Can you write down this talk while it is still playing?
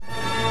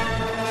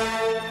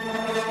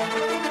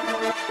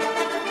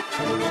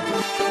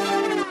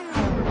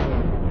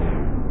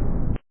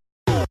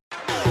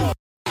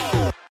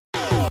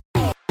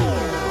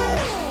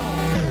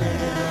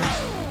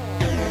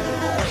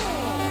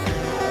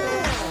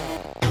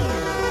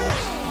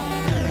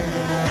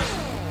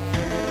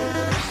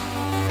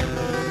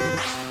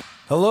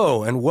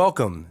Hello and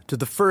welcome to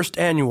the first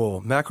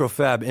annual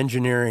Macrofab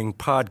Engineering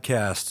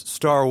Podcast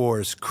Star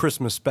Wars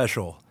Christmas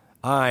Special.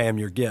 I am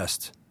your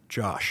guest,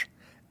 Josh.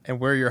 And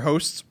we're your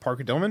hosts,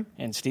 Parker Dillman.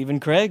 And Stephen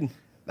Craig.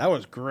 That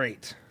was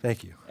great.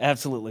 Thank you.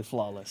 Absolutely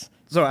flawless.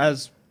 So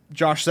as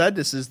Josh said,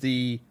 this is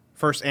the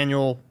first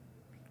annual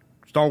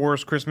Star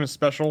Wars Christmas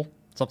Special,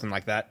 something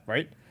like that,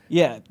 right?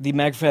 Yeah, the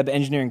Macrofab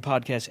Engineering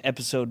Podcast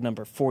episode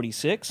number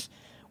 46,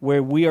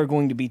 where we are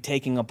going to be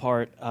taking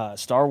apart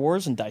Star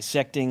Wars and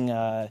dissecting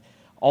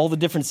all the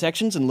different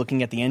sections and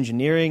looking at the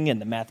engineering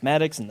and the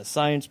mathematics and the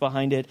science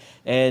behind it,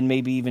 and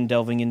maybe even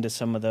delving into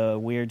some of the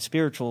weird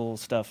spiritual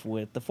stuff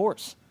with the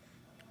Force.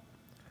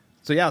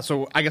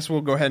 So I guess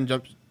we'll go ahead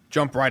and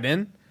jump right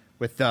in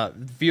with the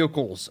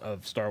vehicles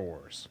of Star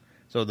Wars.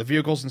 So the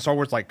vehicles in Star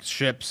Wars, like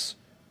ships,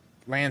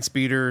 land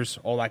speeders,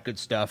 all that good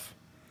stuff.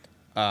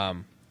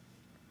 So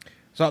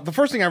the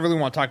first thing I really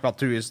want to talk about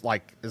too is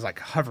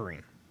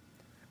hovering,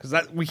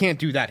 because we can't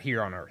do that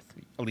here on Earth,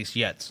 at least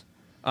yet.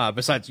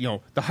 Besides,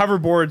 the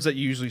hoverboards that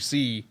you usually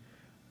see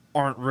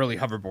aren't really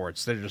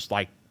hoverboards. They're just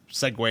like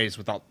Segways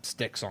without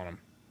sticks on them.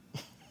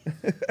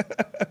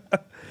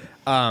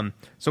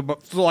 So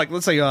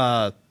let's say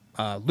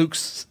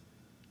Luke's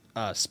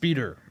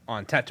speeder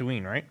on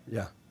Tatooine, right?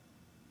 Yeah.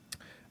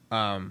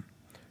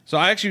 So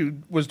I actually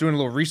was doing a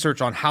little research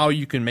on how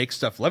you can make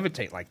stuff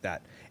levitate like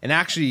that. And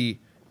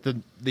actually,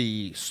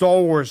 the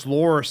Star Wars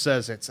lore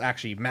says it's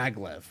actually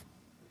maglev.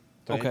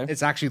 So Okay.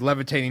 It's actually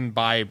levitating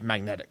by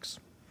magnetics.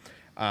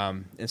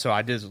 And so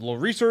I did a little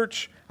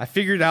research. I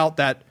figured out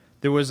that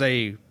there was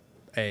a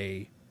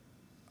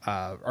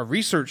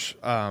research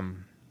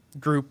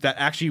group that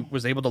actually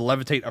was able to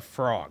levitate a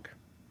frog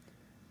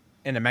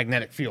in a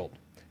magnetic field.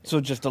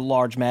 So just a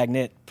large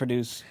magnet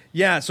produce...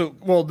 Yeah,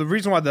 the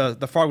reason why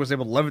the frog was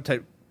able to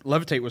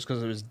levitate was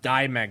because it was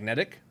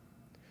diamagnetic,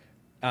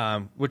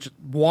 which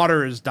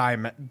water is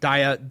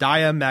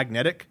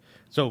diamagnetic.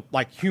 So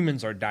like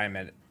humans are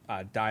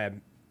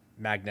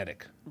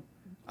diamagnetic.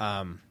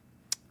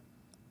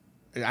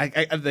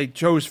 They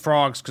chose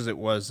frogs because it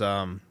was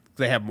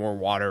they have more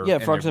water. Yeah,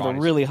 in frogs their have a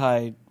bodies. really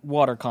high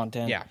water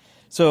content. Yeah.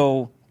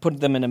 So put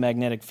them in a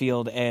magnetic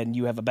field and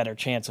you have a better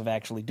chance of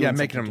actually doing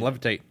making them something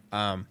to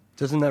levitate.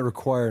 Doesn't that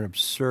require an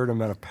absurd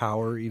amount of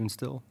power even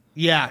still?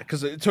 Yeah,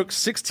 because it took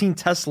 16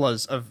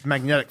 Teslas of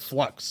magnetic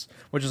flux,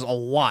 which is a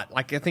lot.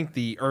 Like I think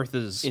the Earth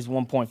is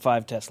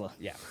 1.5 Tesla.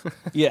 yeah.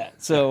 Yeah,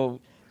 so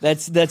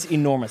that's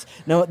enormous.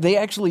 Now, they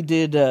actually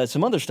did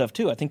some other stuff,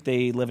 too. I think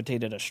they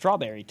levitated a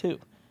strawberry, too.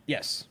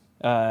 Yes.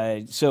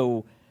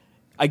 So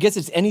I guess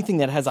it's anything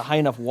that has a high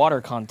enough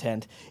water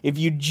content. If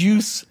you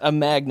juice a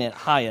magnet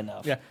high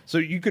enough. Yeah. So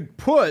you could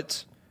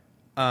put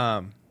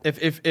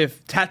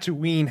if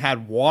Tatooine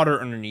had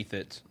water underneath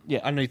it,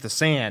 underneath the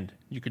sand,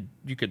 you could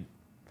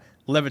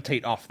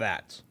levitate off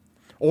that.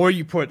 Or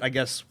you put, I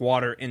guess,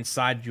 water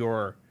inside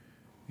your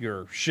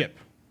ship.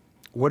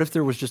 What if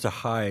there was just a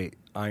high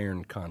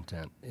iron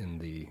content in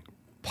the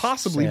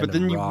Possibly, sand but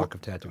then and you rock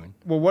of Tatooine?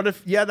 Well, what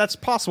if? Yeah, that's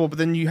possible. But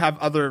then you have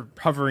other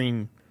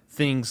hovering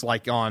things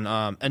like on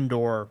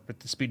Endor with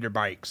the speeder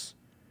bikes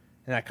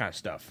and that kind of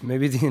stuff.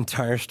 Maybe the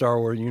entire Star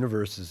Wars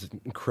universe is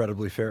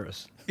incredibly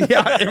ferrous.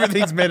 Yeah,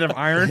 everything's made of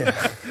iron.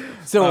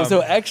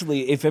 So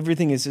actually, if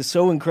everything is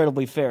so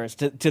incredibly ferrous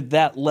to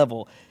that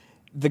level,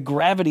 the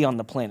gravity on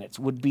the planets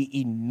would be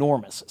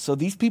enormous. So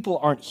these people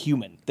aren't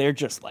human. They're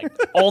just like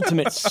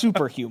ultimate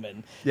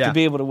superhuman to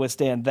be able to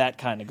withstand that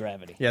kind of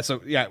gravity. Yeah,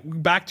 so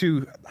back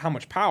to how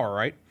much power,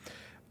 right?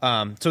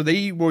 So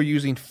they were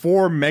using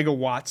 4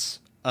 megawatts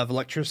of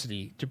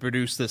electricity to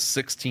produce this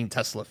 16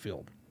 Tesla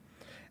field.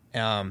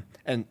 And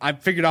I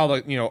figured out,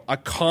 a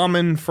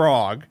common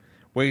frog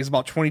weighs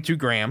about 22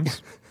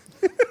 grams.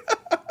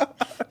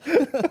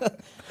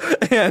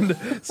 And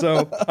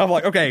so I'm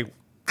like, okay,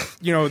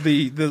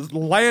 the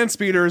land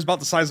speeder is about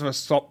the size of a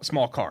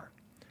small car.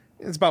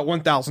 It's about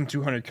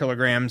 1,200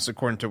 kilograms,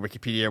 according to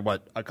Wikipedia,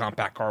 what a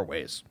compact car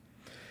weighs.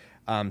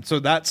 So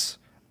that's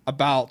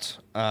about,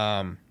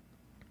 let's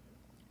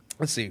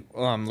see.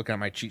 I'm looking at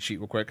my cheat sheet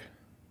real quick.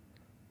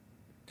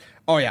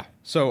 Oh, yeah.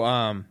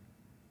 So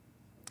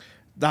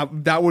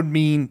that would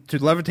mean to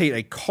levitate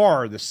a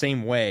car the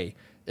same way,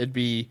 it'd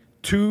be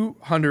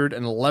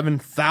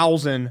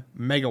 211,000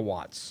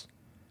 megawatts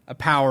of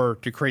power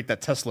to create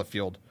that Tesla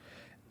field.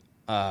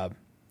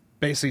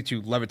 Basically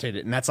to levitate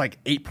it, and that's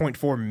like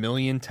 8.4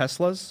 million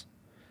Teslas.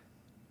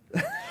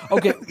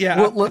 Okay,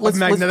 Yeah, well, let's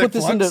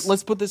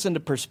put this into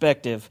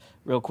perspective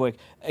real quick.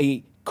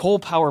 A coal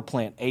power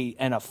plant,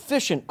 an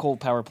efficient coal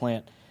power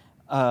plant,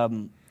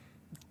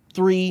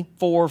 3,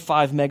 4,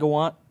 5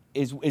 megawatt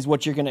is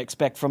what you're going to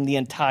expect from the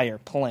entire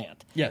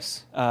plant.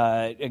 Yes.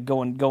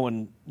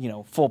 Going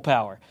full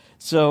power.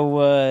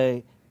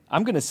 So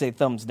I'm going to say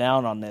thumbs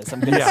down on this.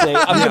 I'm going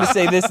to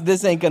say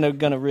this ain't going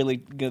to really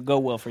go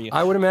well for you.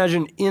 I would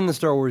imagine in the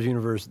Star Wars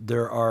universe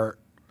there are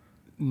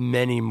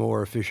many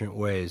more efficient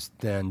ways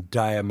than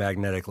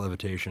diamagnetic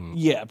levitation.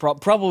 Yeah,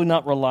 probably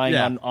not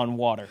relying on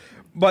water.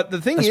 But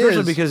the thing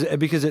especially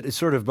because it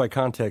sort of by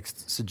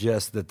context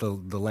suggests that the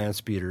land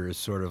speeder is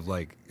sort of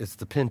like it's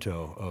the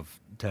Pinto of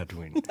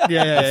Tatooine.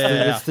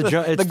 Yeah. It's the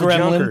The gremlin.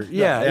 junker.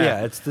 Yeah, Yeah.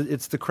 yeah.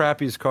 It's the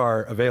crappiest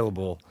car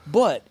available.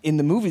 But in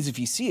the movies, if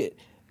you see it,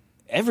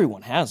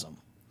 everyone has them.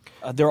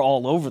 They're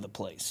all over the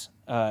place.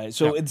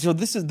 So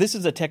this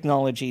is a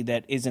technology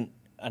that isn't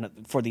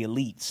for the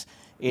elites.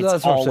 It's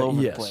That's what I'm all saying.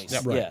 over Yes. the place.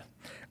 Yep. Right.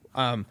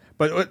 Yeah.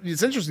 But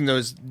it's interesting though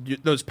is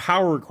those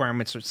power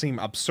requirements seem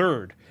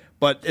absurd.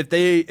 But if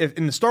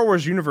in the Star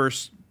Wars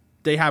universe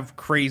they have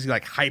crazy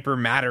like hyper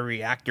matter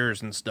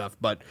reactors and stuff,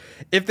 but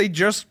if they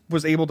just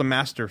was able to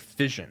master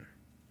fission,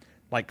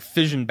 like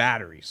fission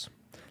batteries,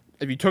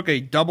 if you took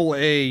a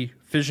AA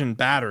fission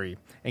battery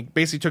and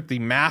basically took the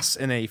mass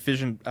in a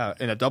fission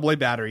in a AA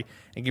battery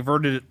and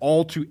converted it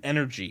all to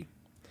energy,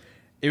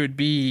 it would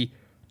be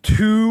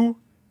 2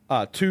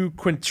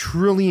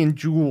 quintillion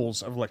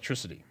joules of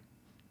electricity.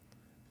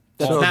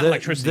 So Not there-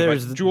 electricity,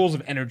 there's but joules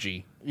of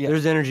energy. Yeah.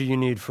 There's energy you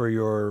need for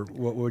your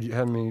what would you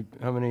how many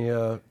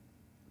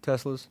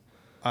Teslas?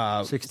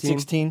 16?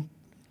 16?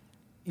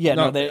 Yeah,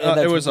 No,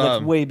 that's was,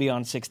 way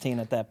beyond 16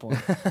 at that point.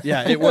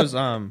 Yeah, it was.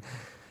 And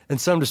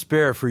some to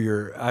spare for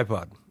your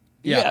iPod.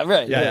 Yeah,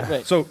 right,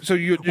 right. So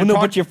you Well, no,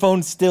 but your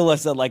phone still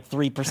has a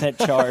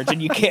 3% charge,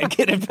 and you can't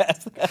get it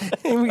past that.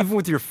 Even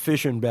with your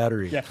fission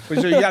battery. yeah.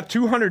 So you got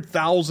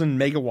 200,000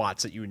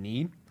 megawatts that you would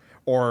need,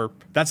 or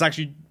that's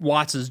actually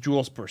watts is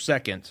joules per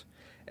second,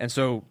 and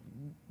so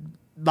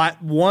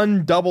that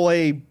one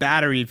AA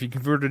battery, if you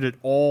converted it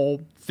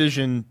all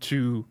fission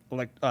to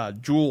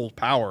joule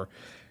power,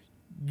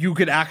 you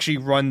could actually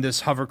run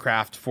this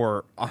hovercraft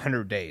for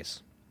 100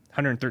 days,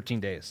 113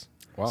 days.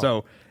 Wow.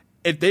 So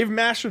if they've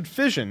mastered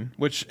fission,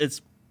 which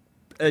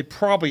they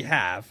probably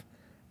have,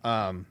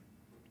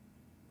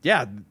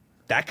 yeah,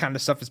 that kind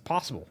of stuff is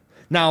possible.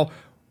 Now,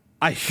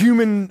 a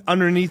human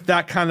underneath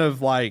that kind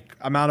of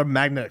amount of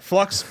magnetic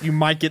flux, you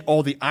might get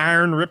all the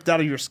iron ripped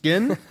out of your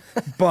skin,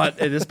 but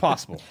it is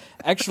possible.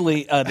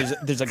 Actually,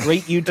 there's a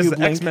great There's YouTube an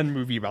link. X-Men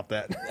movie about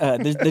that.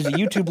 There's a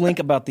YouTube link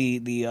about the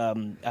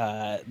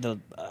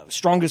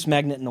strongest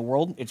magnet in the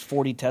world. It's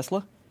 40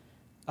 Tesla.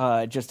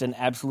 Just an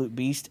absolute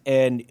beast,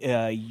 and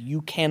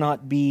you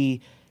cannot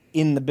be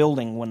in the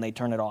building when they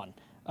turn it on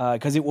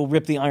because it will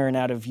rip the iron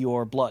out of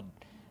your blood.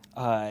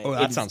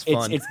 That sounds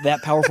fun. It's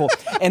that powerful,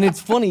 and it's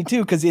funny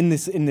too because in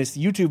this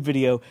YouTube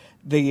video,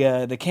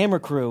 the camera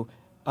crew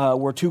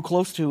were too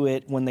close to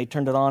it when they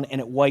turned it on, and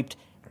it wiped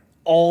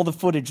all the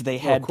footage they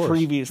had course.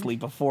 previously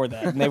before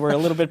that, and they were a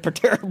little bit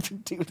perturbed to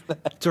do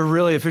that. It's a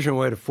really efficient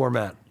way to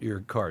format your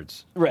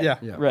cards. Right, Yeah.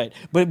 right.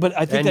 But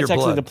I think And that's your actually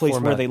blood. the place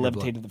where Format they your blood.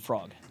 levitated the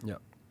frog. Yeah.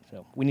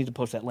 So we need to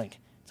post that link.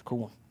 It's a cool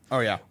one. Oh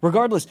yeah.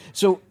 Regardless,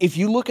 so if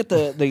you look at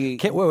the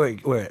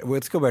Wait.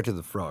 Let's go back to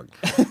the frog.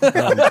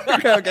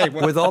 Okay.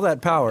 With all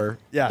that power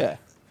Yeah.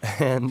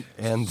 and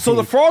So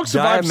the frog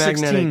survived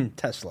diamagnetic- 16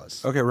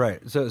 Teslas. Okay, right.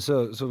 So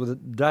with the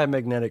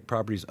diamagnetic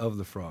properties of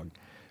the frog,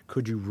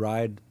 could you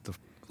ride the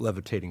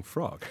levitating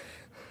frog?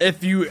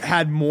 If you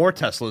had more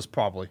Teslas,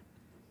 probably.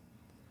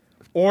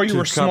 Or you To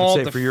were small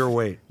compensate for your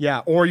weight. Yeah,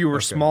 or you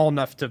were small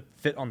enough to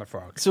fit on the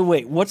frog. So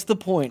wait, what's the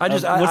point? I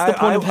just- of, what's the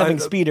point of I- having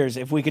speeders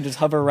if we could just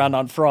hover around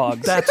on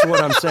frogs? That's what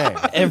I'm saying.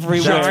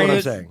 Everywhere. That's what I'm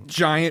Giant, saying.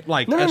 giant No.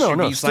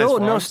 SUV-sized Still,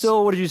 frogs.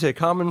 what did you say?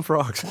 Common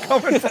frogs.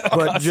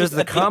 But just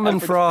the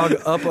common frog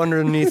up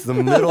underneath the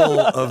middle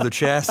of the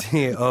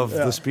chassis of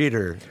the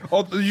speeder.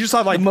 Oh, you just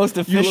have the most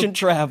efficient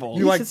travel.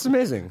 you like- It's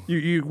amazing.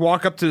 You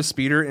walk up to the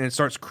speeder and it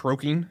starts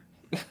croaking,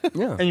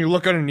 Yeah. and you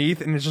look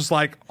underneath and it's just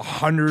like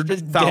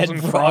 100,000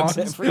 dead frogs frogs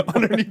everywhere.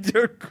 underneath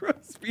your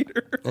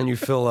speeder. And you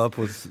fill up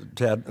with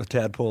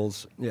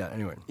tadpoles. Yeah,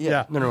 anyway.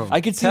 Yeah. No.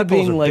 I could see it Tadpoles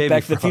being are like baby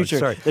Back to the frogs, Future.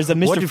 sorry. There's a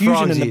What Mr. do Fusion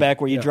frogs in the eat? back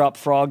where you Yeah. drop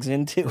frogs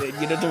into it,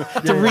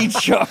 to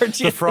recharge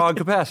The it. frog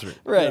capacitor.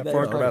 Right. Yeah,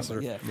 frog that's-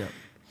 capacitor.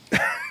 Yeah.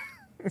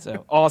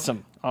 So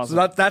awesome.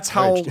 So that's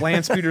how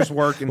land speeders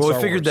work in Well, Star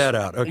we figured Wars. that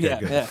out. Okay, Yeah,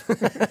 good.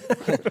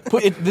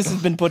 yeah. This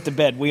has been put to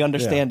bed. We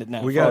understand it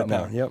now. We got it Frog now.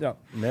 power. Yep. Yeah.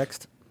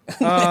 Next.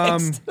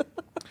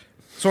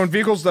 So in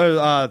vehicles,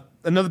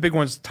 another big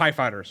one is TIE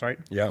fighters, right?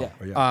 Yeah.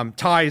 Yeah.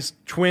 TIE's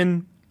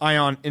twin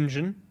ion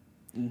engine,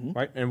 Mm-hmm.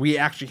 right? And we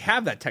actually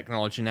have that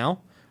technology now.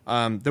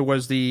 There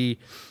was Deep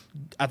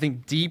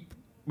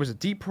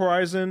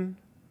Horizon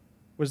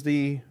was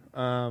the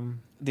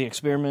The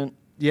experiment.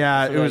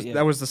 yeah, For it that, was yeah.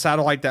 that was the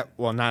satellite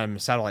not a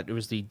satellite, it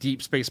was the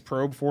Deep Space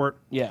Probe for it.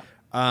 Yeah.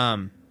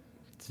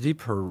 It's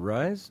Deep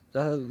Horizon?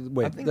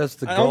 Wait, that's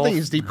the I Gulf, don't think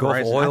it's Deep Gulf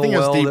Horizon. oil I think it's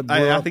well deep. that blew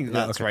I up? think Yeah,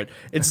 that's okay. right.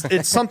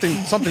 It's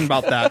something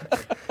about that.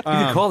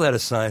 You could call that a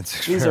science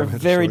These are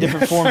experiment, very so-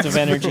 different forms of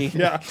energy.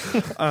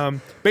 Yeah.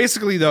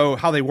 Basically, though,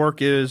 how they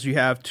work is you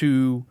have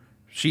two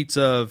sheets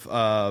of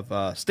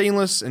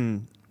stainless,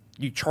 and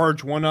you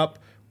charge one up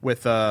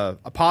with a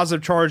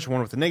positive charge,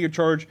 one with a negative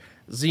charge.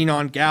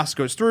 Xenon gas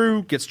goes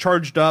through, gets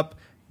charged up,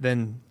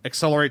 then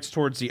accelerates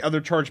towards the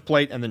other charge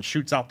plate, and then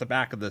shoots out the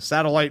back of the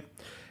satellite.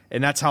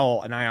 And that's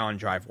how an ion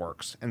drive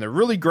works. And they're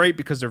really great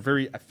because they're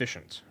very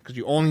efficient, because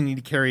you only need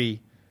to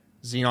carry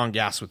xenon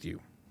gas with you.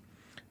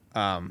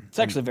 It's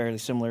actually very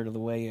similar to the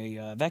way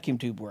a vacuum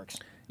tube works.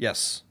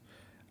 Yes.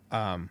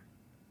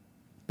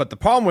 But the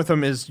problem with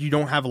them is you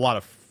don't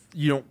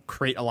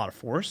create a lot of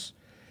force.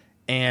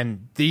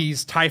 And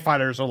these TIE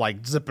fighters are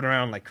like zipping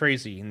around like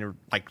crazy, and they're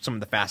like some of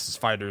the fastest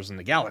fighters in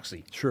the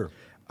galaxy. Sure.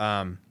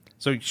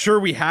 So sure,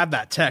 we have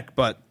that tech,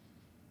 but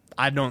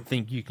I don't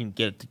think you can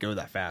get it to go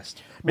that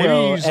fast. Maybe you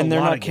Well, use a and they're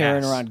lot not of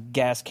carrying gas. around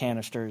gas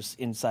canisters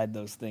inside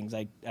those things.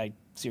 I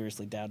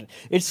seriously doubt it.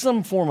 It's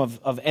some form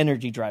of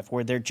energy drive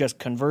where they're just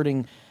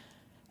converting.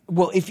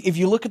 Well, if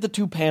you look at the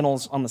two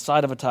panels on the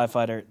side of a TIE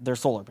fighter, they're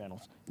solar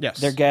panels. Yes.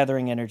 They're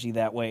gathering energy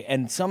that way,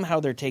 and somehow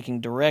they're taking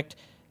direct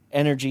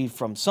energy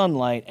from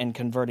sunlight and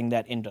converting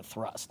that into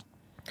thrust.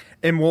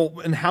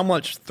 And how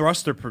much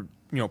thrust they're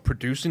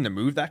producing to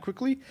move that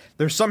quickly?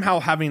 They're somehow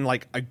having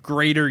like a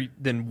greater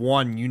than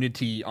one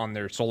unity on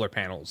their solar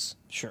panels.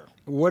 Sure.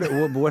 What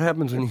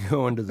happens when you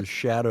go into the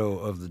shadow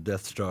of the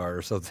Death Star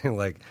or something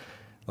like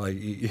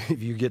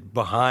if you get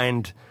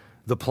behind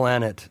the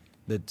planet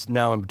that's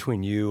now in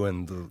between you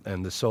and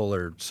the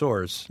solar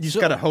source? You just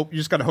gotta hope. You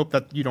just gotta hope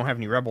that you don't have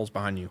any rebels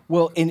behind you.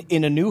 Well,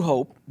 in A New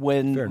Hope, Fair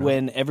enough.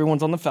 when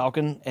everyone's on the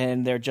Falcon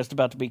and they're just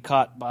about to be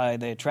caught by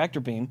the tractor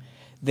beam,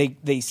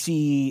 they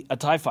see a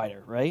TIE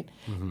fighter, right?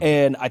 Mm-hmm.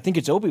 And I think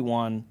it's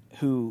Obi-Wan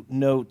who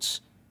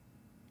notes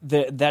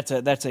that's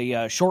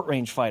a short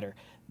range fighter.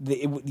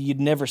 You'd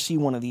never see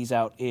one of these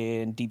out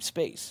in deep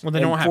space. Well,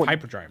 they And don't have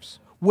hyperdrives.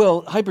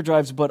 Well,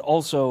 hyperdrives, but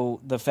also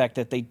the fact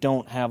that they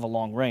don't have a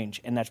long range,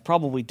 and that's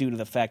probably due to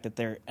the fact that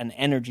they're an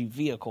energy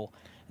vehicle,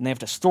 and they have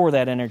to store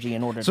that energy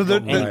in order So to they're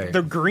go anywhere.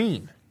 they're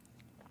green.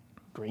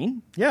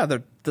 Green? Yeah,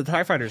 the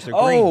TIE fighters. They're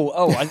green.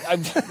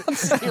 I'm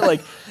sitting here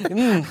like,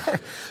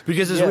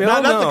 Because as Yeah. we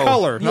all Not know, the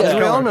color. Not as the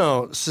we all color.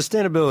 know,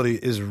 sustainability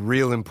is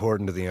real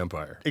important to the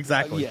Empire.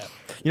 Exactly.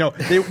 Yeah.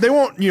 They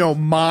won't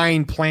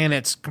mine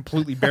planets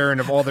completely barren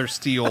of all their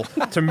steel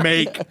to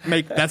make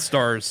Death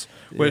Stars,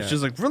 which Yeah.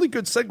 is a really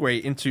good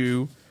segue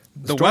into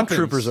the weapons.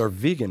 Stormtroopers are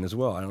vegan as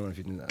well. I don't know if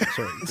you knew that.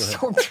 Sorry. Go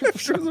ahead.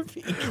 Stormtroopers are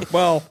vegan.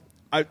 Well,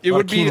 it A lot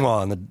would of be quinoa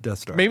on the Death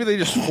Star. maybe they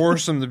just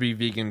force them to be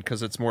vegan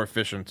because it's more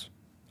efficient.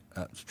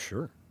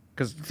 Sure.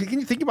 Because can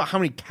you think about how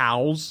many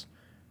cows?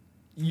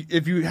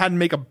 If you had to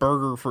make a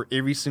burger for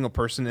every single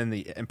person in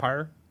the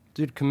Empire.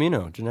 Dude,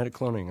 Camino, genetic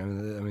cloning.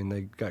 I mean,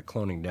 they got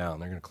cloning down.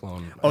 They're going to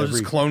clone. Oh,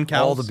 just clone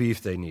cows? All the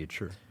beef they need.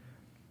 Sure.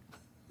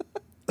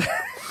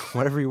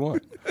 Whatever you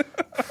want.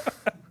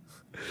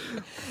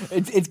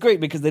 It's great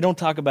because they don't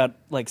talk about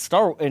like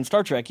in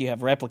Star Trek. You have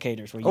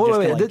replicators where you Oh, just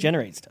wait, can, like, did-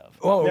 generate stuff.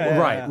 Oh, Yeah,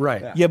 right,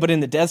 right. yeah. Yeah, but in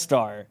the Death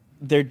Star,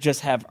 they just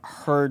have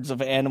herds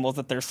of animals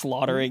that they're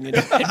slaughtering and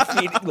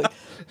feeding. Like,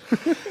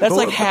 that's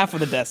like half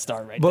of the Death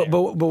Star right there.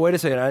 But wait a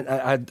second.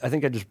 I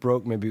think I just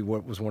broke maybe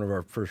what was one of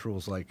our first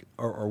rules. Like,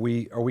 are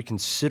we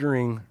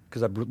considering?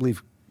 Because I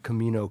believe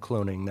Camino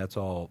cloning. That's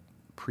all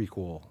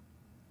prequel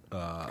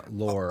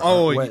lore.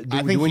 Oh, What- I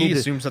do think we he need to-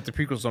 assumes that the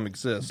prequels don't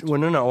exist. Well,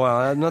 no. Well,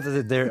 I'm not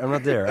there. I'm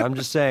not there. I'm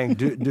just saying.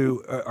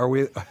 Are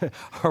we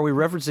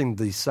referencing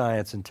the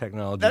science and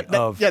technology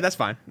Yeah, that's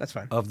fine. That's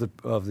fine. of the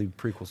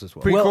prequels as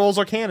well? Prequels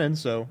are canon,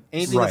 so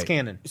anything that's Right.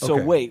 canon. So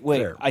Okay, wait.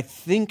 fair. I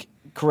think.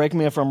 Correct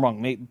me if I'm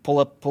wrong.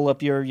 Pull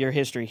up your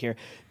history here.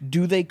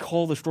 Do they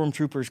call the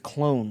Stormtroopers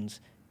clones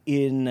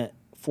in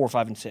 4,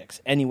 5, and 6?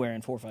 Anywhere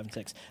in 4, 5, and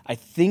 6? I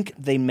think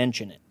they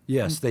mention it.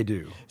 Yes, they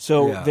do.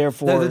 So,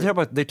 therefore-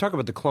 they talk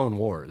about the Clone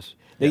Wars.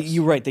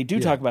 You're right. They do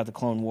Yeah. talk about the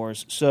Clone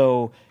Wars.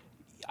 So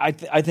I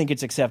think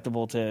it's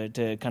acceptable to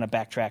kind of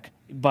backtrack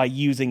by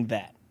using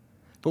that.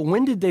 But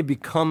when did they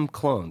become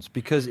clones?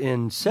 Because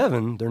in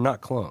 7, they're not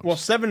clones. Well,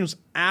 7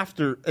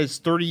 is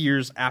 30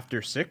 years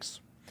after 6,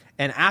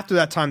 and after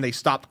that time they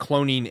stopped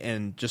cloning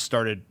and just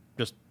started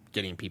just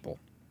getting people.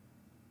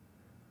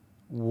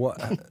 What?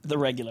 The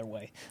regular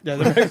way. Yeah,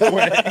 the regular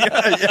way.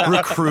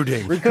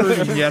 Recruiting.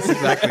 Recruiting. Yes,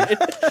 exactly.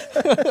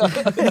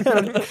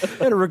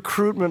 At a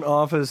recruitment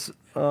office.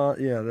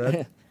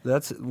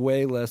 That's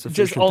way less efficient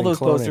Just all than those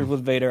cloning. posters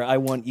with Vader. I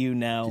want you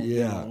now.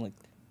 Yeah. Like,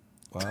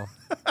 Wow.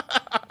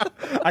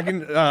 I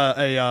can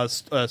a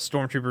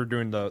stormtrooper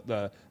doing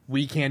the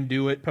 "we can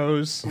do it"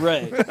 pose.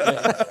 right.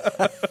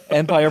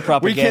 Empire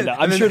propaganda.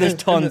 I'm sure there's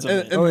tons of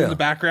it. And Oh, in yeah. the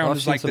background I've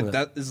is seen like some of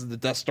that. this is the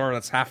Death Star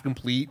that's half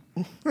complete.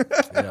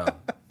 Yeah.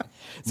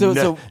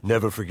 So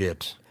Never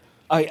forget.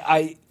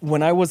 I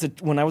when I was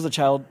a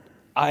child,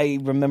 I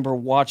remember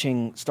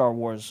watching Star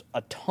Wars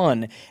a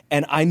ton,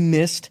 and I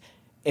missed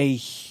a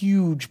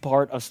huge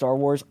part of Star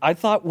Wars. I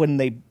thought when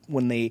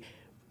they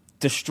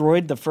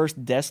destroyed the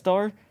first Death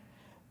Star,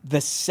 the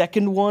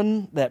second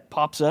one that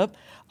pops up,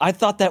 I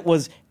thought that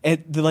was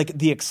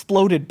the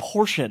exploded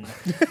portion.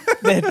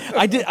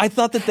 I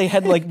thought that they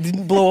had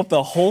didn't blow up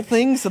the whole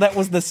thing, so that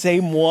was the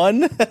same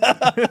one.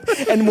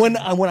 And when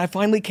I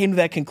finally came to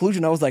that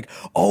conclusion, I was like,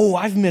 "Oh,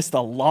 I've missed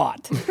a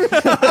lot."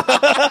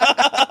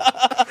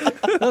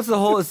 It's the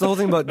whole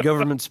thing about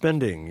government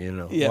spending.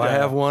 Yeah. Why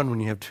have one when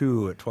you have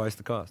two at twice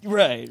the cost?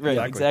 Right,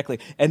 exactly.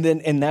 And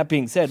that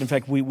being said, in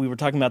fact, we were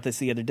talking about this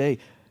the other day.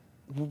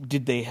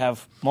 Did they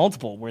have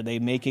multiple? Were they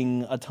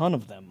making a ton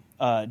of them?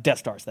 Death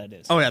Stars, that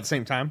is. Oh yeah, at the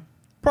same time.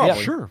 Probably.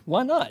 Yeah, sure.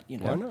 Why not?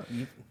 Why not?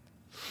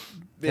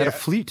 They had a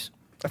fleet.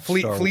 A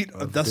fleet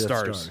Star- of Death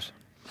Stars.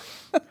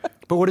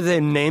 But what do they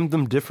name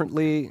them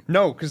differently?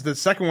 No, because the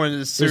second one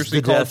is seriously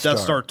the called Death Death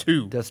Star. Star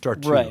 2. Death Star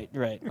 2. Right.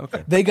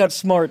 Okay. They got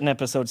smart in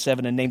episode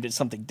 7 and named it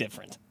something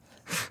different.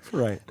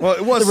 Right. Well,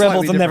 it was The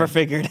rebels slightly will never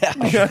different. figure it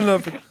out. Yeah,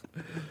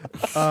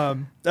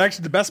 no,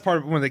 actually, the best part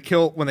of when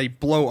they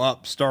blow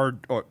up Star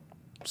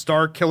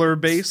Killer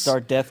Base. Star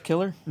Death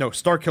Killer? No,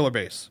 Star Killer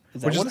Base.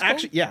 Is that which what is it's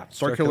actually called?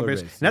 Star Killer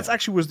Base. Base, And that's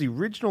actually was the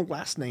original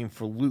last name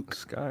for Luke.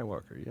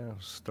 Skywalker, yeah,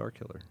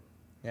 Starkiller.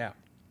 Yeah.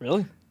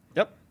 Really?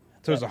 Yep.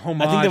 So it was a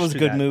homage. I think that was a to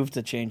good that. move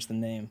to change the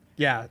name.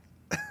 Yeah.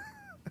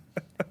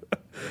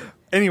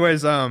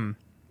 Anyways, I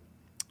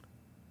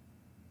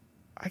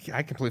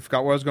completely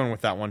forgot where I was going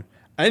with that one.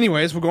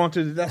 Anyways, we'll go on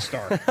to the Death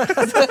Star.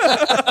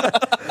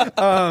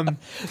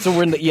 So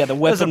we're in the That's a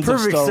weapons of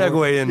perfect Star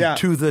Wars. segue Yeah.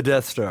 into the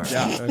Death Star.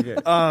 Yeah. Okay.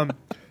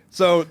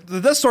 So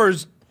the Death Star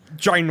is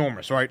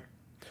ginormous, right?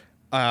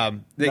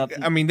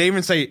 Nothing- I mean, they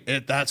even say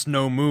that's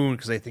no moon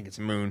because they think it's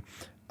a moon.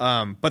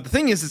 But the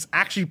thing is, it's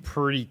actually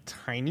pretty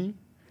tiny.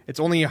 It's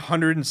only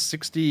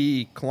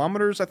 160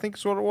 kilometers, I think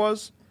is what it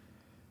was.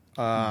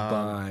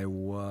 By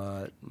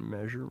what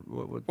measure?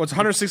 What? Well, it's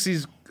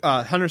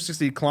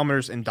 160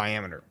 kilometers in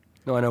diameter.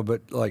 No, I know,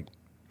 but like,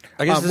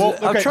 I guess well,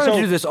 I'm okay, trying so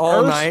to do this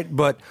all Earth's- night.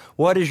 But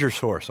what is your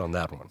source on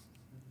that one?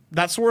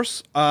 That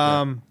source,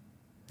 the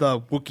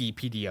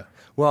Wikipedia.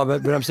 Well,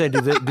 but I'm saying, do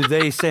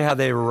they say how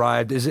they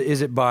arrived? Is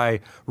it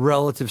by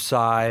relative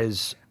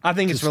size I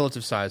think it's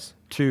relative size.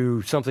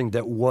 to something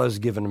that was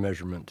given a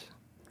measurement?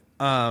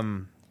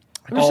 Um,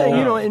 I'm just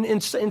saying,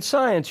 in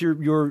science,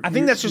 your I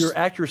think that's just- your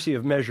accuracy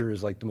of measure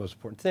is like the most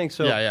important thing.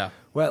 So Yeah.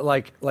 Well,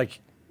 like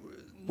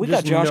We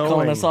got just Josh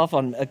calling us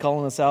knowing-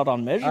 calling us out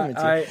on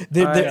measurements. I-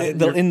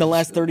 here. In the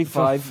last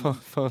 35.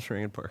 phone's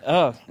ringing, Park.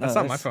 Oh, That's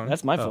no, not my phone.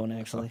 That's my phone,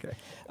 actually. Okay.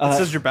 it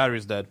says your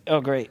battery's dead. Oh,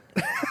 great.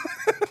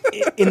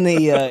 In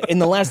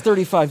the last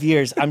 35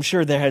 years, I'm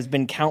sure there has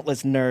been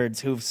countless nerds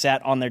who've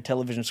sat on their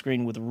television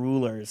screen with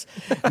rulers,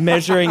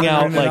 measuring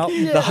out like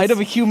the height of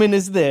a human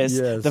is this,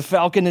 Yes. the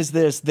Falcon is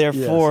this,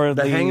 therefore Yes.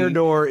 The hangar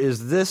door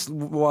is this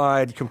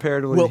wide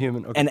comparatively Well, to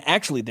human. Okay. And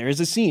actually, there is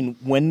a scene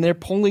when they're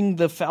pulling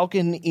the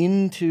Falcon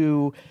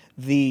into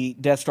the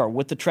Death Star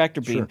with the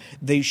tractor beam. Sure.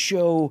 They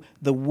show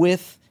the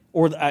width,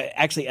 or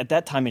actually at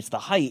that time it's the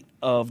height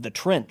of the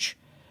trench.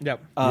 Yep.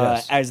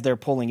 Yes. As they're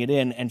pulling it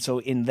in, and so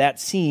in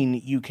that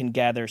scene you can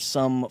gather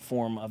some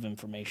form of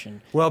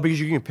information. Well, because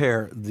you can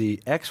compare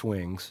the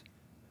X-wings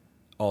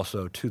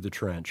also to the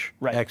trench.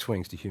 Right.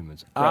 X-wings to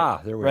humans. Right.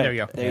 There we Right. There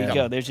you go. There you Yeah.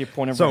 go. There's your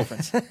point of So-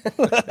 reference.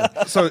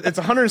 So it's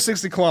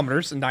 160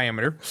 kilometers in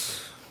diameter.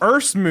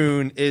 Earth's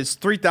moon is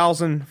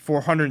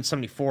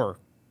 3,474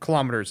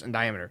 kilometers in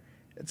diameter.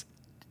 It's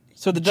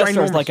So the Death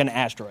Star is ginormous. like an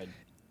asteroid.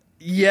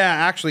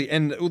 actually,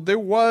 and there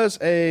was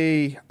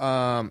I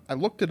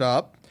looked it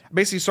up.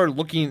 Basically, started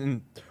looking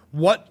in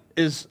what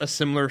is a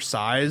similar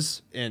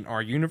size in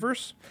our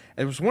universe.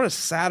 It was one of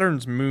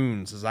Saturn's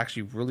moons is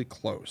actually really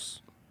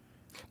close.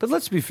 But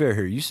let's be fair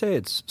here. You say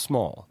it's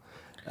small.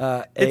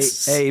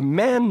 It's- A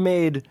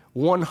man-made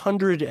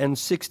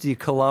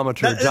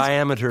 160-kilometer That is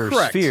diameter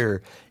correct.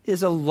 sphere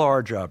is a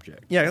large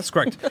object. Yeah, that's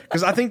correct.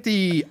 Because I think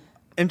the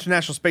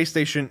International Space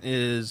Station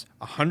is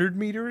 100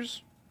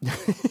 meters.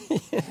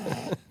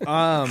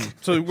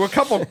 So we're a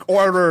couple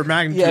order of Yeah,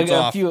 magnitudes a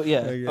off. few,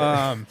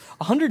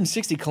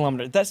 160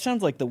 kilometers. That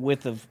sounds like the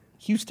width of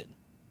Houston.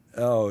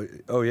 Oh,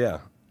 yeah.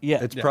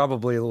 Yeah. It's Yeah.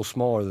 probably a little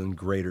smaller than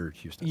Greater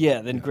Houston.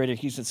 Yeah, than Greater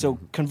Houston. So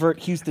convert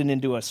Houston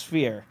into a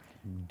sphere,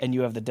 and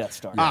you have the Death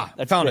Star.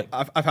 I found it.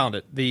 I found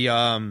it.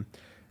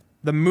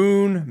 The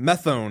moon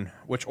Methone,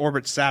 which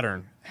orbits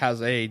Saturn,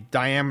 has a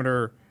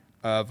diameter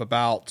of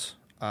about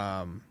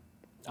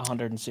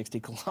 160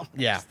 kilometers.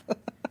 yeah.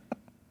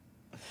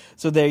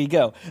 So there you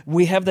go.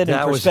 We have that in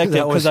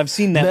perspective because I've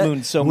seen that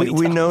moon so many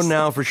We times. know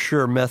now for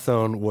sure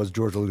methone was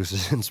George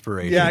Lucas's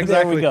inspiration. Yeah,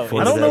 exactly. we go.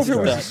 I don't know if Death it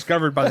was Star.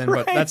 discovered by then,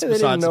 but that's They didn't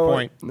besides the know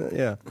point. it.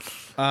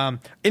 Yeah.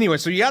 Anyway,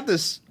 so you have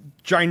this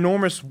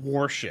ginormous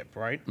warship,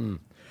 right?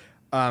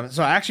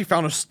 So I actually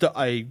found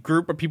a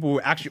group of people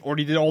who actually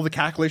already did all the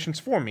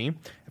calculations for me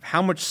of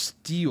how much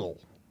steel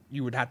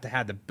you would have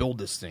to build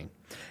this thing.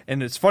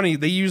 And it's funny,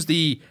 they use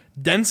the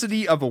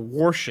density of a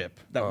warship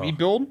that we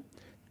build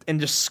and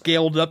just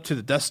scaled up to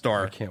the Death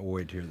Star. I can't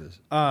wait to hear this.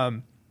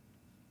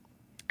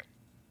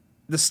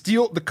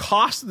 The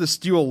cost of the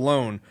steel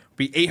alone would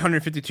be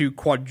 $852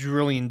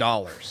 quadrillion.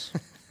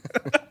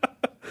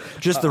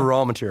 Just the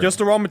raw material. Just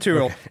the raw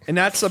material. And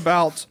that's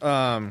about,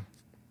 let's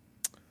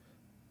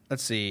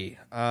see,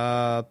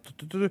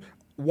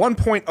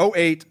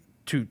 1.08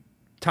 to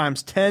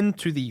times 10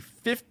 to the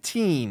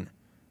 15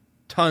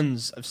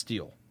 tons of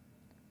steel.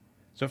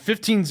 So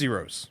 15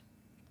 zeros.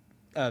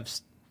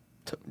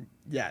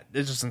 Yeah,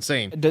 it's just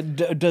insane.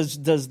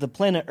 Does the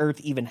planet Earth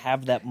even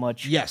have that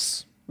much?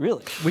 Yes.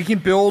 Really? We can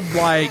build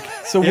like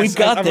So we've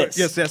got this.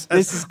 Yes.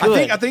 This is I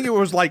good. think it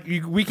was like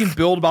we can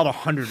build about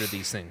 100 of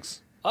these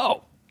things.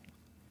 Oh.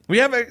 We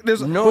have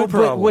there's No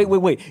problem.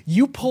 Wait.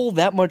 You pull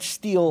that much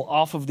steel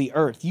off of the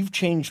Earth. You've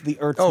changed the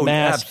Earth's Oh,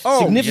 mass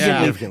oh, significantly.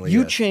 significantly,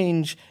 You yes.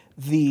 change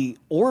the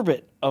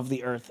orbit of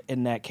the Earth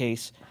in that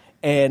case,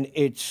 and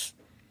it's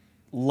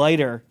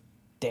lighter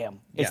damn,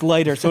 it's Yeah.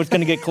 lighter, so it's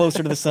going to get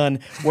closer to the sun.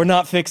 We're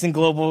not fixing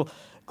global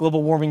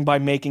warming by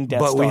making Death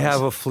But Stars. we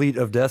have a fleet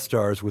of Death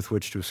Stars with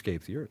which to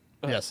escape the Earth.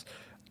 Yes.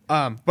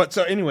 But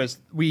so anyways,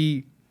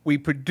 we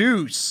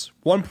produce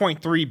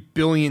 1.3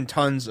 billion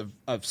tons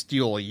of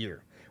steel a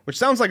year, which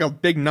sounds like a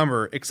big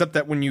number, except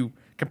that when you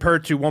compare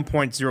it to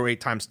 1.08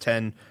 times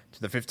 10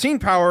 to the 15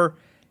 power,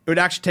 it would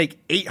actually take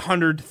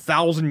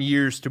 800,000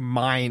 years to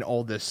mine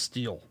all this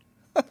steel.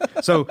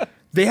 So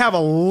they have a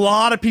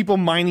lot of people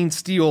mining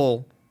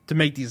steel to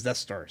make these Death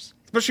Stars,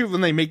 especially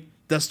when they make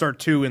Death Star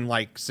 2 in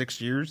like 6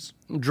 years.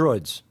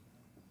 Droids.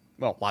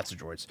 Well, lots of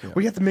droids.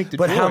 We have to make the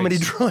But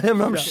droids. how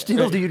much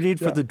steel do you need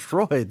for the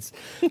droids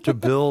to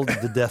build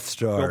the Death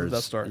Stars?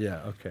 Death Star.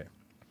 Yeah, okay.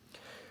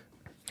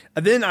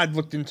 And then I'd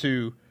looked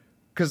into,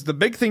 because the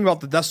big thing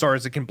about the Death Star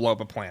is it can blow up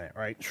a planet,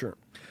 right? Sure.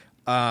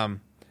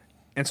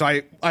 And so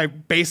I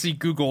basically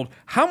Googled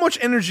how much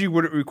energy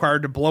would it require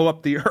to blow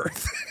up the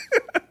Earth,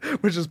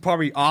 which is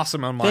probably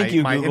awesome on my. Thank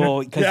you, my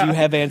Google, because you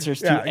have answers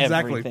to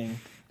exactly. everything.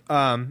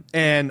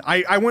 And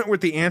I went with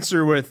the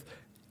answer with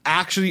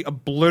actually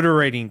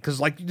obliterating, because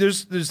like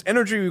there's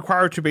energy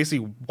required to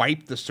basically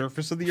wipe the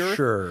surface of the Earth.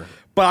 Sure.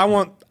 But I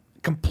want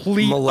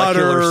complete,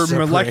 Molecular utter separation.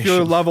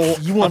 molecular level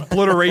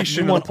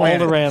obliteration You of want the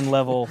planet. Alderaan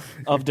level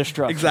of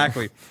destruction.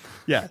 Exactly.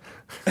 Yeah.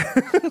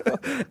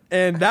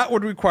 And that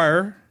would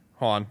require,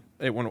 hold on.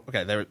 It went,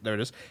 okay, there it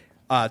is.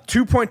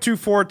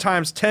 2.24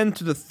 times 10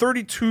 to the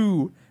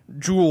 32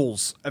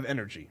 joules of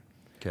energy.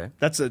 Okay.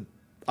 That's a,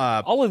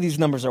 All of these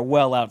numbers are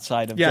well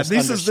outside of Yeah, just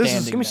this is-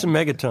 understanding Give me them. some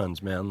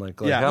megatons, man. Like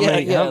Yeah. how Yeah,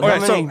 many? yeah. How, okay,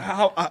 how so many,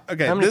 how,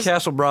 okay. how many this-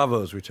 Castle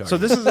Bravos we talking? So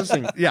this is this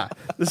thing. Yeah,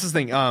 this is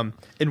the thing.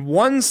 In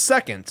 1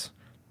 second,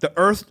 the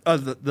Earth,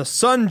 the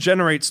sun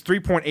generates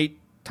 3.8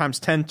 times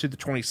 10 to the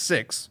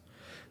 26.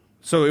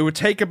 So it would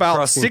take about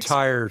across the 6.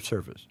 entire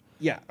surface.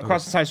 Yeah,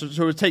 across the time. So it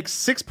would take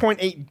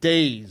 6.8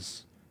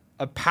 days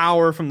of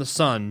power from the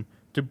sun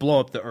to blow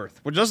up the Earth,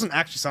 which doesn't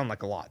actually sound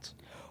like a lot.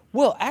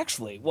 Well,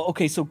 actually,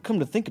 okay, so come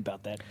to think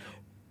about that.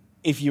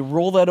 If you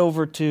roll that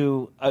over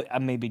to, I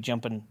may be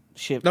jumping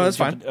ship. No, that's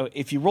fine.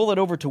 If you roll that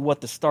over to what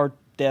the Star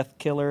Death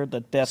Killer, the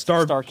Death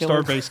Star Killer?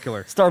 Star Base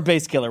Killer. Star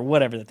Base Killer,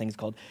 whatever the thing's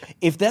called.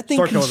 If that thing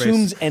Star Killer Base.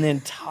 consumes an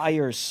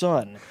entire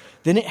sun,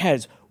 then it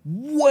has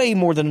way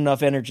more than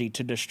enough energy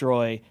to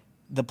destroy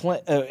the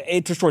planet.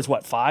 It destroys,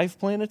 what, 5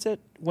 planets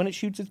when it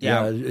shoots its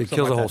Yeah. Yeah, it something kills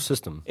like a whole that.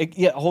 system.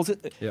 holds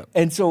it. Yeah.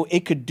 And so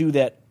it could do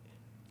that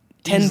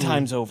 10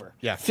 times over.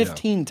 Yeah.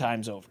 15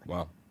 times over.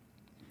 Wow.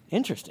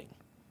 Interesting.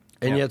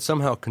 And Yeah. yet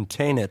somehow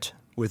contain it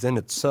within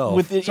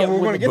itself. So we're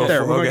going to get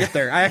there. We're going Okay. to get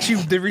there. I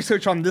actually did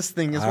research on this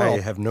thing as well. I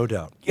have no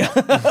doubt.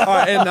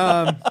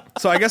 And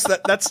so I guess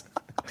that's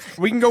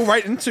we can go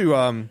right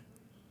into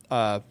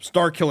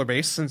Star Killer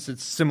Base, since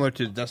it's similar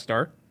to Death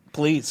Star.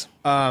 Please.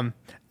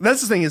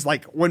 That's the thing, is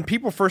like when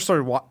people first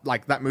started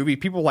like that movie,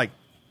 people like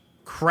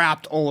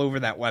crapped all over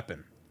that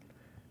weapon,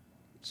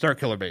 Star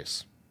Killer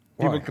Base.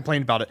 People Why?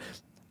 complained about it.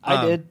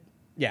 I did.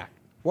 Yeah,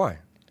 Why?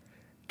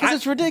 Because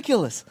it's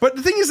ridiculous. but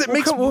the thing is, it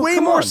makes come way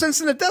more on. sense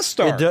than a Death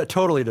Star. It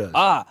totally does.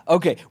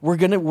 Okay.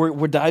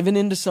 We're diving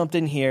into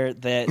something here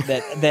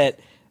that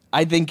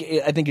I think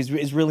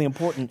is really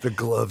important. the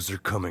gloves are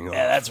coming off.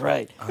 Yeah, that's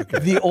right.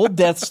 The old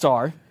Death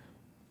Star,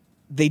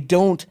 they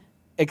don't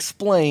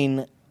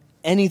explain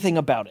anything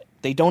about it.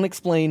 They don't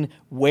explain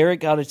where it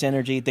got its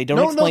energy. They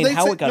don't explain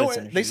how it got its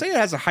energy. They say it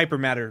has a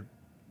hypermatter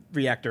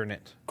reactor in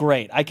it.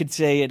 Great. I could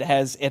say it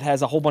has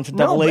a whole bunch of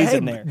No, double but A's hey,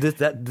 in there.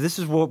 This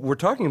is what we're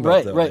talking about,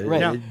 Right, though.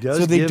 right. It does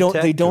So they give don't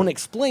tech they to don't it.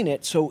 explain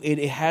it, so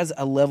it has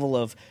a level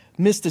of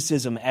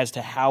mysticism as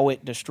to how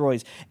it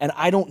destroys. And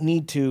I don't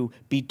need to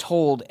be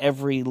told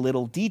every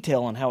little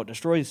detail on how it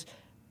destroys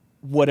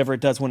whatever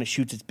it does when it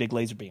shoots its big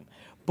laser beam.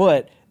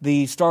 But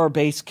the Star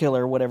Base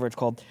Killer, whatever it's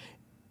called,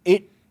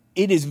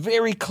 it is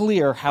very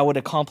clear how it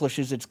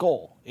accomplishes its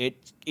goal. It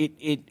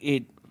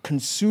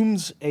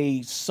consumes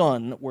a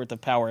sun worth of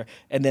power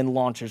and then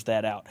launches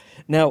that out.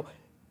 Now,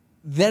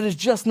 that is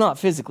just not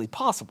physically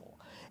possible.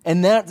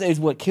 And that is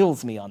what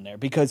kills me on there,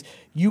 because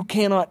you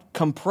cannot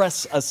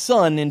compress a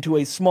sun into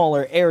a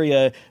smaller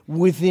area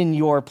within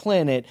your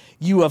planet.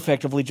 You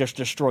effectively just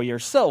destroy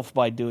yourself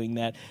by doing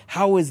that.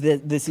 How is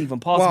this even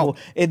possible?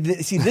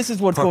 See, this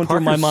is what's going through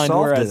my Parker mind.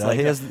 solved Whereas, it. like,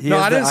 He has No,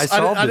 I the didn't.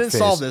 solved I it didn't face.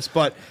 solve this,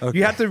 but Okay.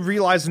 you have to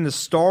realize in the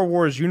Star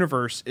Wars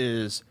universe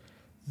is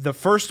the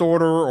First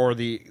Order or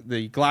the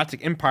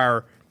Galactic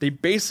Empire. They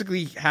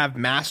basically have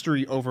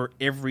mastery over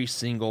every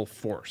single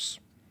force.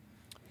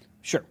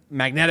 sure.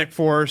 Magnetic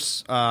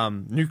force,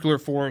 nuclear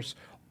force.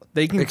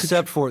 They can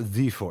Except for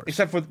the Force.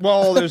 except for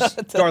there's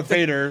Darth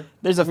Vader.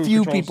 There's a who few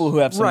controls- people who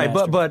have some Right,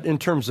 mastery. but in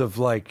terms of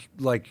like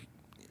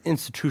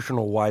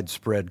institutional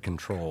widespread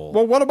control.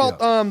 Well, what about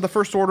the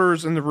First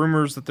Orders and the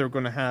rumors that they're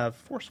going to have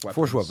force weapons?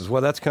 Force weapons?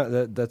 Well, that's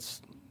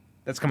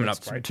That's coming up,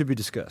 right? to be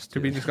discussed. To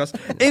be discussed.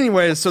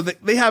 Anyways, so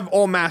they have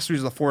all masteries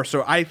of the Force,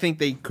 so I think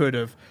they could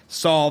have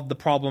solved the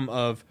problem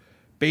of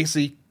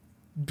basically,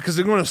 because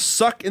they're going to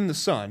suck in the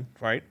sun,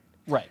 right?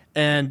 Right.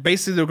 And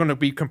basically they're going to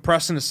be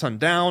compressing the sun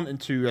down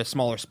into a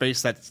smaller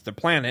space that's the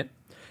planet,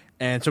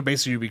 and so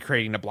basically you'll be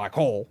creating a black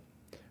hole.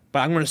 But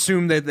I'm going to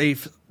assume that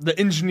the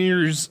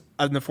engineers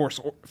in the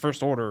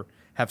First Order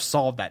have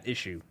solved that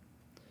issue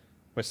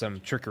with some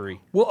trickery.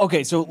 Well,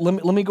 okay, so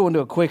let me go into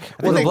a quick.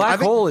 Well, the think- black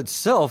hole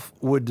itself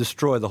would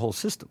destroy the whole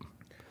system.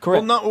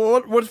 Correct.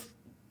 Well, what if,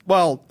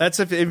 well, that's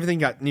if everything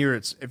got near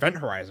its event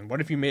horizon.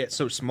 What if you made it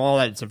so small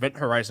that its event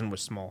horizon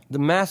was small? The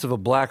mass of a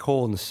black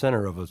hole in the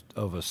center of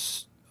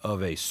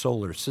a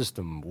solar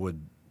system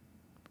would,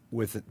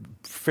 with it,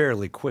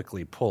 fairly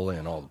quickly pull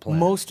in all the planets.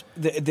 Most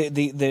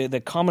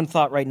the common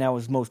thought right now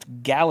is most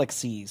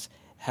galaxies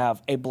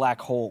have a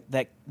black hole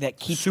that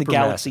keeps the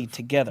galaxy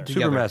together.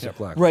 Supermassive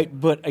black hole. Right,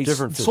 but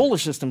Different solar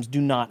systems do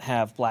not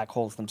have black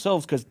holes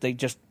themselves because they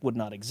just would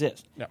not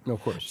exist. Yeah. No,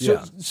 of course. So,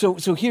 Yeah.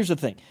 so here's the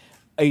thing: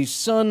 a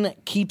sun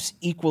keeps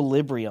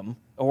equilibrium,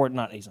 or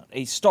not a sun,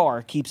 a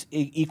star keeps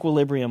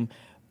equilibrium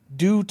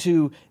due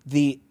to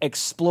the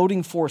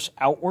exploding force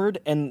outward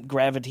and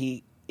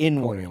gravity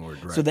inward. Pulling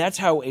inward, right. So that's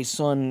how a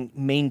sun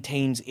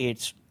maintains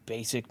its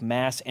basic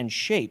mass and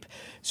shape.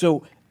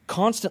 So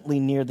constantly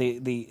near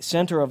the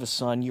center of a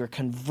sun, you're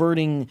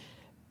converting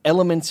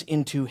elements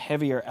into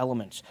heavier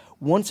elements.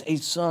 Once a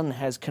sun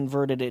has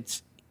converted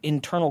its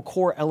internal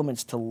core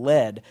elements to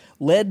lead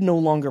no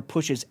longer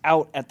pushes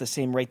out at the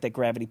same rate that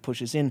gravity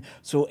pushes in,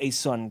 so a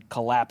sun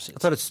collapses. I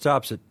thought it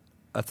stops at.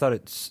 I thought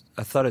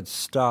it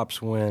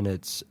stops when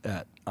it's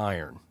at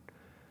iron.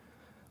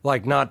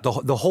 Like not the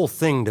whole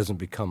thing doesn't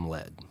become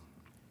lead.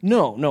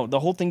 No, the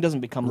whole thing doesn't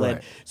become lead.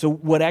 Right. So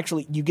what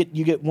actually you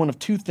get one of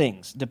two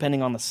things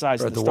depending on the size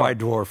Right, of the the star. white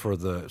dwarf or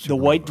the The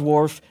white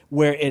dwarf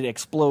where it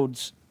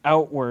explodes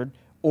outward,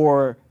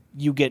 or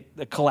you get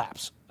a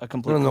collapse, a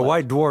complete And the collapse.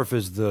 white dwarf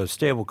is the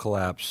stable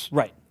collapse.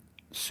 Right.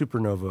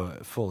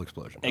 Supernova full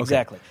explosion. Okay.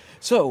 Exactly.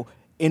 So,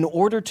 in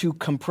order to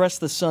compress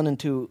the sun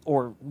into,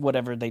 or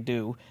whatever they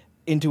do,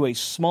 into a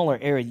smaller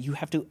area, you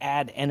have to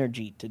add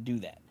energy to do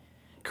that.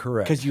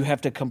 Correct. Because you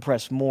have to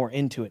compress more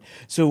into it.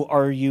 So,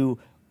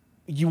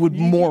 you would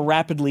more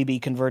rapidly be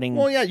converting.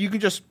 Well, yeah, you can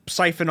just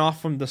siphon off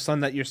from the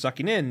sun that you're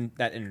sucking in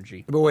that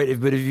energy. But wait,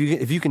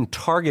 if you can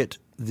target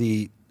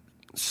the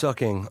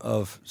sucking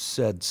of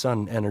said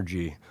sun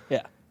energy,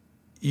 Yeah.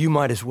 you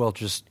might as well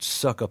just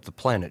suck up the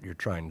planet you're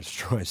trying to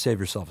destroy. Save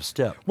yourself a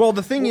step. Well,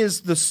 the thing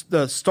is,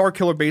 the Star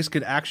Killer base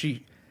could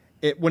actually,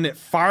 when it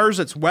fires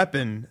its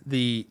weapon,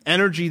 the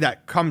energy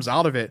that comes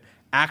out of it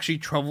actually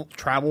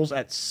travels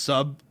at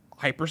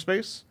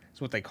sub-hyperspace.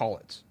 That's what they call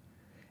it.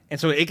 And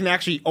so it can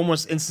actually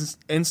almost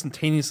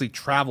instantaneously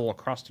travel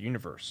across the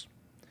universe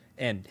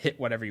and hit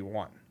whatever you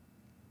want.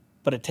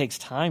 But it takes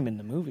time in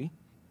the movie.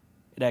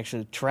 It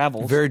actually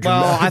travels. Very Well,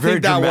 dramatic. I very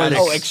think that was- dramatic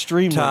Oh,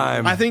 extremely.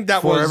 time. I think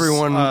that for was,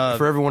 everyone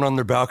on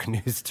their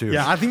balconies too.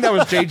 Yeah, I think that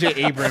was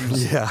J.J.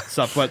 Abrams Yeah.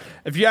 stuff. But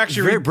if you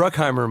actually very read,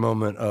 Bruckheimer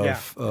moment of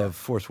Yeah.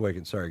 Force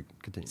Awakens. Sorry,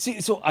 continue.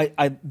 See, so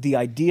the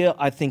idea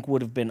I think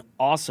would have been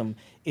awesome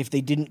if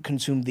they didn't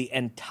consume the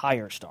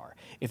entire star.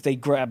 If they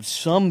grabbed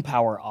some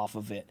power off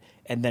of it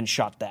and then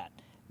shot that,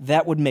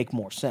 that would make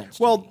more sense.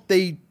 to me. well,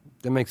 they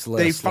That makes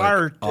less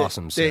fired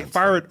awesome They sense.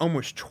 fired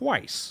almost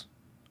twice.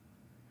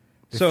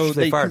 So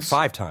they fired cons-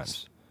 5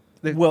 times.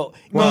 they- well,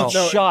 no,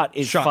 shot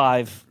is shot.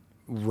 5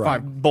 Right.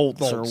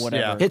 bolts or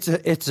whatever. yeah.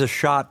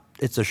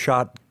 It's a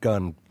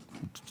shotgun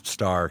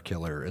star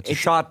killer. It's a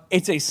shot.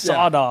 It's a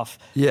sawed-off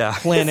Yeah.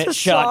 planet It's a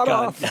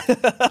shotgun.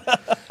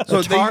 So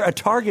a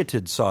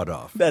targeted sawed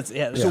off. That's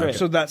right.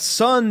 So that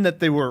sun that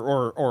they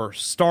were, or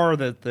star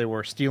that they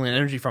were stealing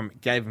energy from,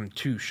 gave them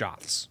 2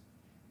 shots.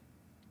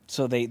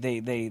 So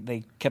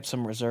they kept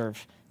some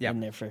reserve Yeah. in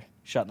there for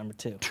shot number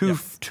 2.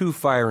 Two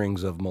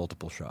firings of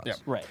multiple shots. Yeah.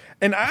 Right.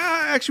 And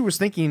I actually was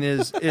thinking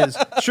is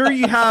sure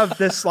you have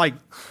this like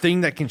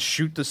thing that can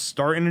shoot the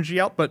star energy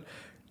out, but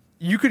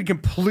you could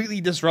completely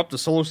disrupt the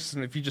solar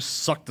system if you just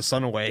suck the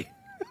sun away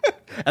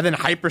and then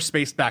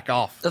hyperspace back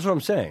off. That's what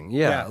I'm saying.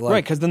 Yeah. Yeah. Like,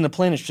 Right, because then the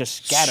planets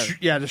just scatter.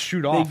 Just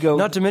shoot They off. go.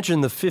 Not to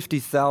mention the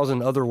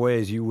 50,000 other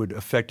ways you would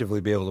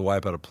effectively be able to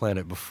wipe out a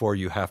planet before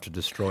you have to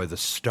destroy the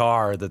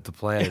star that the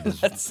planet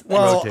is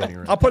Well, rotating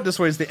around. I'll put it this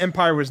way: is the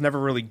Empire was never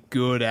really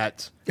good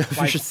at like,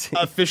 Efficiency.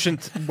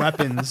 efficient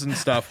weapons and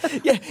stuff.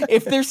 Yeah,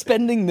 if they're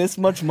spending this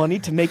much money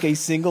to make a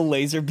single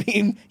laser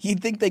beam,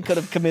 you'd think they could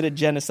have committed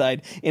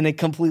genocide in a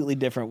completely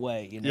different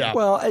way. You know? Yeah.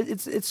 Well,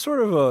 it's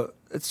sort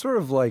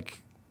of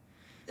like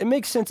it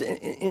makes sense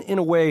in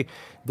a way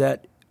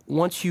that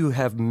once you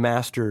have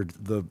mastered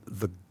the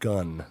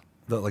gun,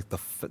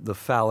 the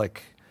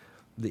phallic,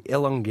 the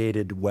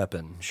elongated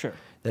weapon, Sure.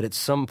 that at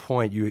some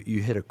point you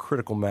hit a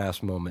critical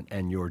mass moment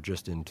and you're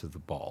just into the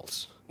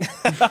balls.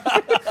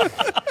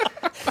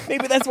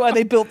 Maybe that's why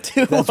they built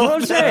 2. That's what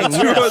I'm saying.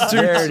 Yes,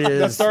 there it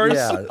is. stars.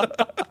 Yeah.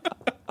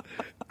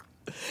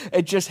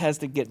 It just has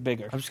to get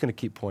bigger. I'm just going to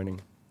keep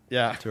pointing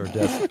Yeah.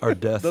 to our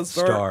Death The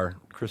star. Star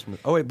Christmas.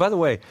 Oh wait, by the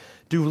way,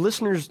 do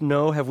listeners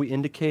know? Have we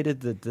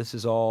indicated that this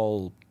is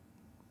all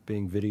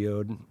being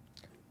videoed?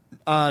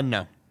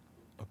 No.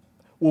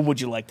 Well,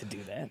 would you like to do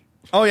that?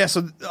 Oh yeah.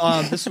 So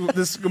this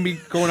is gonna be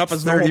going up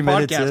as a 30 normal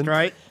minutes podcast, in.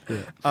 right?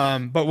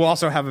 But we'll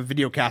also have a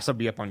video cast that'll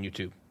be up on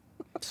YouTube.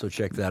 So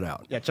check that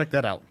out. Yeah, check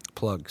that out.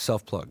 Plug,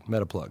 self plug,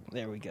 meta plug.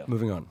 There we go.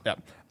 Moving on. Yeah.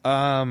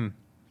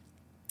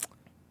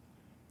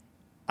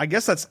 I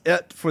guess that's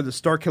it for the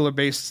Starkiller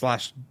base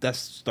 / Death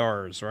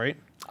Stars, right?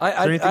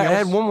 I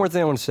had one more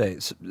thing I want to say,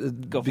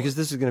 because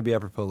this is going to be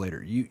apropos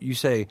later. You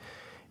say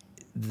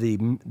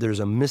there's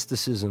a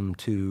mysticism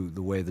to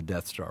the way the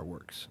Death Star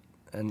works,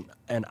 and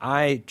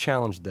I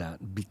challenge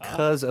that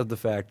because of the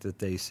fact that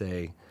they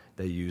say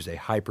they use a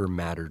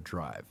hypermatter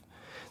drive.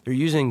 They're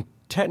using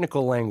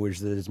technical language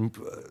that is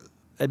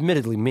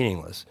admittedly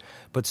meaningless,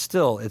 but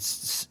still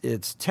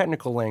it's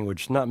technical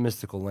language, not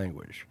mystical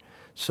language.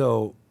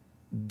 So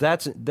that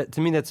to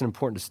me that's an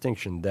important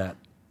distinction,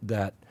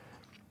 that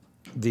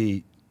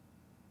the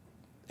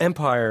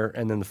Empire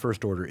and then the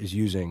First Order is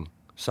using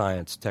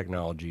science,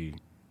 technology,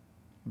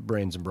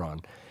 brains and brawn,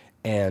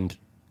 and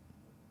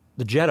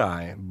the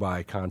Jedi,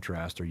 by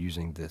contrast, are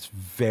using this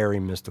very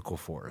mystical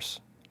force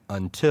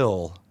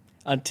until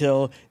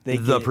they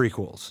the get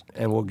prequels,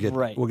 and we'll get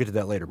to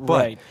that later. But,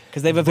 right,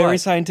 because they have a very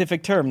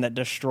scientific term that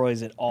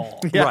destroys it all.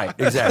 Yeah. Right,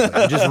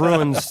 exactly. It just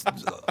ruins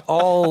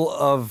all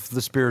of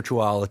the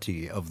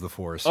spirituality of the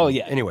Force. Oh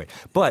yeah. Anyway,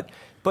 but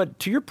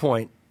to your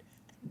point,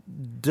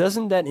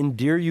 doesn't that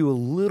endear you a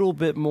little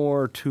bit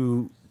more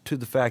to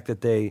the fact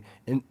that they,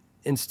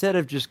 instead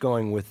of just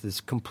going with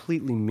this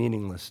completely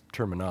meaningless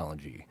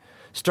terminology,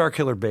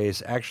 Starkiller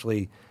Base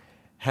actually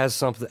has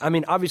something. I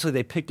mean, obviously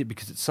they picked it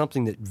because it's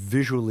something that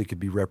visually could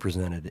be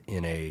represented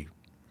in a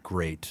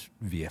great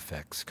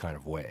VFX kind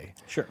of way.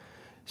 Sure.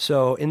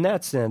 So in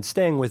that sense,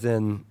 staying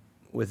within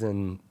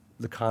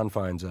the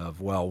confines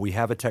of, well, we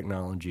have a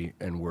technology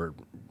and we're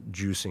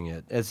juicing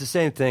it. It's the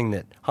same thing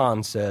that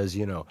Han says,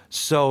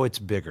 so it's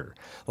bigger.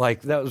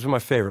 Like, that was my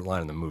favorite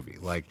line in the movie.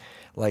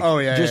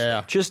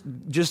 Just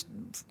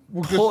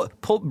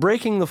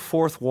breaking the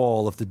fourth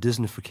wall of the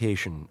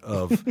Disneyfication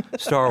of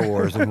Star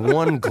Wars in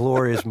one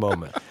glorious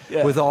moment,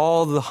 with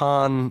all the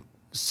Han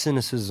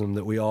cynicism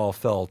that we all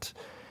felt.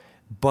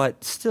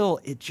 But still,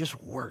 it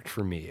just worked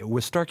for me.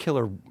 With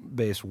Starkiller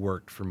Base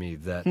worked for me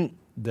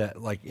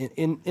that like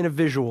in a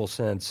visual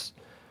sense,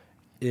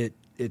 it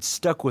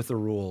stuck with the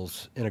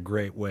rules in a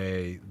great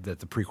way that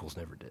the prequels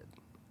never did.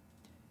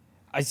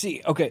 I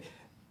see. Okay,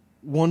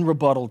 one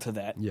rebuttal to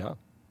that. Yeah.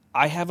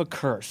 I have a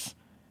curse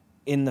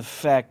in the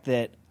fact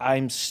that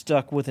I'm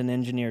stuck with an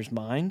engineer's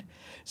mind.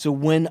 So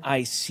when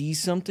I see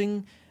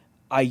something,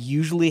 I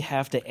usually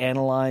have to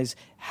analyze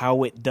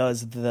how it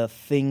does the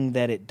thing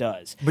that it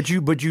does. But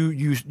you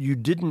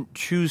didn't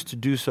choose to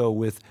do so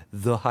with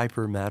the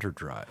hypermatter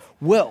drive.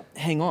 Well,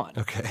 hang on.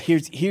 Okay.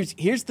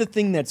 Here's the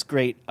thing that's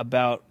great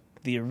about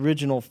the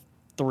original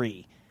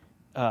 3,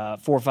 4,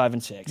 5,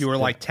 and 6. You were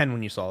like 10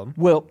 when you saw them.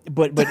 Well,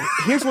 but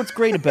here's what's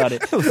great about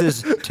it. With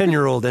his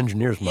 10-year-old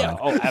engineer's mind.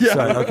 Yeah, absolutely.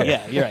 Sorry, okay.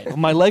 Yeah, you're right.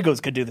 My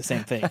Legos could do the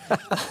same thing.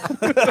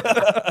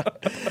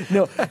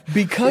 No,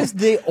 because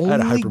they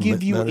only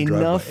give you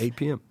enough 8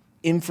 p.m.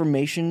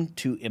 information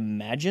to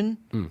imagine,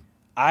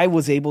 I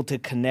was able to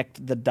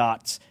connect the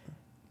dots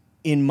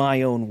in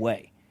my own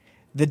way.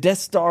 The Death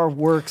Star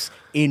works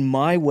in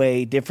my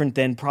way, different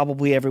than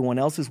probably everyone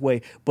else's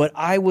way, but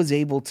I was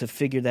able to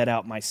figure that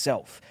out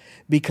myself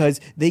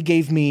because they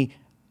gave me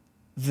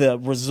the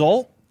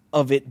result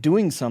of it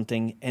doing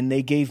something and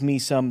they gave me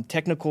some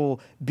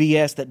technical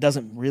BS that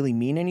doesn't really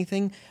mean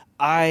anything.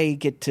 I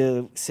get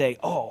to say,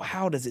 oh,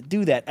 how does it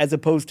do that? As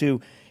opposed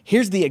to,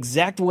 here's the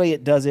exact way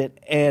it does it,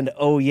 and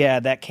oh yeah,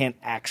 that can't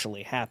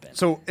actually happen.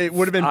 So it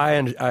would have been. I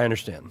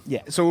understand.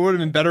 Yeah. So it would have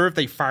been better if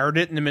they fired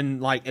it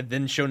and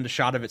then shown the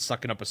shot of it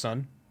sucking up a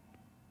sun.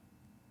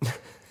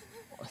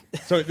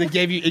 So it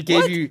gave you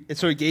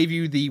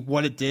the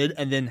what it did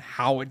and then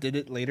how it did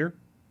it later,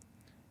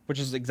 which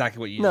is exactly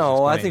what you.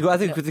 No, I think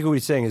explained. what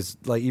he's saying is,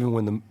 like, even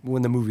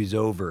when the movie's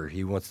over,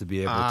 he wants to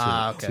be able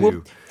to. Okay.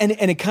 Well, and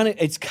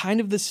it's kind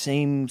of the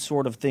same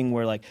sort of thing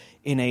where, like,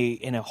 in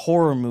a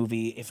horror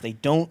movie, if they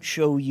don't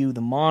show you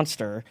the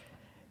monster,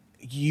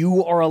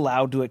 you are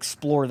allowed to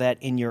explore that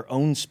in your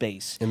own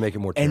space and make it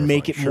more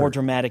more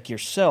dramatic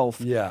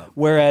yourself. Yeah.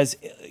 Whereas,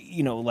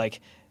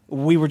 like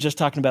we were just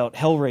talking about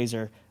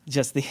Hellraiser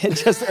just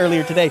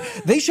earlier today,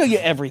 they show you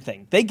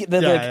everything.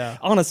 They're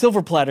on a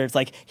silver platter. It's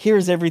like,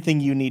 here's everything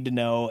you need to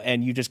know,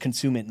 and you just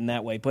consume it in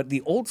that way. But the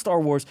old Star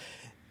Wars,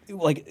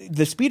 like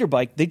the speeder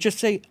bike, they just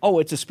say, "Oh,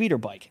 it's a speeder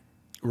bike,"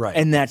 right?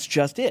 And that's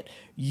just it.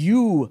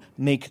 You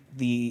make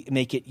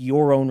it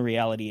your own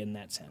reality in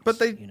that sense. But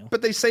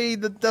they say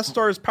the Death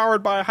Star is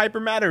powered by a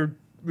hypermatter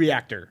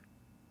reactor.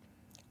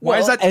 Why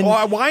Well, is that? and-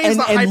 why is and-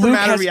 the and Luke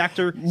hypermatter has-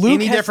 reactor Luke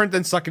any has- different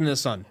than sucking in the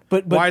sun?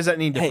 But why is that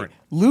any hey, different?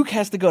 Luke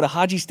has to go to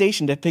Haji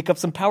Station to pick up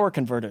some power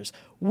converters.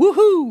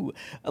 Woohoo!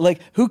 Like,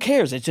 who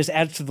cares? It just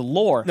adds to the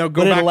lore. No,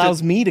 go but back it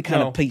allows me to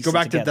kind of piece go it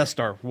back to together. Death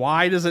Star.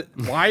 Why is the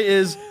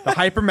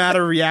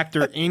hypermatter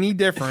reactor any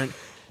different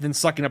than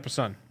sucking up a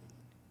sun?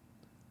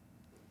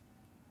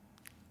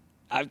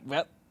 I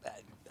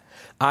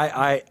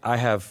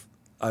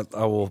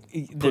will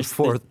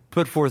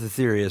put forth a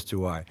theory as to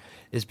why.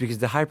 It's because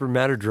the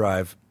hypermatter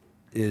drive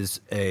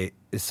is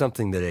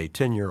something that a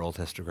 10-year-old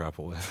has to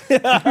grapple with. The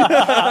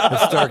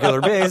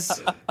Starkiller Base,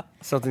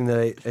 something that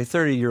a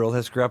 30-year-old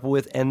has to grapple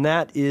with, and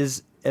that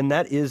is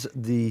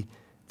the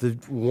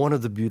one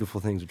of the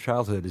beautiful things of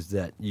childhood is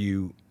that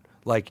you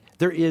like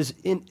there is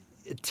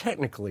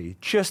technically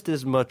just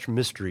as much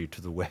mystery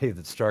to the way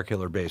that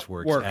Starkiller Base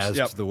works as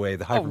yep. to the way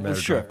the hypermatter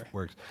sure. drive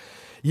works.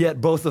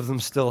 Yet both of them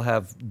still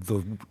have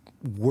the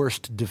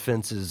worst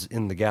defenses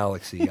in the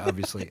galaxy,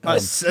 obviously. A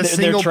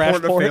single trash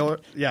port of port? failure.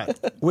 Yeah,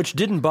 Which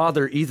didn't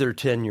bother either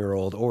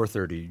 10-year-old or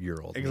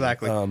 30-year-old.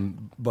 Exactly.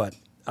 But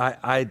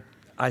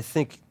I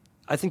think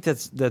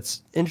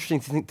that's interesting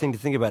thing to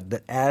think about.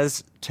 That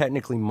as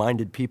technically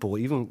minded people,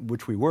 even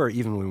which we were,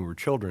 even when we were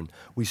children,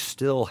 we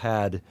still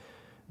had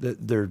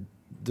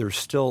there's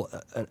still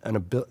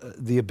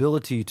the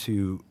ability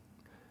to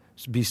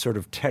be sort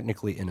of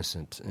technically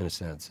innocent in a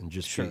sense, and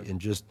just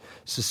just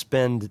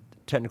suspend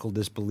technical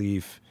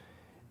disbelief.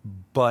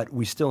 But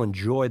we still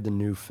enjoyed the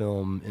new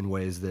film in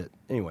ways that,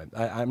 anyway,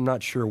 I'm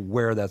not sure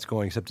where that's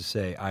going, except to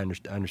say I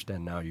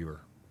understand now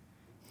your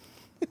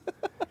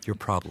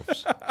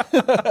problems.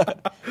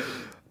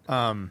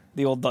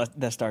 The old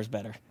Death Star's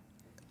better.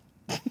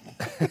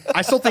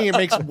 I still think it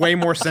makes way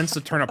more sense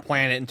to turn a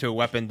planet into a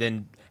weapon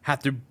than have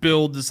to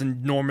build this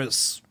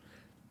enormous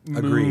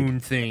moon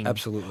thing.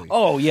 Absolutely.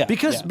 Oh yeah,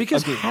 Because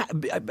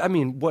agreed. I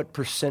mean, what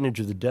percentage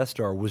of the Death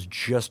Star was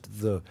just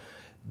the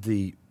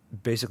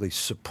basically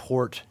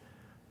support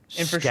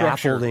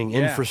scaffolding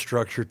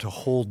infrastructure to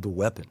hold the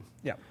weapon?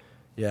 Yeah.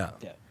 Yeah.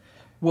 Yeah.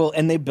 Well,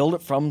 and they build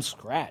it from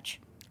scratch.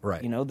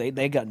 Right. You know,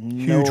 they got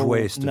Huge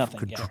waste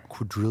nothing. of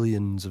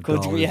quadrillions of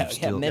dollars. of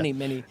steel.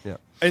 Many. Yeah.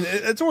 And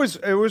it always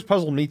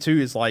puzzled me too.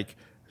 Is like,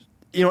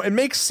 you know, it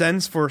makes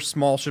sense for a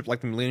small ship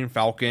like the Millennium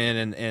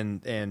Falcon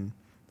and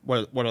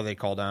what are they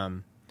called?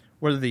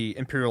 What are the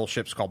Imperial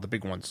ships called? The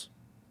big ones.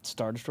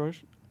 Star Destroyers.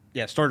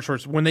 Yeah, Star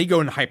Destroyers when they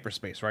go into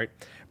hyperspace, right?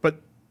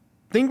 But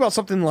think about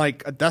something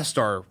like a Death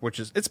Star, which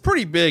it's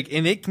pretty big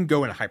and it can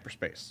go into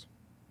hyperspace.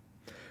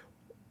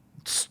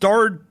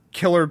 Star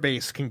Killer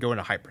Base can go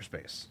into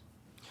hyperspace.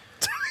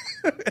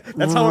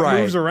 That's how it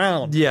moves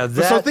around. Yeah,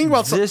 so think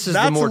about this is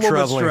that's the more a little bit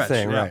troubling stretch,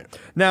 thing, yeah. right?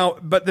 Now,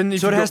 but then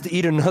So it has to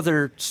eat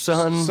another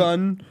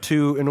sun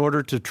in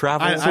order to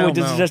travel. I So don't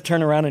does know. it just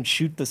turn around and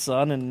shoot the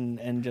sun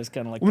and just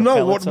kind of like? Well, no.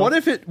 propel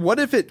itself? What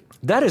if it?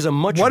 That is a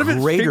much What if it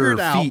greater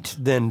figured out- feat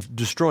than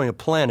destroying a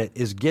planet.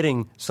 Is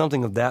getting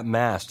something of that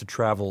mass to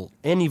travel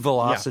any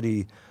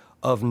velocity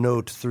of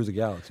note through the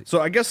galaxy.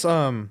 So I guess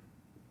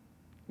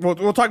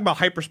we'll talk about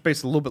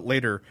hyperspace a little bit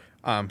later,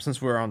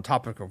 since we're on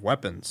topic of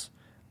weapons.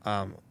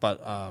 Yeah,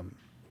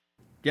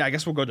 I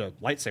guess we'll go to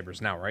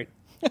lightsabers now, right?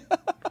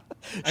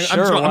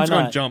 Sure, I'm why just going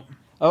to not? jump.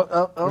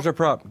 Where's our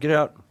prop? Get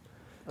out.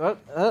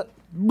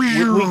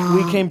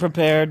 We came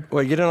prepared.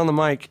 Wait, get it on the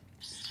mic.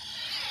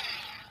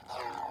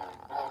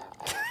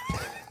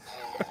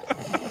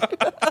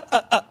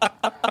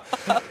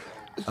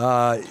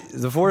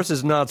 The force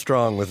is not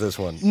strong with this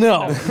one.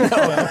 No,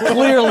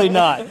 clearly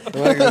not.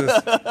 Look at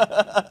this.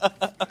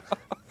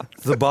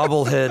 The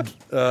bobblehead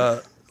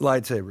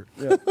lightsaber.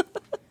 Yeah.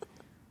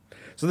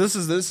 So this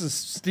is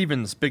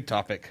Steven's big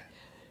topic.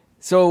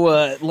 So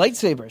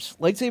lightsabers.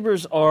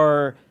 Lightsabers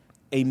are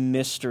a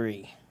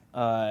mystery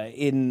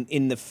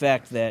in the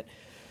fact that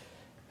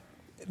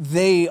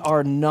they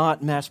are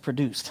not mass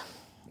produced.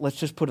 Let's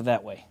just put it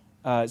that way.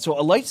 So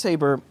a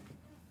lightsaber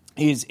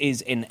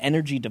is an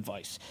energy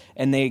device,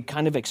 and they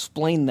kind of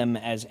explain them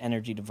as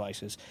energy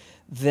devices.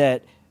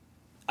 That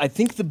I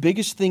think the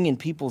biggest thing in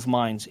people's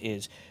minds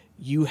is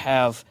you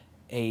have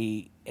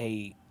a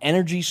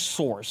energy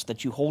source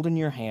that you hold in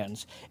your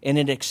hands, and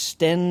it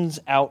extends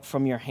out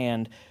from your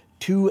hand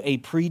to a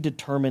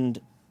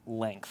predetermined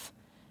length.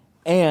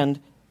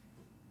 And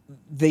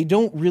they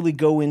don't really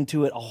go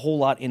into it a whole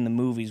lot in the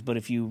movies, but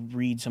if you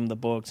read some of the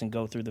books and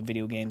go through the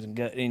video games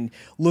and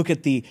look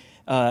at the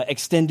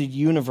extended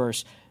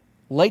universe,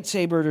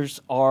 lightsabers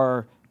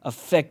are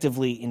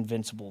effectively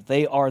invincible.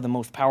 They are the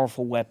most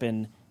powerful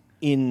weapon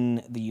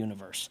in the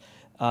universe.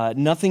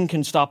 Nothing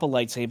can stop a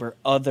lightsaber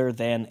other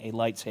than a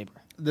lightsaber.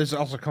 There's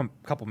also a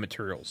couple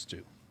materials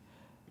too.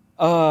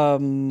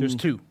 There's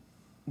two.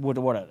 What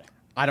are they?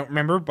 I don't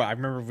remember, but I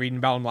remember reading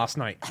about them last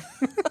night.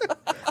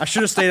 I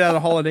should have stayed at a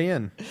Holiday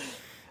Inn.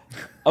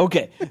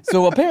 Okay,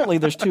 so apparently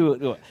there's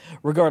two.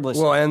 Regardless,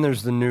 Well, and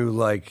there's the new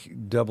like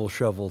double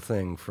shovel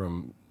thing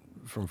from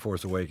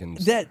Force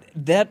Awakens. that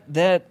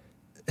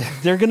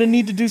they're going to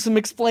need to do some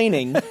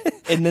explaining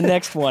in the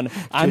next one.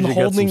 I'm you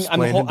got some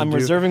explaining to do.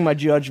 reserving my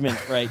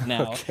judgment right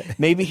now. Okay.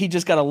 Maybe he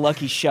just got a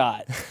lucky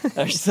shot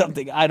or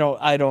something. I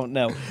don't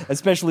know.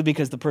 Especially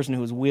because the person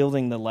who was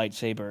wielding the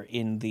lightsaber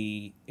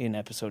in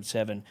episode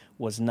 7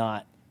 was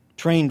not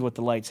trained with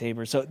the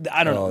lightsaber. So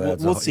I don't know.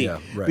 We'll see. Yeah,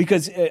 right.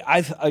 Because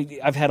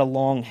I've had a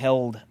long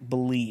held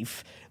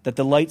belief that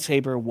the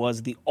lightsaber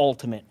was the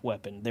ultimate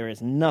weapon. There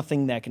is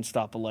nothing that can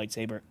stop a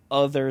lightsaber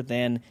other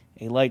than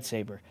a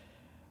lightsaber.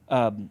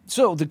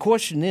 So the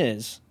question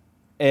is,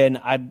 and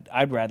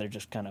I'd rather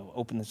just kind of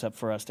open this up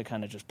for us to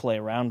kind of just play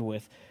around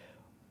with,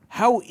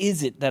 how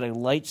is it that a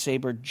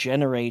lightsaber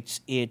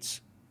generates its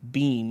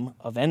beam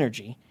of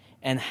energy,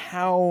 and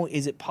how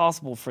is it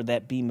possible for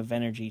that beam of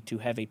energy to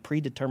have a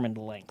predetermined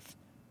length?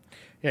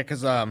 Yeah,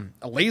 because a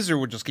laser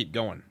would just keep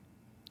going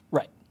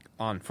Right.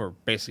 on for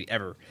basically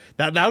ever.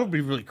 That would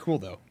be really cool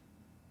though.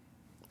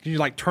 Can you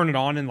like turn it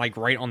on and like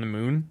right on the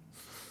moon?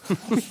 That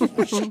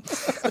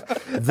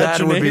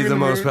would be name in the the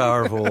most movie?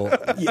 powerful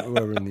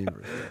whoever in the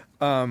universe.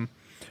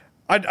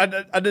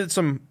 I did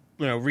some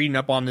reading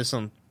up on this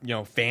on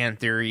fan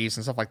theories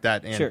and stuff like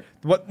that. And Sure.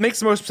 what makes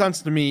the most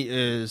sense to me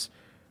is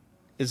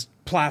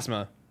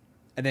plasma,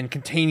 and then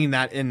containing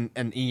that in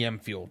an EM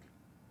field.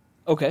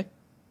 Okay.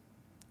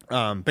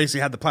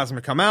 Basically, had the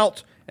plasma come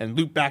out and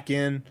loop back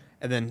in,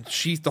 and then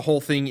sheath the whole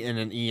thing in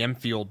an EM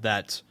field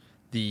that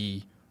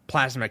the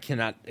plasma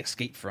cannot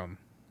escape from.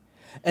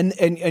 And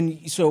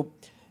so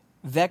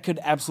that could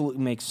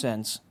absolutely make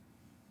sense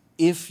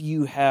if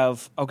you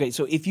have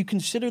so if you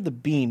consider the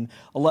beam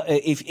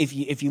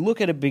if you look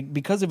at it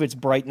because of its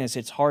brightness,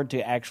 it's hard to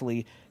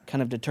actually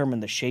kind of determine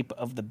the shape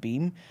of the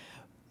beam.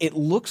 It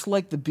looks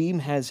like the beam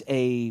has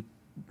a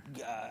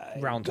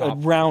Round a top.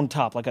 round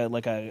top, like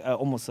a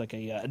almost like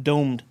a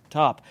domed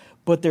top,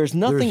 but there's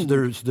nothing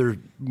They're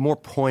more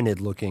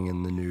pointed looking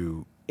in the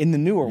new. in the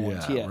newer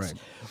ones, Yeah, yes. right.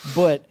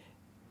 But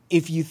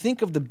if you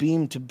think of the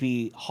beam to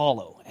be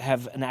hollow,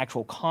 have an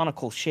actual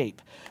conical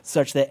shape,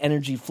 such that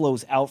energy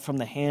flows out from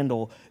the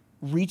handle,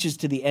 reaches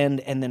to the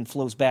end, and then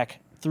flows back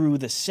through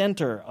the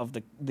center of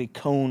the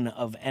cone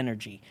of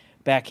energy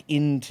back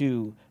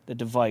into the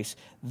device,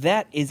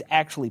 that is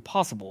actually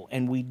possible,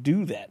 and we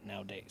do that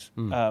nowadays.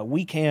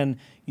 We can,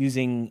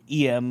 using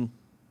EM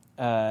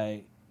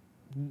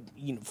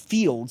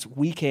fields,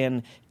 we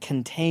can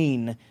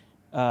contain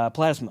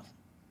plasma.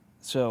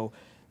 So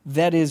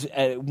that is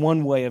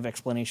one way of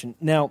explanation.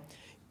 Now,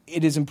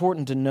 it is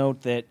important to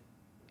note that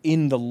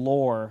in the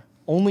lore,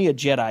 only a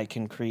Jedi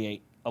can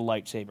create a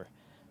lightsaber.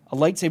 A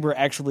lightsaber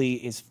actually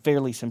is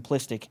fairly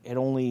simplistic. It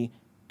only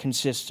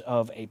consists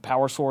of a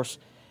power source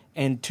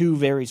and two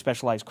very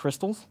specialized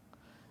crystals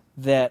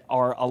that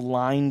are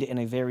aligned in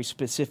a very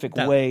specific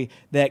way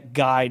that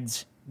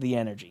guides the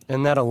energy.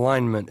 And that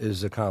alignment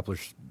is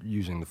accomplished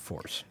using the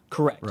Force.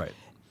 Correct. Right.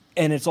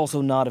 And it's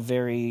also not a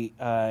very,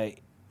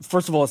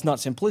 first of all, it's not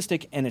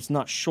simplistic and it's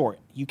not short.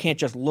 You can't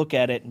just look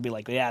at it and be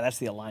like, yeah, that's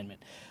the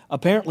alignment.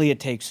 Apparently it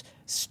takes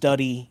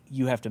study.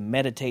 You have to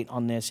meditate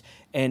on this,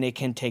 and it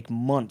can take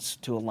months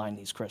to align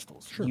these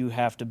crystals. Sure. You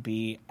have to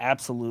be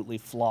absolutely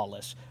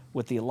flawless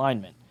with the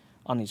alignment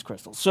on these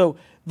crystals. So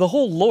the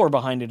whole lore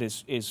behind it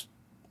is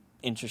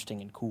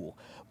interesting and cool.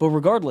 But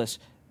regardless,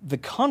 the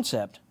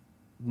concept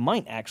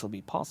might actually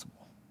be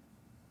possible.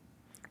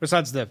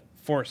 Besides the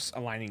force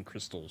aligning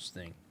crystals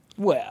thing.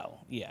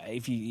 Well, yeah,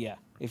 if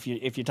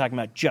you're talking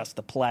about just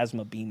the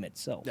plasma beam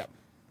itself. Yeah.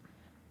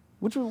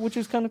 Which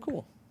is kind of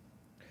cool.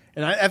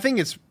 And I think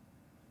it's,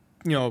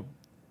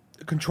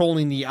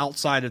 controlling the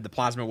outside of the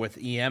plasma with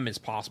EM is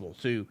possible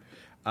too.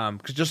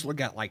 Because just look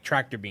at like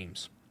tractor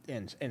beams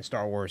in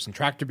Star Wars, and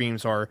tractor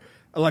beams are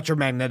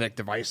electromagnetic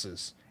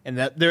devices, and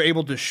that they're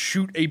able to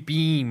shoot a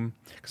beam.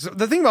 Because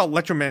the thing about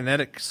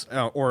electromagnetics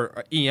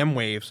or EM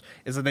waves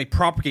is that they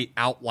propagate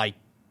out like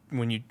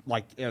when you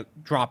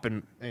drop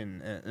in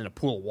a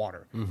pool of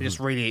water. Mm-hmm. They just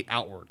radiate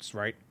outwards,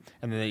 right?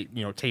 And then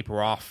they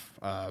taper off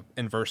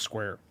inverse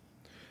square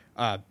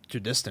to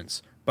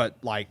distance. But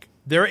like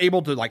they're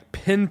able to like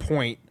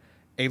pinpoint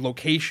a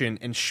location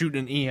and shoot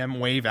an EM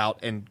wave out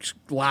and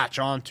latch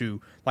onto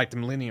like the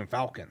Millennium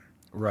Falcon.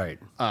 Right.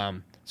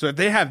 So if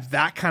they have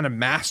that kind of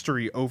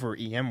mastery over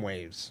EM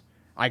waves,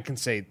 I can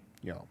say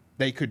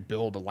they could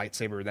build a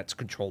lightsaber that's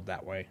controlled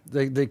that way.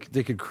 They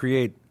could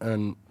create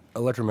an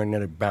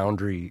electromagnetic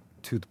boundary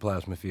to the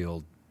plasma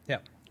field. Yeah.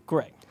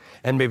 Correct.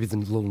 And maybe the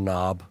little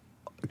knob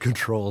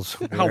controls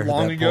how where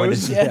long that it point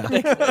goes. is. Yeah.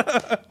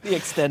 The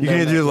extender. You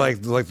can either do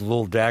like the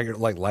little dagger,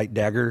 like light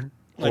dagger,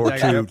 or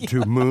dagger.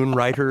 to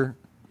Moonwriter.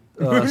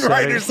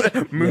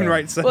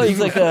 Moonwright settings. Well, it's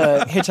like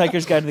a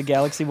Hitchhiker's Guide to the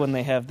Galaxy when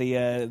they have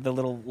the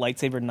little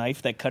lightsaber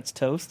knife that cuts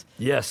toast.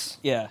 Yes.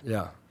 Yeah.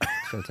 Yeah.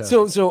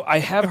 Fantastic. So I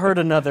have heard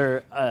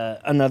another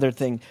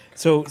thing.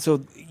 So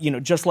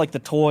just like the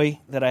toy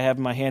that I have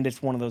in my hand,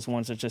 it's one of those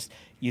ones that just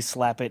you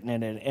slap it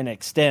and it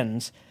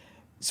extends.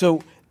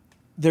 So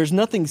there's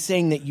nothing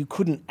saying that you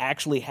couldn't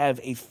actually have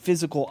a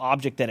physical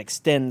object that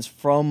extends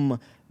from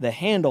the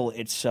handle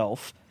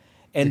itself,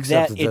 and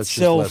Except that that's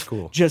itself just less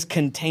cool. just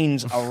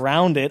contains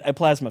around it a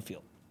plasma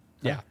field.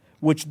 Yeah.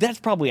 Which that's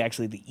probably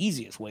actually the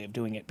easiest way of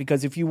doing it,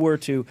 because if you were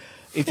to,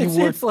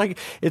 it's like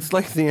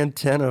the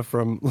antenna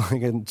from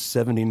like a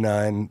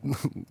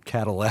 '79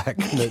 Cadillac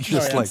that's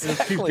just like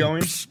Just keep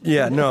going.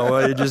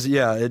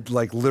 it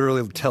like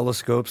literally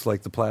telescopes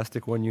like the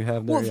plastic one you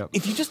have there. Well, yeah.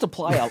 if you just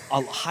apply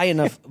a high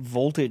enough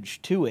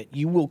voltage to it,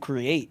 you will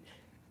create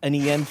an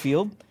EM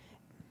field.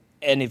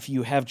 And if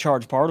you have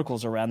charged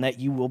particles around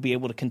that, you will be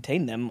able to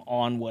contain them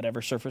on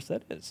whatever surface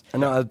that is.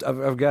 No,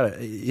 I've got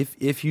it.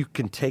 If you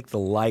can take the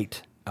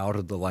light out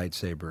of the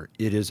lightsaber,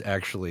 it is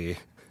actually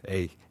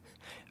a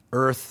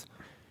Earth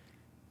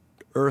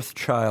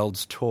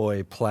Child's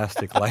toy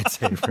plastic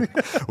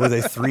lightsaber with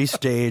a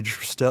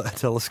 3-stage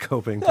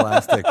telescoping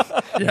plastic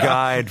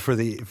guide for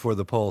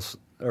the pulse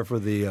or for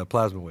the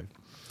plasma wave.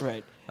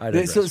 Right. I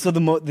digress. So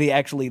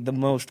the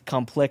most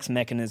complex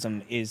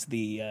mechanism is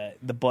the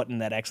button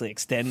that actually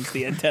extends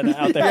the antenna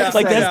out there. That's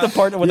the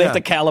part where they have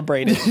to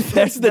calibrate it.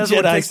 That's the That's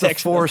what Jedi takes the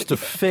section. Force to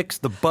fix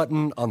the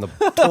button on the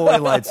toy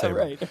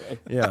lightsaber. Right.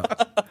 Yeah.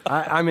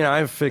 I mean,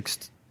 I've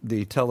fixed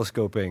the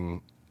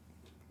telescoping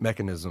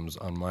mechanisms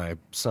on my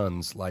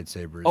son's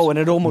lightsabers. Oh, and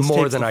it almost more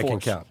takes than the I can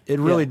Force. count. It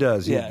really Yeah.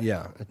 does. Yeah.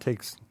 Yeah. It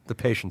takes the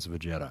patience of a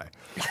Jedi.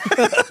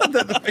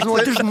 I'm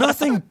like, there's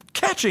nothing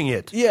catching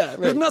it. Yeah,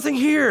 There's right. nothing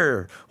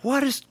here.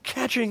 What is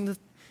catching the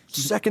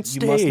second You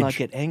stage? must not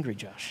get angry,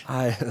 Josh.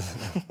 I Do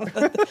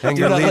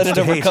anger not leads let it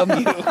to hate. overcome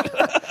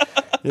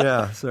you.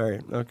 Yeah,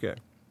 sorry. Okay.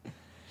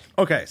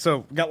 Okay,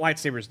 so got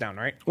lightsabers down,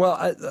 right? Well,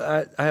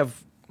 I have.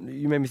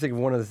 You made me think of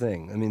one other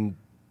thing. I mean,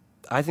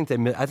 I think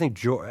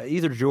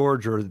either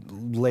George or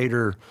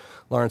later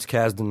Lawrence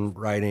Kasdan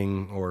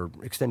writing or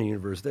Extended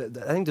Universe. I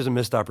think there's a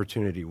missed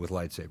opportunity with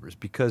lightsabers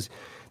because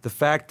the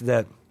fact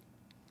that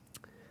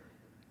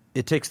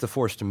it takes the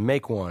Force to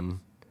make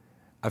one,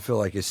 I feel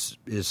like is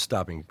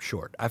stopping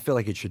short. I feel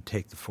like it should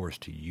take the Force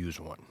to use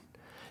one.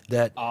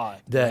 That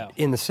yeah.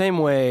 in the same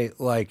way,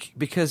 like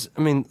because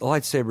I mean, the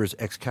lightsaber is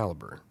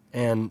Excalibur,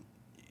 and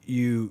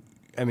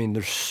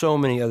there's so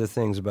many other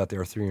things about the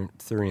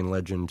Arthurian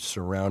legend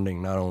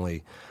surrounding not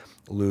only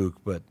Luke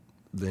but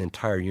the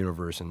entire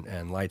universe and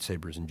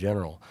lightsabers in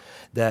general,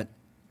 that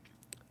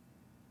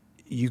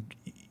you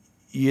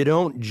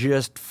don't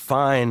just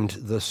find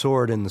the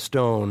sword in the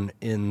stone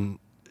in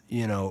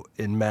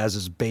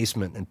Maz's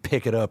basement and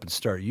pick it up and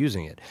start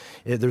using it.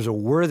 There's a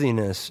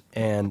worthiness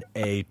and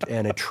a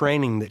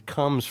training that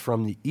comes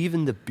from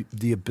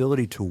the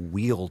ability to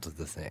wield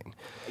the thing.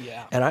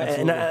 Yeah, and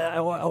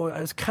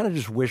I kind of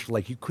just wish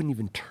like you couldn't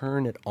even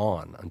turn it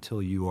on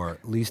until you are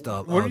at least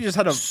What if you just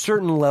had a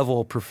certain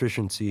level of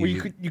proficiency. Well,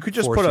 you could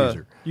just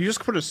Force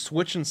put a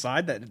switch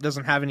inside that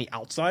doesn't have any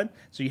outside,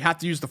 so you have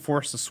to use the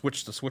Force to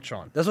switch the switch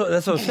on. That's what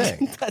I was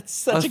saying. That's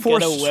such a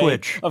Force ghetto way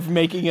switch. of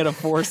making it a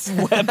Force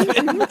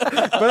weapon.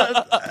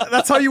 But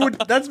that's how you would.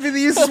 That'd be the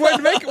easiest way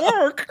to make it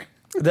work.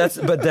 That's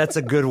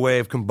a good way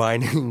of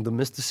combining the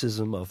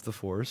mysticism of the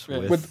Force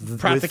with the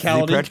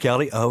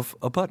practicality of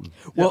a button.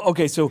 Well,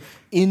 okay, so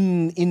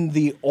in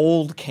the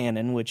old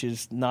canon, which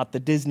is not the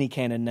Disney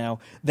canon now,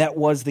 that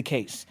was the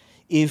case.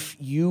 If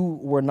you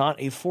were not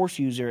a Force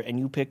user and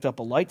you picked up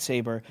a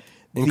lightsaber,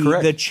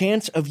 the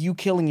chance of you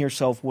killing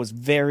yourself was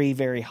very,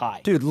 very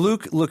high. Dude,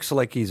 Luke looks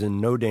like he's in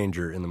no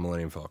danger in the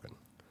Millennium Falcon.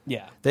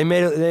 Yeah. They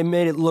made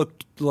it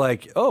look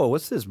like, oh,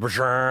 what's this?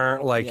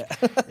 Like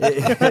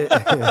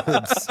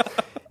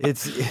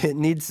it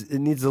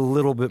needs a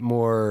little bit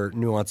more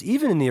nuance.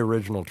 Even in the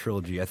original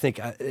trilogy, I think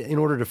in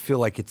order to feel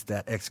like it's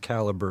that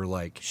Excalibur,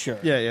 like Sure.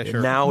 Yeah,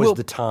 sure. now is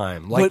the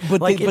time. Like, but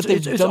like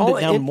they've dumbed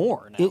it down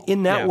more now.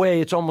 In that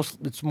way,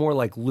 it's more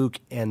like Luke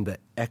and the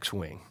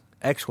X-wing.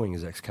 X-wing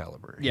is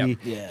Excalibur. Yep.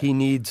 He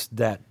needs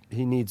that.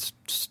 He needs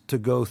to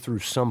go through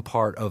some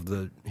part of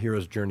the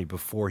hero's journey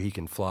before he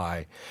can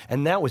fly,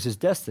 and that was his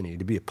destiny,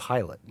 to be a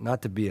pilot,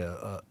 not to be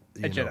a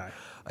Jedi,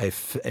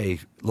 a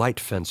light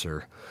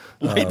fencer.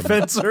 Light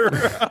fencer.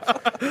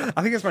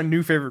 I think that's my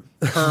new favorite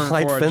term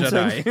Light for a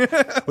fencing?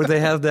 Jedi. Would they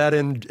have that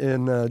in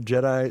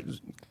Jedi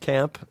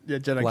camp? Yeah,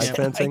 Jedi light camp.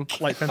 fencing.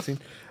 Light fencing.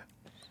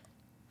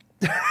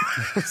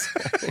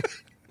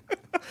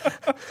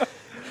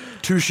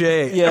 Touche.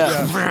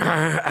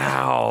 Yeah.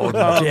 Ow,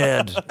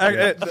 dead.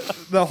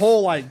 The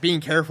whole like being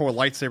careful with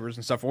lightsabers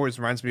and stuff always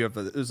reminds me of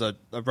there's a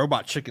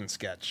Robot Chicken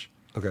sketch.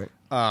 Okay.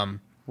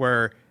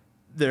 Where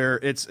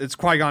it's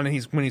Qui-Gon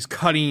and when he's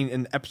cutting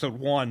in episode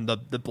 1 the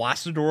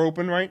blaster door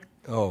open, right?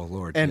 Oh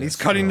Lord. And yes. he's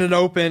cutting it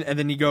open and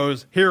then he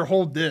goes, "Here,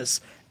 hold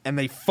this." And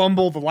they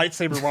fumble the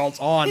lightsaber while it's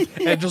on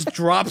and it just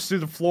drops through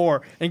the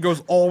floor and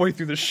goes all the way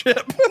through the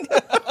ship.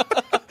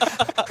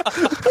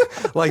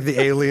 Like the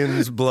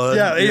alien's blood.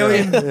 Yeah,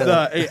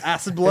 the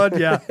acid blood.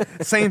 Yeah,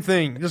 same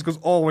thing. It just goes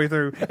all the way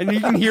through, and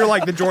you can hear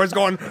like the droids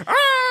going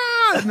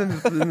ah, and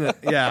then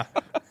yeah,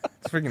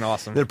 it's freaking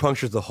awesome. Then it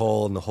punctures the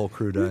hull, and the whole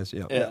crew dies.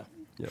 Yeah. Yeah.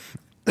 Yep.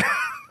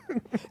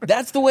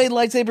 That's the way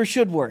lightsabers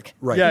should work.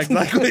 Right. Yeah,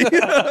 exactly.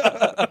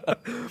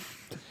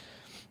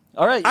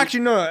 All right. Actually,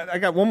 no, I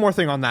got one more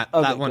thing on that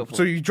Okay, that go one. for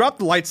So it. you drop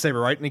the lightsaber,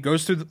 right, and it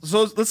goes through.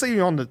 So let's say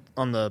you're on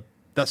the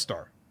Death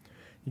Star.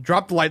 You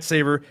drop the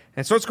lightsaber, and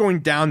it starts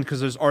going down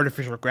because there's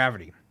artificial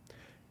gravity.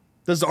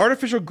 Does the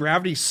artificial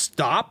gravity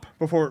stop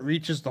before it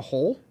reaches the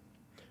hole?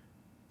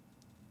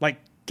 Like,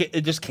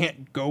 it just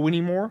can't go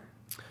anymore?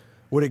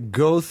 Would it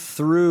go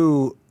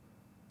through?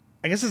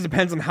 I guess it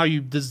depends on how you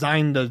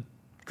design the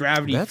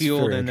gravity That's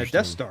field very in the Death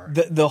interesting.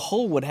 Star. The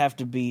hole would have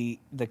to be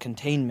the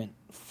containment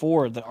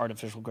for the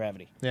artificial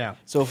gravity. Yeah.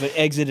 So if it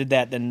exited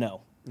that, then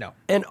no. No.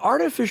 And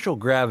artificial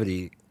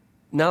gravity,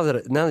 now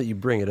that you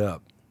bring it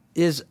up,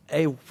 is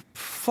a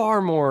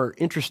far more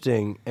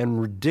interesting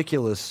and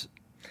ridiculous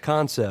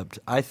concept,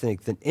 I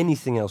think, than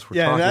anything else we're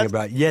Yeah, talking that's-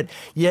 about. Yet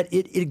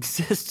it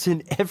exists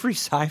in every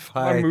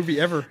sci-fi movie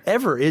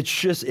ever. It's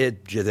just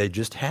they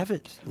just have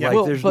it. Yeah. Like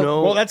Well, there's but-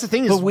 no. Well, that's the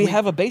thing. But Is we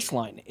have a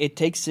baseline. It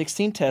takes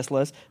 16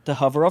 Teslas to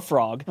hover a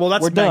frog. Well,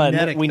 that's We're done.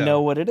 magnetic, We though.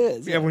 know what it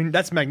is. Yeah,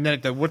 that's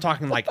magnetic, though. We're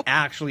talking like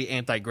actually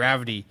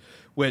anti-gravity,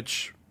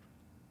 which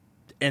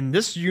in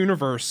this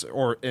universe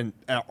or in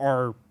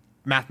our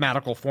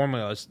mathematical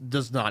formulas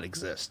does not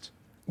exist.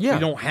 Yeah. We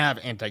don't have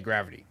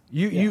anti-gravity.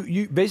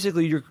 You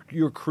basically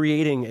you're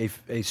creating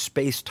a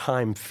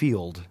space-time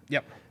field.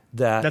 Yep.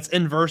 That's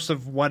inverse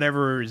of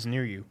whatever is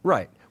near you.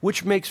 right,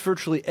 which makes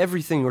virtually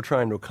everything we're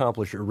trying to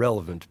accomplish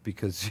irrelevant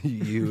because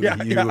you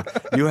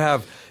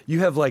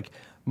have like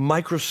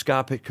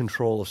microscopic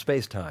control of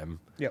space-time.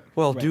 Yep.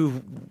 Well, do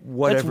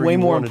whatever That's way you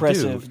more wanna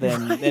impressive do.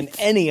 than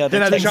any other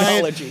Than a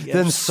giant- technology. Yeah.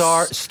 Than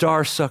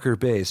Star Sucker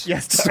Base.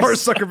 Yes, Star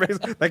Sucker Base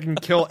that can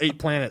kill 8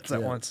 planets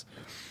at once.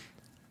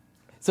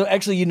 So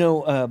actually,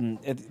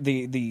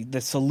 the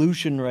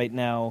solution right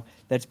now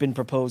that's been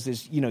proposed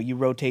is, you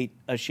rotate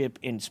a ship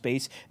in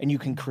space and you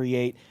can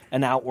create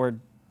an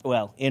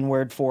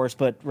inward force,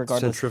 but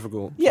regardless.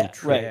 Centrifugal. Yeah,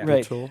 control.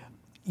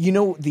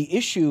 right. The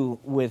issue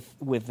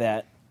with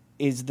that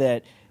is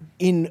that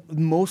in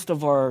most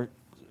of our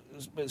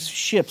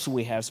ships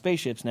we have,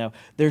 spaceships now,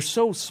 they're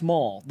so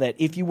small that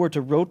if you were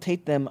to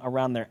rotate them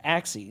around their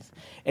axes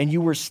and you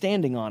were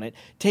standing on it,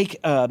 take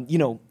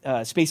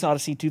Space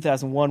Odyssey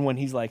 2001 when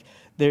he's like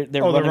they're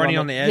running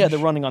on the edge? Yeah, they're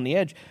running on the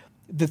edge.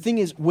 The thing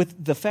is,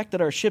 with the fact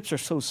that our ships are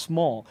so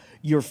small,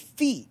 your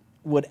feet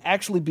would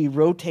actually be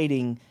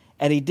rotating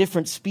at a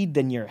different speed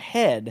than your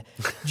head,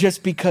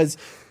 just because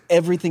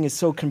everything is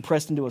so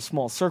compressed into a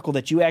small circle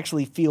that you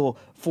actually feel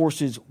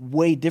forces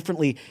way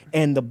differently,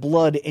 and the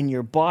blood in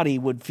your body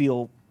would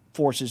feel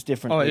forces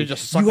differently. Oh, it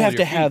just you suckles have your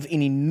to feet. have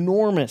an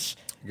enormous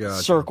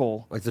Gotcha.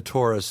 circle. Like the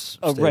Taurus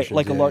Right, stations,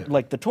 like yeah.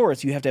 like the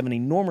Taurus, you have to have an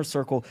enormous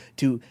circle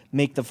to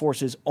make the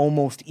forces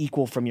almost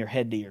equal from your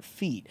head to your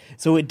feet.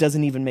 So it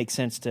doesn't even make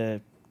sense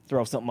to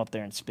throw something up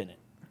there and spin it.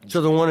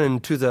 So the one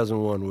in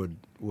 2001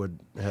 would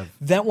have.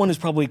 That one is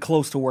probably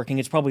close to working.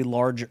 It's probably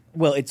larger.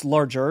 Well, it's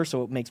larger,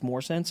 so it makes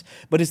more sense.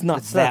 But it's not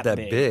It's that not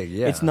that big,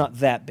 yeah. It's not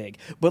that big.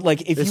 But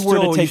like, if It's you were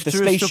still- to take the you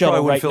space still shuttle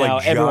probably right wouldn't feel now,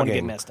 like everyone would get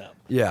jogging. messed up.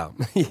 Yeah,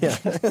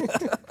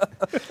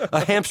 yeah.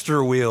 A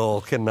hamster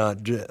wheel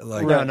cannot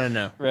like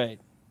No. Right.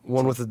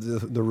 one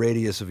with the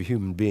radius of a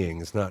human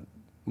being is not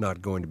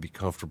going to be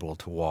comfortable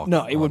to walk.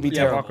 No, it would be on. Yeah,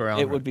 terrible. walk around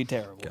It her. would be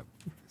terrible. Yep.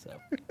 So,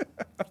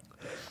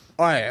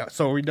 All right,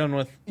 so are we done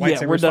with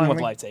lightsabers? yeah, we're done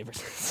finally? with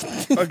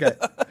lightsabers. Okay.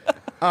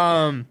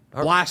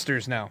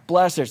 Blasters now.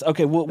 Blasters.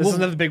 Okay, This is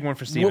another big one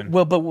for Steven.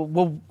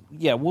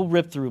 We'll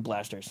rip through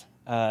blasters.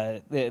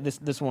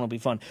 This one will be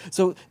fun.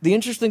 So the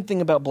interesting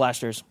thing about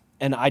blasters,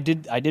 and I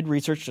did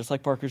research just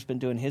like Parker's been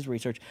doing his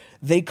research.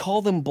 They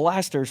call them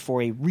blasters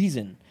for a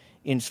reason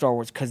in Star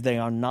Wars because they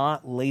are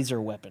not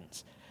laser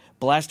weapons.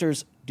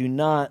 Blasters do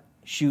not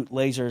shoot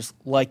lasers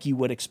like you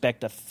would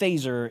expect a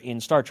phaser in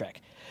Star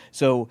Trek.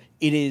 So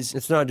it is.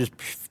 It's not just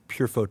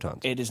pure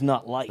photons. It is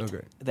not light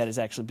Okay. that is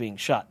actually being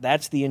shot.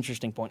 That's the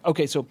interesting point.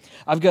 Okay, so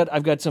I've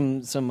got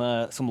some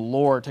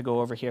lore to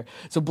go over here.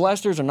 So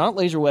blasters are not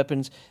laser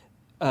weapons.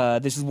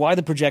 This is why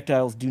the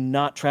projectiles do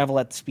not travel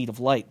at the speed of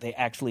light. They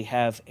actually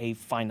have a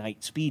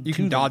finite speed. You to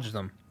can them. dodge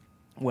them.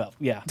 Well,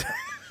 yeah.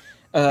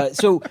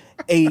 So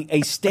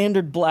a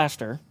standard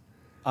blaster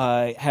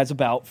has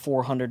about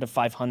 400 to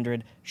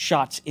 500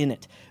 shots in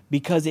it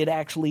because it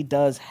actually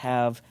does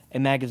have a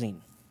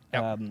magazine.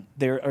 Yep.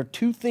 There are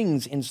two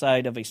things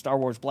inside of a Star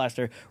Wars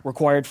blaster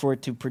required for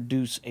it to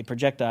produce a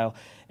projectile,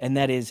 and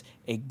that is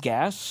a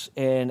gas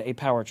and a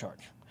power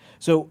charge.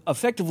 So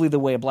effectively the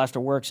way a blaster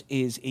works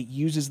is it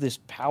uses this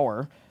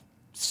power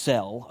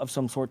cell of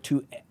some sort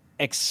to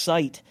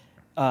excite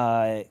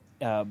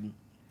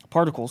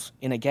particles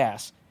in a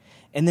gas,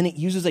 and then it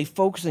uses a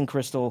focusing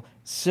crystal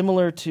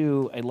similar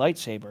to a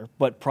lightsaber,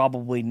 but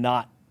probably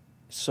not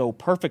so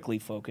perfectly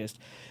focused,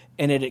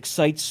 and it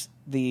excites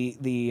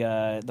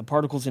the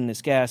particles in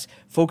this gas,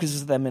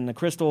 focuses them in the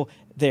crystal.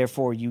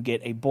 Therefore, you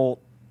get a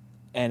bolt,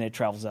 and it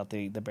travels out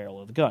the barrel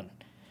of the gun.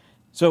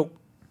 So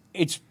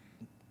it's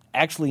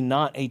actually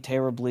not a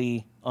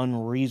terribly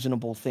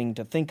unreasonable thing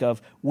to think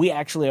of. We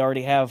actually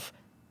already have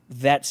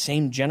that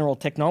same general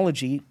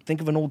technology.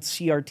 Think of an old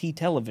CRT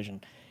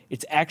television.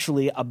 It's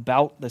actually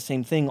about the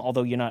same thing,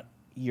 although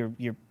you're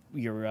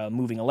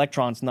moving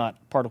electrons,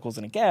 not particles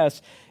in a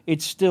gas.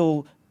 It's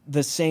still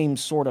the same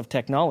sort of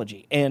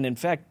technology. And in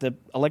fact, the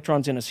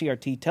electrons in a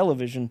CRT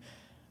television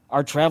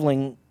are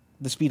traveling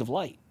the speed of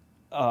light,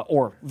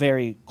 or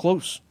very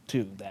close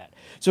to that.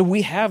 So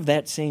we have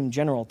that same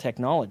general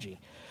technology.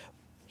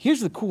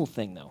 Here's the cool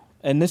thing, though,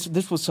 and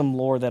this was some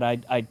lore that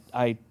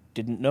I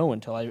didn't know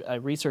until I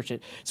researched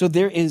it. So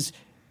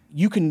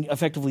you can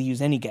effectively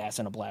use any gas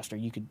in a blaster.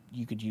 You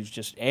could use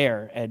just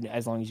air, and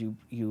as long as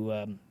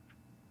you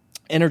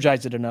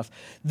energize it enough.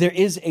 There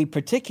is a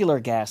particular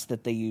gas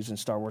that they use in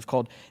Star Wars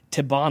called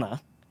Tibanna,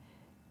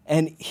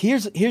 and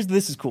here's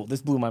this is cool.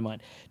 This blew my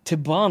mind.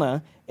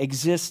 Tibanna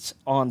exists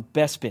on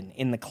Bespin,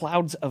 in the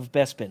clouds of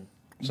Bespin.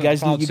 You So guys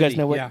Cloud City,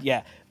 know what? yeah.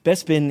 Yeah.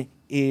 Bespin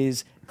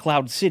is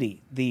Cloud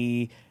City.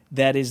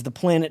 That is the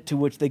planet to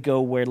which they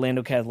go where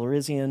Lando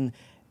Calrissian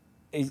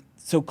is.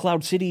 So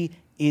Cloud City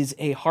is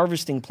a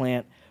harvesting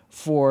plant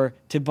for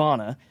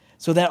Tibanna.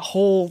 So that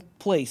whole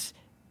place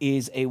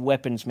is a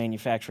weapons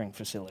manufacturing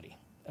facility.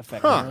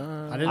 Effectively.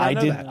 I did not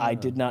know that. I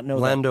did not know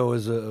that. Lando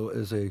is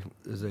a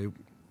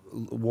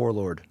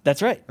warlord.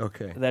 That's right.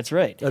 Okay. That's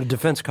right. A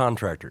defense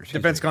contractor.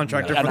 excuse Defense me.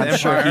 contractor And for the I'm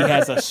sure Empire. he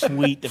has a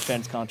sweet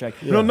defense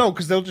contract. No,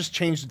 because they'll just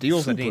change the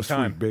deals at Super any sweet,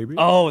 time. baby.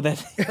 Oh,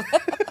 that's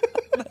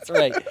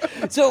right.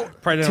 So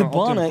Probably don't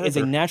hold Tibanna him is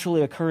a further.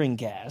 naturally occurring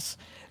gas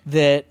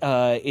that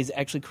is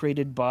actually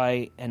created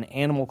by an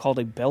animal called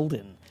a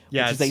Beldin,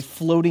 Yeah, which is a it's-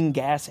 floating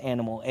gas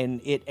animal,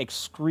 and it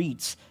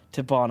excretes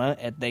Tibanna,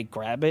 and they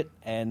grab it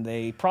and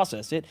they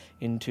process it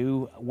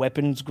into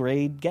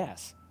weapons-grade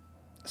gas.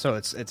 So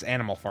it's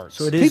animal farts.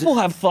 So it is. People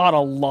have thought a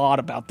lot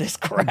about this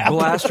crap.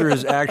 Blaster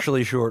is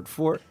actually short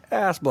for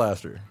ass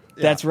blaster.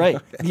 That's right.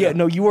 Yeah,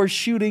 no, you are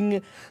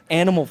shooting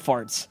animal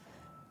farts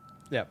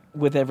yeah.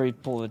 with every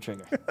pull of the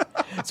trigger.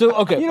 So,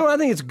 okay. You know, I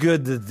think it's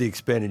good that the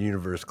expanded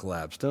universe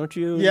collapsed, don't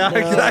you? Yeah, No,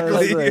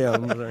 exactly.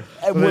 I'm sorry.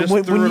 When, just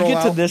when threw you it all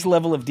get to out. this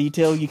level of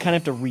detail, you kind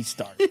of have to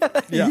restart.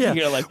 Yeah.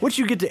 You're like- Once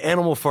you get to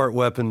animal fart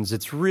weapons,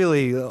 it's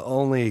really the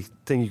only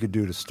thing you could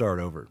do to start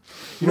over.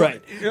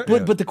 Right.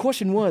 But the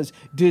question was,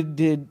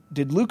 did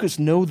Lucas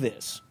know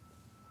this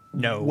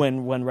No.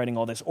 when writing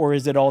all this, or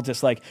is it all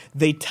just like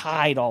they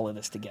tied all of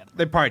this together?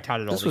 They probably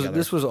tied it all together.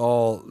 This was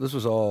all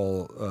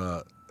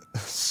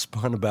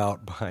spun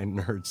about by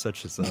nerds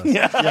such as us.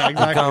 yeah,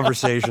 exactly.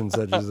 Conversations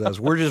such as us.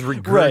 We're just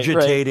right.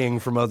 regurgitating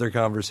from other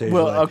conversations.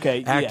 Well, like okay,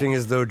 yeah. acting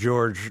as though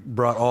George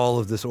brought all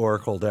of this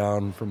oracle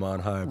down from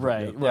on high. But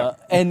Right. yeah. Well,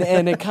 and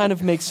it kind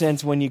of makes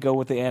sense when you go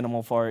with the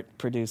animal fart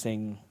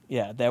producing.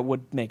 Yeah, that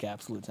would make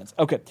absolute sense.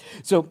 Okay,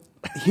 so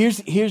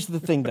here's the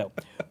thing though.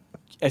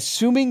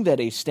 Assuming that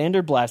a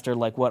standard blaster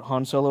like what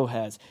Han Solo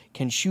has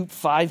can shoot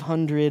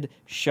 500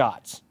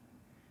 shots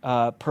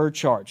per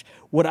charge,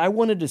 what I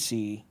wanted to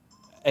see,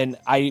 and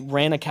I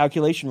ran a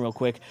calculation real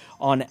quick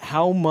on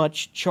how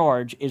much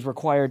charge is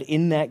required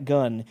in that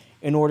gun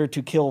in order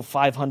to kill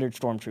 500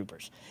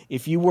 stormtroopers.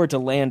 If you were to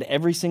land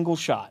every single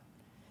shot,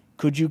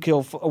 could you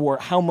kill, or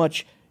how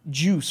much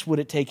juice would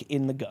it take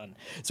in the gun?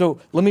 So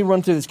let me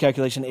run through this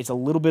calculation. It's a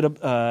little bit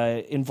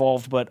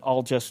involved, but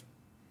I'll just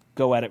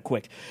go at it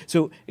quick.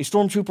 So a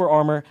stormtrooper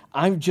armor,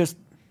 I've just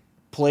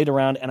played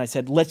around and I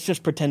said, let's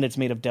just pretend it's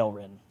made of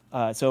Delrin.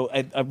 So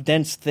a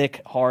dense,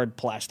 thick, hard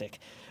plastic,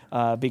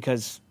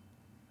 because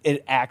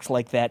it acts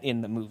like that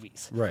in the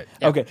movies. Right.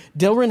 Okay.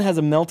 Delrin has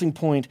a melting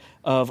point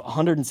of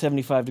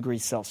 175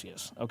 degrees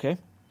Celsius. Okay.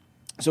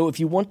 So if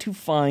you want to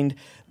find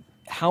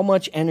how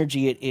much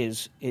energy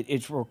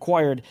it's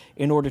required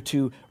in order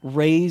to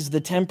raise the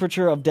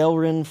temperature of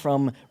Delrin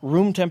from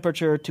room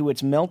temperature to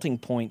its melting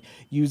point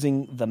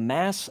using the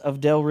mass of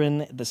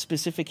Delrin, the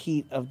specific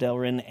heat of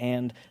Delrin,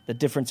 and the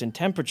difference in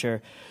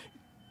temperature,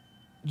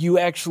 you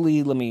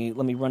actually, let me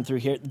run through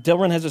here.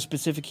 Delrin has a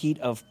specific heat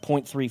of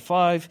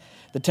 0.35.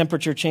 The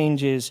temperature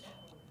change is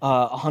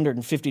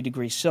 150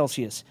 degrees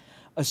Celsius.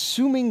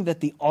 Assuming that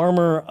the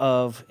armor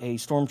of a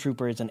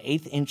stormtrooper is an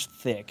 1/8 inch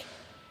thick,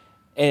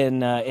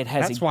 and it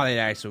has That's why they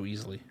die so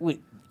easily.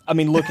 I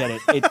mean, look at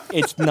it.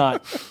 It's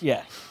not,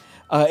 yeah.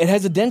 It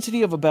has a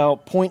density of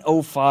about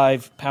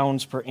 0.05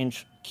 pounds per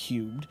inch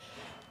cubed.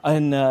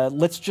 And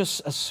let's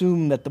just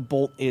assume that the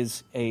bolt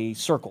is a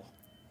circle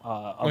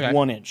of Okay.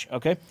 1 inch,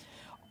 okay?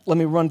 Let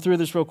me run through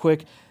this real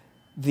quick.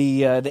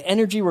 The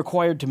energy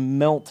required to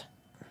melt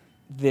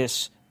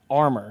this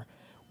armor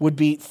would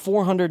be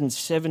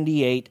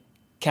 478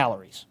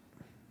 calories.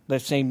 The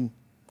same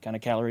kind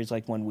of calories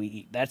like when we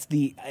eat. That's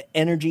the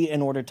energy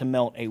in order to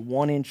melt a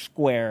 1 inch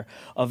square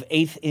of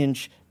 1/8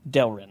 inch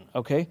Delrin,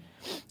 okay?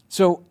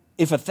 So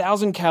if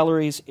 1,000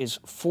 calories is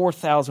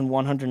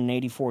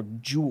 4,184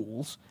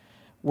 joules,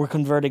 we're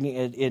converting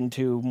it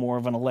into more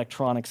of an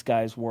electronics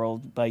guy's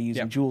world by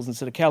using Yep. joules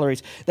instead of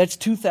calories. That's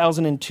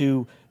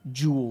 2,002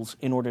 joules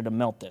in order to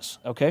melt this,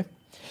 okay?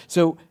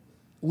 So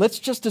let's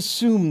just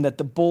assume that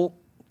the bolt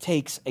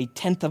takes a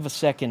tenth of a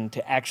second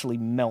to actually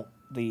melt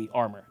the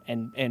armor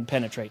and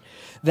penetrate.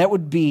 That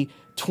would be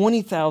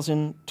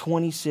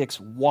 20,026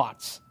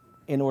 watts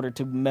in order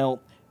to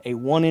melt a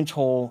 1 inch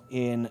hole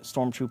in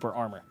Stormtrooper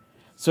armor.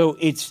 So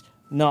it's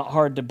not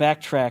hard to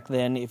backtrack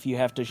then if you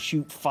have to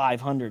shoot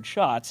 500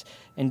 shots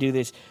and do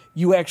this.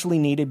 You actually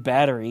need a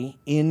battery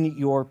in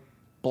your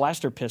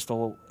blaster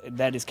pistol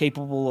that is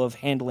capable of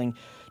handling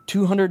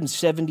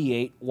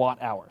 278 watt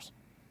hours,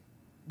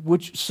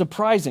 which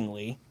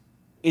surprisingly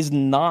is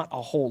not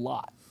a whole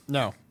lot.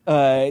 No.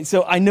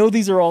 So I know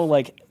these are all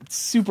like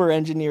super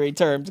engineering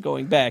terms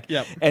going back,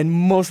 Yep. and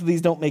most of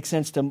these don't make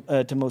sense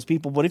to most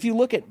people. But if you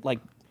look at like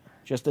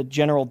just a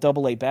general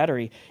AA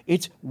battery,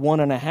 it's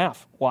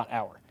 1.5 watt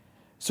hour.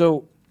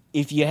 So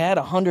if you had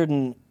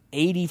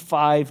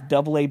 85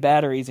 AA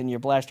batteries in your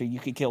blaster, you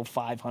could kill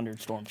 500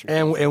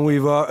 stormtroopers. And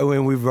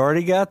we've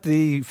already got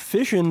the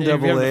fission If you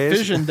have double a A's.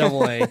 fission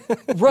double A,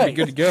 Right.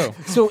 good to go.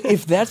 So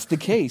if that's the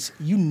case,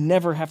 you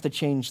never have to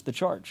change the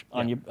charge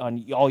on your.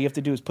 All you have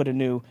to do is put a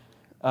new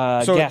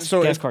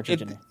gas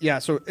cartridge in there. Yeah,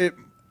 so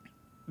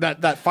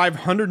that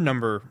 500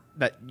 number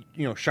that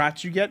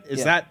shots you get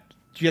is that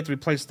do you have to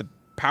replace the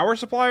power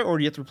supply or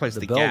do you have to replace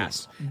the belt.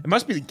 gas? It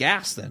must be the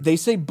gas then. They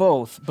say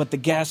both, but the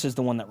gas is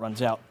the one that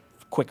runs out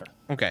quicker.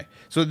 Okay,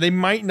 so they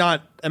might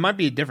not. It might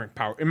be a different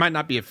power. It might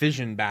not be a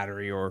fission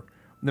battery, or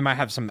they might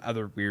have some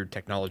other weird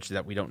technology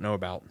that we don't know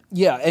about.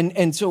 Yeah,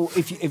 and so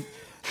if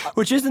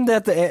Which isn't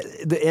that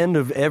the end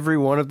of every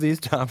one of these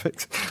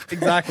topics?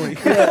 Exactly.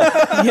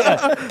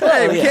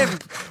 Hey, we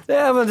can't.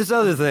 Yeah, but this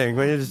other thing.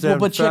 We just Well,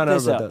 but check found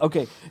this about out. that.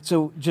 Okay,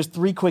 so just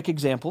 3 quick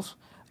examples.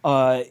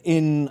 I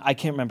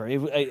can't remember.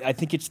 I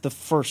think it's the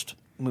first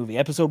movie,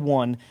 Episode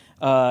 1.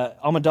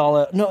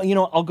 Amidala.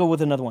 No, I'll go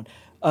with another one.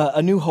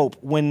 A New Hope.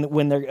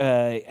 When they're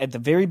at the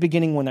very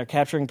beginning, when they're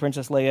capturing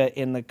Princess Leia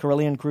in the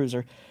Corellian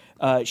cruiser,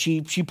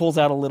 she pulls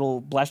out a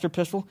little blaster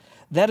pistol.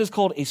 That is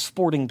called a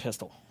sporting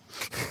pistol.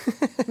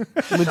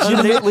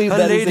 Legitimately, A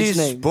that is lady's its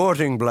name.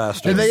 sporting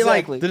blaster. Did they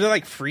Exactly. did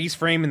they freeze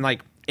frame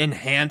and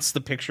enhance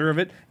the picture of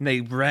it, and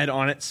they read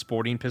on it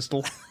 "sporting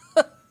pistol"?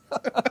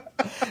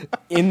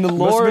 In the have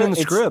lore, been in the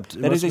it's- script.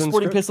 It that must is have a been in the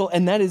sporting script. pistol,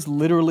 and that is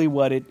literally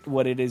what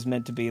it is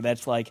meant to be.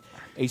 That's like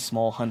a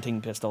small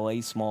hunting pistol, a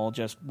small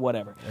just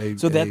whatever.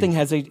 So that thing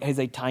has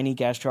a tiny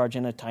gas charge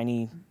and a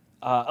tiny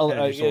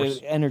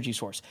energy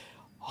source.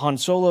 Han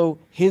Solo,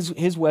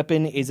 his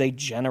weapon is a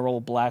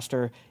general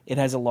blaster. It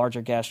has a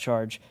larger gas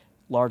charge,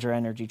 larger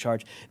energy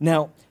charge.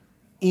 Now,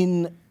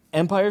 in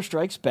Empire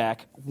Strikes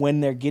Back, when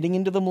they're getting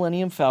into the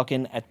Millennium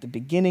Falcon at the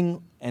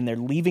beginning and they're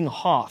leaving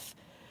Hoth,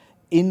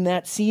 in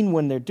that scene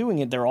when they're doing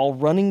it, they're all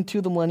running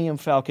to the Millennium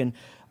Falcon.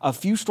 A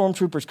few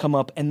stormtroopers come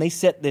up and they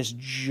set this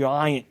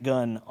giant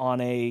gun on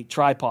a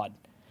tripod.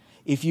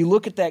 If you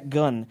look at that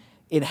gun,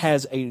 it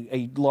has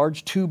a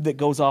large tube that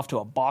goes off to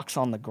a box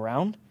on the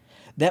ground.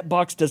 That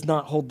box does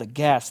not hold the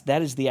gas.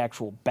 That is the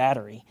actual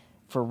battery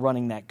for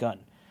running that gun.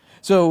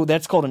 So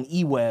that's called an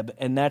E-Web,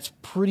 and that's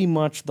pretty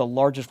much the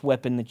largest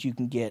weapon that you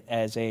can get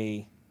as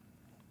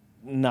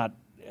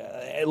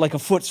like a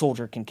foot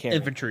soldier can carry.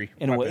 Infantry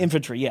In a way. weapon.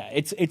 Infantry, yeah.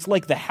 It's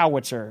like the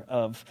howitzer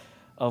of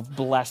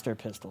blaster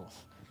pistols.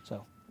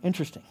 So,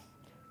 interesting.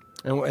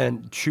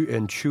 And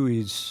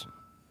Chewie's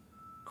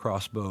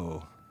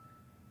crossbow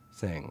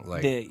thing.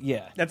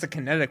 Yeah. That's a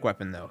kinetic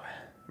weapon, though,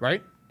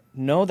 right?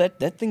 No,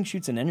 that thing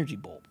shoots an energy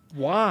bolt.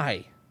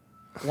 Why?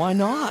 Why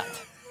not?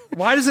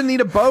 Why does it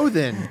need a bow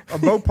then? A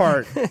bow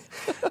part?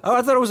 Oh,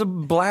 I thought it was a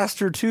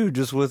blaster too,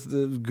 just with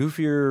the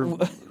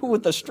goofier.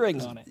 With a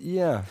string on it.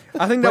 Yeah,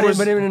 I think that but was-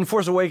 But even in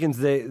Force Awakens,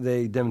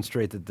 they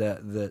demonstrate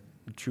that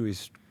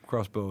Chewie's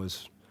crossbow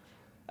is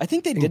I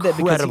think they did that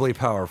incredibly because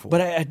powerful.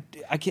 But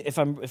I can't, if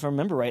I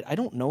remember right, I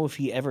don't know if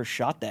he ever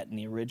shot that in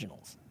the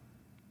originals.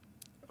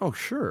 Oh,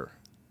 sure.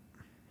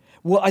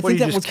 Well, I What, think he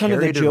that just was kind of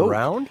the carried it joke.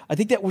 around? I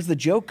think that was the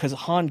joke because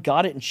Han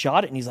got it and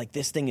shot it, and he's like,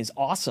 "This thing is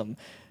awesome."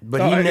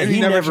 But Oh, he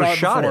never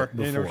shot before. it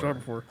He never before. shot it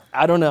before.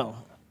 I don't know.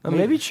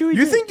 Maybe Chewie.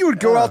 You did. think you would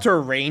go out to a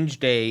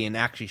range day and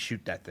actually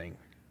shoot that thing?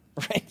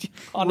 Right?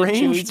 On a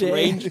Range Chewie's day.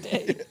 range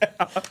day.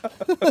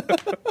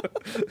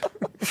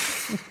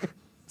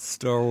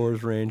 Star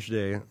Wars Range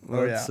Day?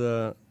 Let's,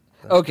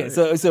 Okay,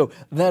 so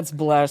that's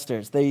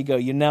blasters. There you go.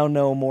 You now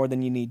know more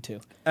than you need to.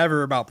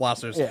 Ever about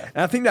blasters. Yeah.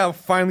 And I think that'll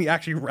finally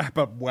actually wrap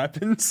up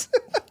weapons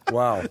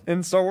wow.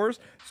 in Star Wars.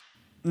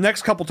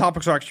 Next couple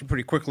topics are actually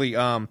pretty quickly.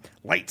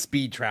 Light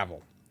speed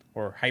travel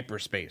or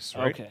hyperspace,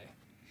 right? Okay.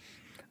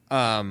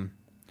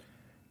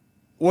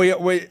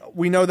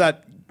 We know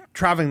that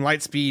traveling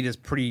light speed is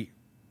pretty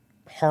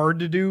hard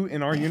to do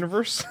in our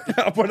universe.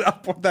 I'll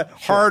put that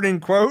hard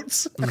in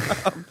quotes.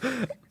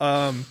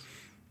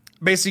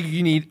 Basically,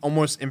 you need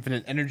almost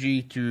infinite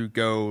energy to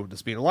go the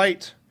speed of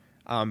light.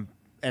 And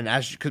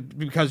as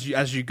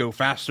you go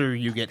faster,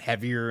 you get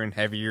heavier and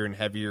heavier and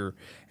heavier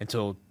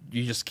until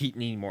you just keep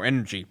needing more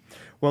energy.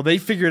 Well, they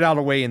figured out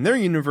a way in their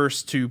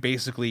universe to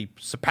basically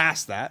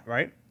surpass that,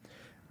 right?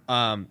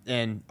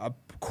 And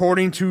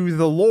according to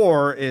the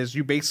lore, is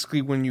you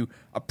basically, when you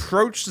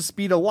approach the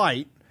speed of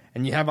light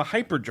and you have a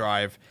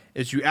hyperdrive,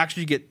 is you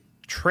actually get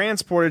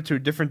transported to a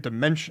different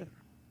dimension,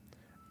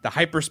 the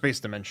hyperspace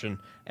dimension,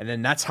 and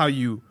then that's how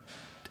you,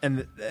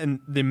 and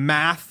the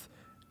math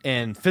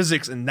and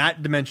physics in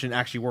that dimension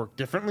actually work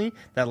differently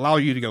that allow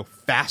you to go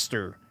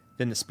faster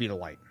than the speed of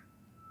light.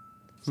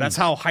 So that's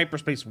how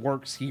hyperspace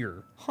works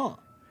here. Huh.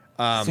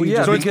 Well,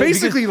 yeah, So it's because-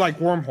 basically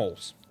like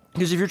wormholes.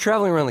 Because if you're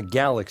traveling around the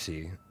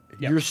galaxy,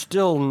 you're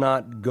still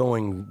not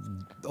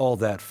going all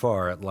that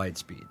far at light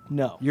speed.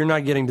 No. You're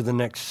not getting to the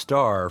next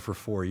star for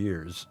 4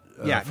 years.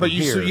 Yeah, from but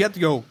here. so you have to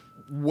go.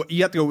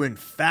 You have to go in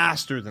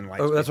faster than light.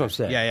 Oh, speed. that's what I'm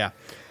saying. Yeah.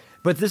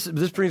 But this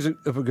brings up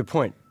a good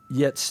point.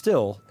 Yet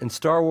still, in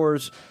Star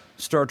Wars,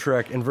 Star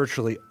Trek, and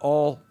virtually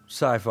all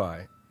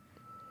sci-fi,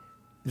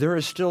 there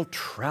is still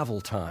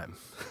travel time,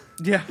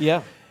 Yeah.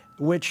 Yeah.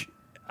 which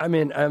I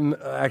mean,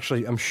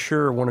 I'm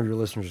sure one of your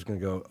listeners is going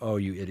to go, "Oh,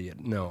 you idiot!"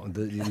 No,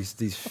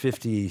 these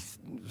 50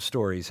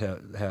 stories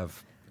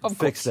have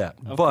fixed that.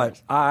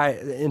 But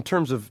in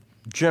terms of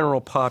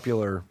general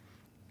popular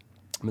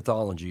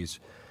mythologies,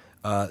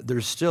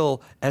 there's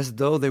still as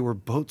though they were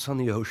boats on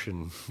the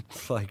ocean,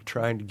 like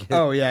trying to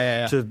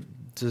get to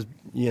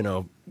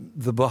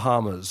the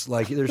Bahamas.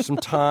 Like there's some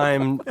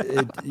time,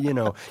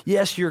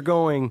 yes, you're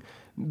going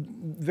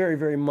very,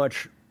 very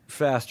much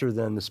faster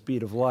than the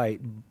speed of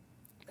light,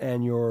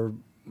 and you're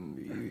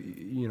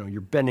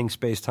bending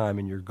space-time,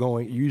 and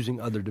you're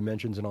using other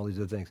dimensions and all these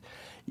other things.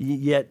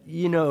 Yet,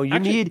 you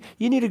need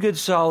a good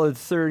solid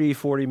 30,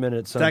 40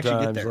 minutes sometimes. To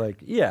actually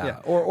get there.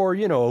 Or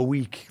a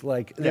week.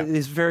 Like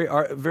these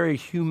very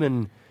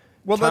human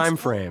time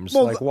frames.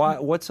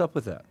 What's up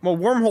with that? Well,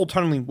 wormhole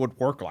tunneling would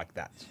work like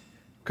that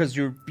because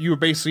you're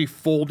basically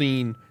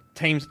folding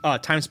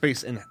time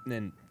space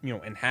in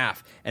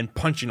half and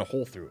punching a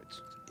hole through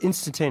it.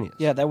 Instantaneous.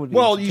 Yeah, that would be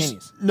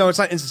instantaneous. No, it's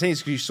not instantaneous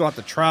because you still have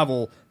to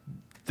travel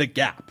the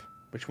gap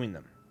between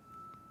them.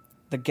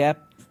 The gap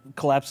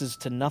collapses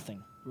to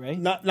nothing, right?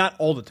 Not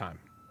all the time.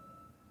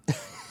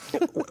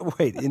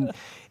 Wait,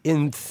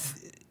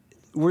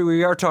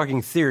 we are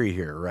talking theory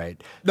here, right?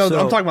 No,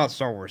 I'm talking about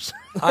Star Wars.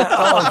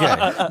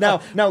 Okay.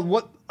 Now,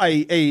 what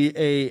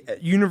a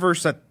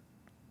universe that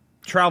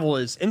travel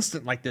is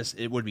instant like this,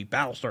 it would be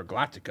Battlestar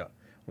Galactica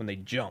when they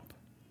jump.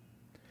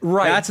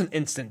 Right. That's an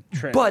instant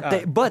trip.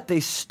 But they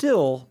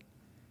still,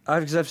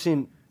 because I've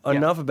seen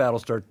enough of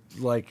Battlestar,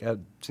 like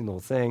I've seen the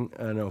whole thing.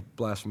 I know,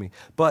 blasphemy,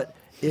 but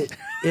it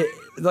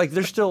like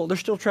there's still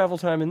travel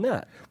time in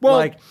that. Well,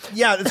 like,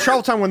 it's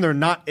travel time when they're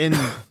not in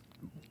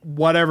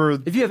whatever.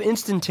 If you have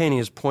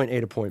instantaneous point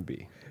A to point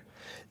B,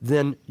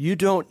 then you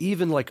don't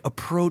even like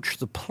approach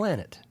the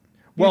planet.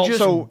 You just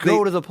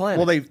go to the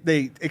planet. Well,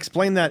 they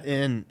explain that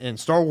in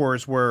Star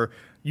Wars where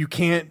you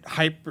can't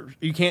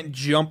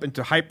jump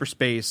into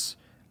hyperspace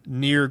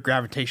near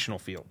gravitational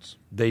fields.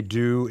 They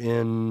do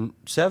in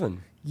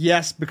 7.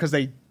 Yes, because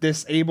they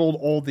disabled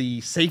all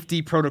the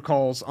safety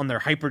protocols on their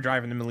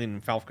hyperdrive in the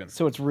Millennium Falcon.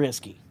 So it's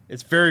risky.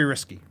 It's very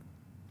risky.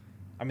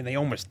 I mean, they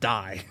almost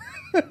die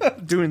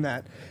doing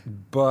that.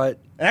 But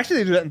and actually,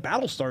 they do that in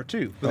Battlestar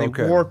too, where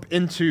they warp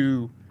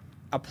into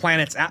a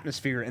planet's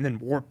atmosphere and then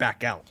warp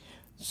back out.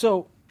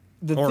 So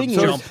the thing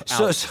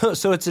is,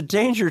 so it's a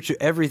danger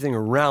to everything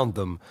around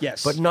them.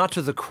 Yes, but not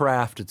to the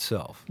craft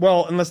itself.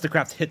 Well, unless the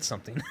craft hits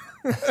something.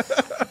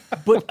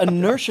 But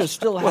inertia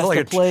still has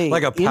to play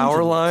like a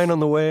power line on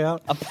the way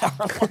out. A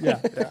power line. Yeah.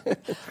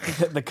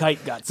 The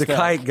kite got stuck. The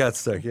kite got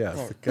stuck.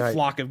 Yes, the kite.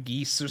 Flock of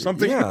geese or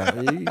something.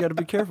 Yeah, you got to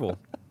be careful.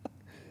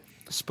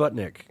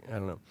 Sputnik. I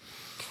don't know.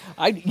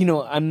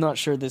 I'm not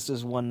sure this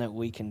is one that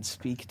we can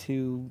speak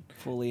to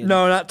fully.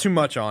 No, not too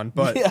much on,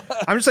 but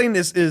I'm just saying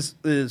this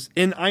is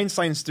in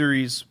Einstein's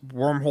theories,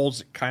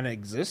 wormholes kind of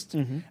exist.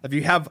 Mm-hmm. If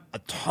you have a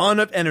ton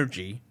of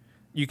energy,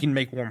 you can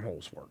make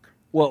wormholes work.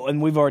 Well,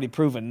 and we've already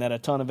proven that a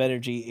ton of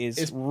energy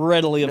is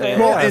readily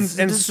available. Well,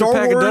 in Star Wars,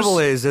 a pack of double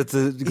A's at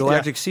the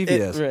Galactic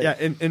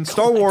CVS. In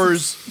Star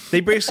Wars, they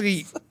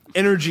basically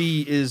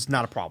energy is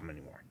not a problem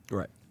anymore.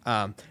 Right.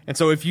 And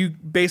so if you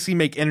basically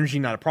make energy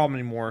not a problem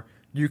anymore,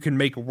 you can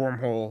make a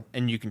wormhole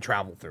and you can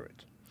travel through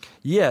it.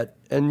 Yet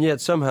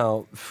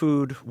somehow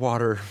food,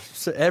 water,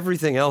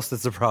 everything else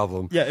that's a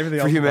problem everything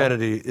for else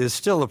humanity is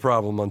still a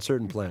problem on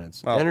certain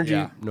planets. Well,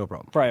 energy, no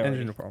problem. Priority.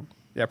 Energy, no problem.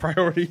 Yeah,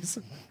 priorities.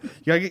 You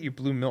gotta get your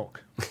blue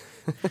milk.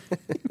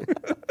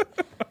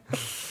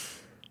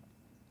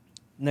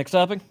 Next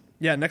topic?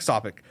 Yeah, next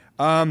topic.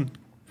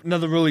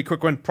 Another really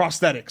quick one,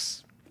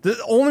 prosthetics. The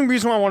only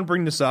reason why I want to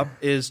bring this up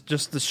is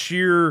just the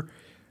sheer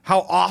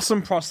how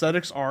awesome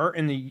prosthetics are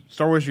in the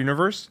Star Wars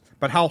universe,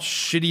 but how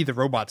shitty the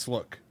robots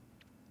look.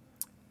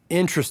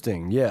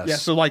 Interesting, yes. Yeah,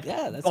 so that's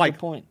a good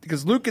point.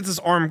 Because Luke gets his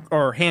arm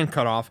or hand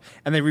cut off,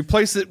 and they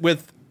replace it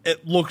with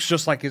it looks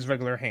just like his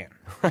regular hand.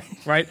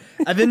 Right?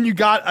 And then you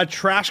got a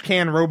trash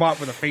can robot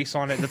with a face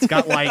on it that's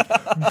got like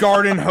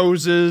garden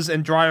hoses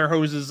and dryer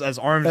hoses as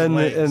arms and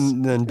legs.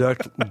 And then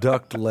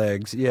ducked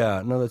legs.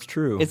 Yeah, no, that's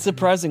true. It's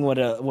surprising what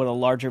a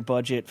larger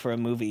budget for a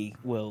movie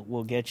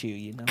will get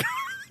you,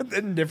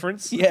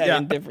 Indifference. Yeah,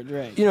 indifference,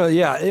 right.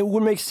 It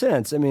would make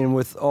sense. I mean,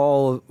 with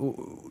all,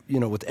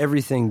 with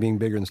everything being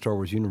bigger in the Star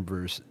Wars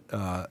universe,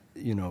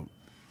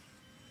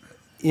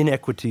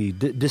 inequity,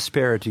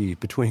 disparity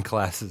between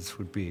classes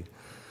would be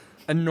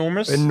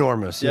enormous.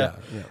 Yeah.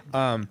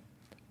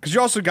 Because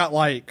you also got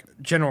like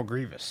General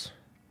Grievous,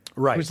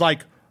 right? Who's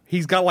like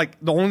he's got like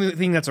the only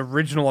thing that's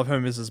original of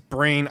him is his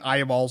brain,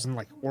 eyeballs, and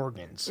like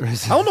organs.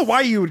 I don't know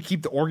why you would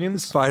keep the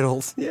organs,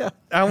 vitals. Yeah,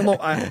 I don't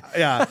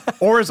know.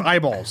 Or his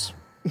eyeballs.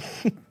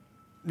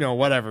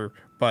 Whatever.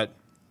 But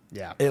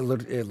yeah, it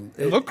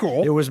looked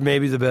cool. It was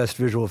maybe the best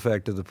visual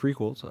effect of the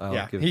prequels.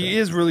 He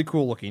is really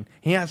cool looking.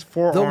 He has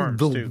 4 arms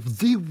too.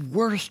 The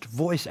worst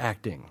voice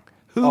acting.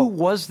 Who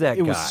was that guy?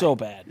 It was so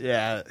bad.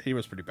 Yeah, he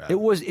was pretty bad. It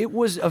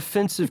was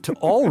offensive to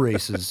all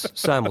races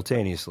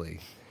simultaneously,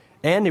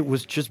 and it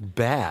was just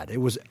bad.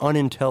 It was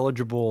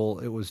unintelligible.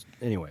 It was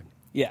anyway.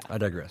 Yeah, I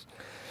digress.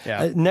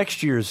 Yeah.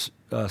 Next year's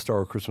Star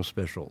Wars Christmas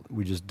special,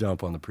 we just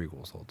dump on the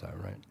prequels the whole time,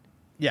 right?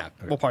 Yeah,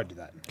 we'll probably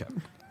do that. Okay.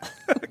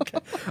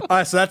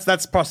 So that's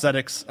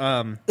prosthetics.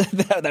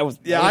 that was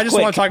Yeah, that was I just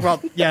quick. want to talk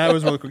about. Yeah, it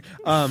was really quick.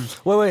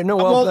 Wait, no.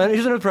 Well, well-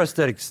 here's another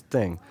prosthetics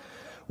thing.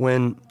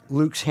 When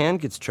Luke's hand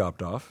gets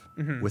chopped off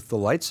with the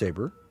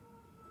lightsaber.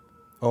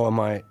 Oh,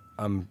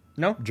 I'm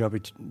No.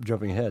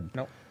 jumping ahead.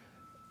 No.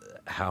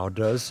 How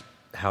does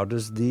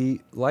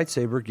the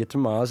lightsaber get to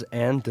Maz,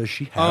 and does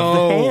she have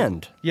the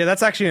hand? Yeah,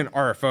 that's actually an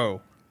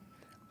RFO.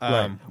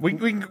 Right.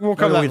 We'll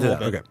cover that in a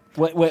little bit.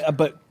 Okay.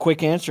 But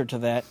quick answer to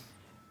that: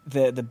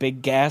 the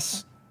big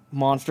gas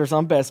monsters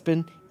on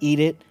Bespin eat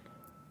it.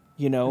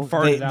 You know,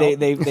 Fart they,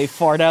 it out. they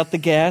fart out the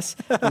gas.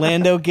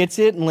 Lando gets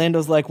it, and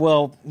Lando's like,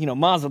 "Well, you know,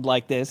 Maz would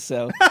like this."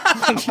 So,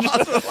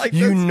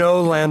 You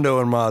know Lando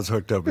and Maz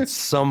hooked up at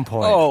some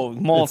point. oh,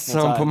 multiple At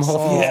some times.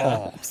 multiple Yeah,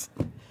 times.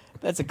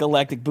 that's a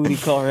galactic booty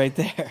call right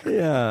there.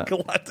 Yeah.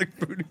 Galactic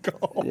booty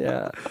call.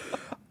 Yeah.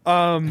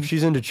 If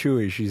she's into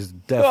Chewie, she's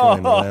definitely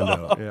into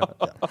Lando.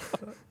 Yeah.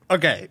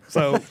 Okay,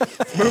 so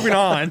moving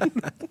on.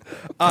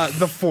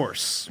 The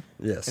Force.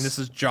 Yes. And this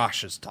is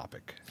Josh's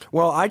topic.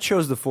 Well, I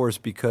chose the Force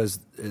because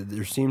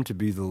there seemed to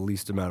be the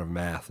least amount of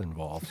math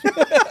involved.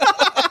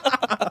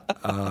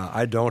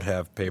 I don't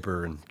have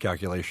paper and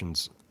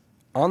calculations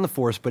on the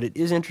Force, but it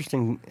is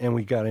interesting, and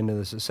we got into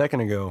this a second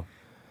ago,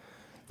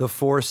 the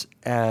Force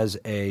as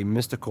a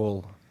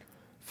mystical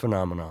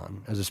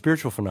phenomenon, as a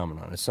spiritual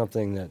phenomenon. It's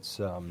something that's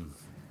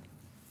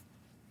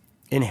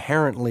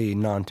inherently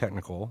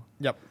non-technical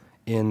Yep.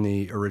 in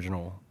the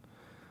original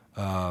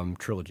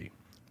trilogy.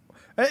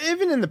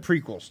 Even in the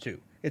prequels too,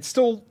 it's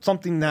still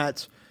something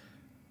that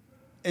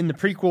in the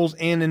prequels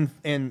and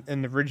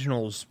in the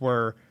originals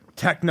where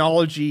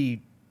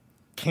technology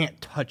can't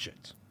touch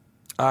it.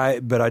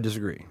 But I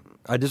disagree.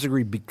 I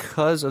disagree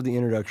because of the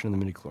introduction of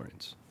the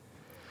midichlorians.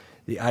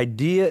 The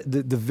idea,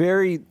 the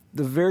very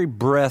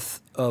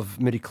breath of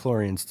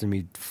midichlorians to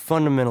me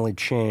fundamentally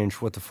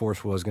changed what the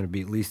Force was going to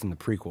be, at least in the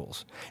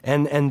prequels,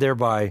 and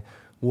thereby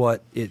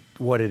what it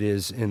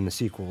is in the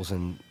sequels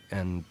and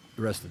the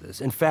rest of this.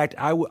 In fact,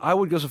 I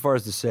would go so far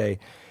as to say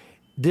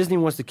Disney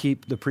wants to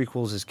keep the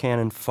prequels as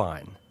canon,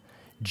 fine.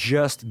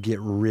 Just get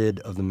rid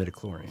of the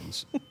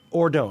midichlorians.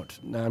 Or don't.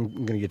 Now, I'm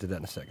going to get to that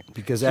in a second.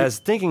 Because as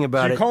thinking So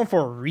about you're it, calling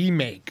for a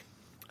remake.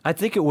 I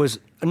think it was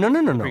no.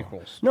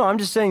 Prequels. No, I'm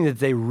just saying that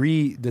they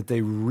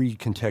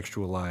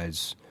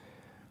recontextualize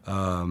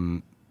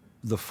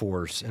the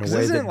Force in a 'Cause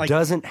way isn't that it like-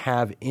 doesn't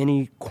have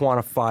any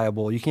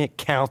quantifiable. You can't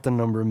count the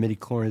number of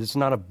midichlorians. It's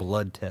not a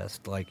blood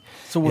test.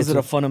 So was it's it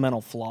a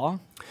fundamental flaw?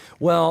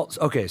 Well,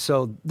 okay,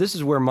 so this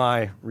is where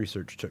my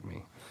research took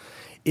me,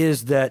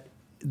 is that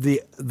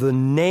the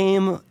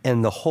name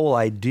and the whole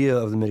idea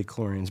of the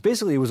midichlorians,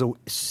 basically it was a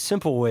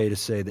simple way to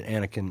say that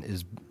Anakin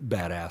is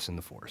badass in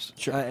the Force.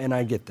 Sure. And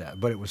I get that,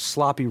 but it was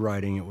sloppy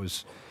writing, it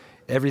was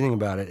everything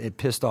about it. It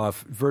pissed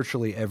off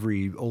virtually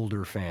every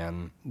older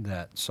fan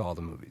that saw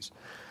the movies,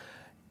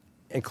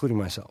 including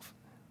myself.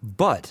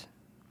 But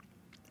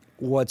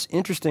what's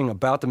interesting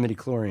about the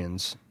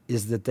midichlorians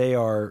is that they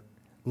are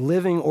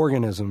living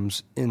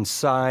organisms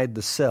inside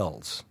the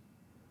cells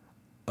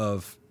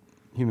of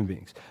human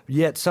beings.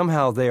 Yet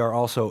somehow they are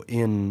also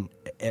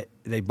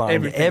they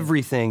bind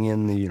everything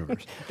in the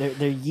universe.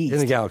 They're yeast. In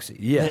the galaxy,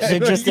 yes. They're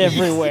just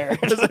everywhere.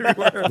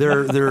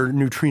 they're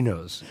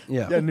neutrinos.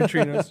 Yeah. Yeah,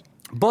 neutrinos.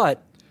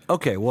 But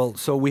okay, well,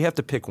 so we have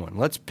to pick one.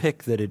 Let's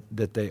pick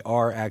that they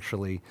are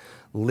actually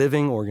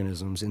living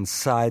organisms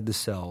inside the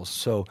cells.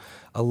 So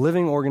a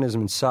living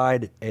organism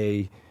inside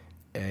a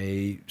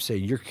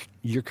say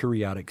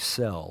eukaryotic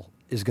cell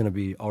is going to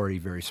be already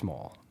very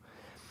small.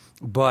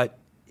 But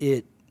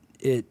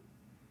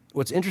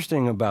what's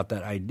interesting about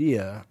that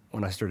idea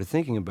when I started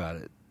thinking about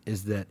it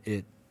is that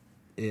it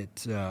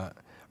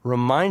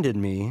reminded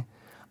me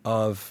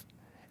of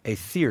a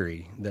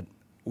theory that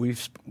we've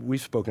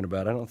spoken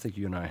about. I don't think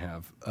you and I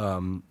have,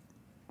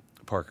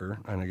 Parker.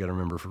 And I got to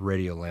remember for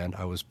Radioland,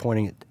 I was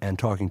pointing at and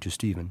talking to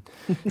Stephen.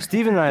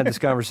 Stephen and I had this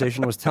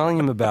conversation. I was telling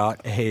him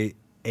about a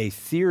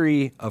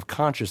theory of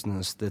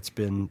consciousness that's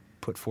been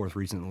put forth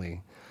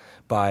recently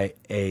by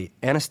a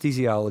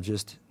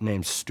anesthesiologist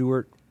named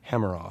Stuart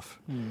Hemmerhoff,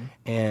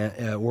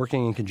 and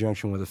working in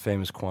conjunction with a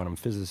famous quantum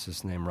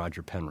physicist named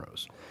Roger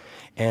Penrose.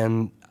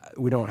 And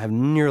we don't have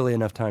nearly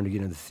enough time to get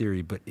into the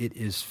theory, but it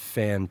is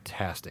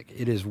fantastic.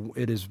 It is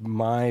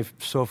my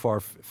so far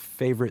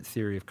favorite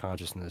theory of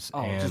consciousness.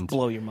 Oh, and just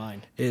blow your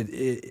mind.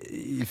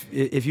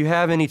 If you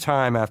have any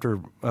time after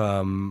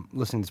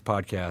listening to this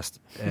podcast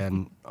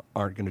and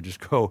aren't going to just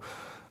go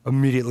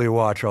immediately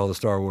watch all the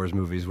Star Wars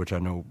movies, which I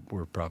know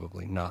we're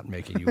probably not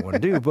making you want to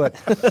do, but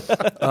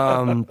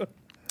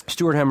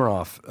Stuart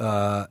Hemmerhoff,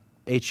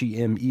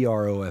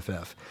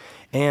 Hemmeroff,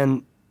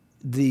 and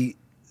the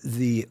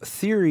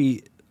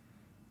theory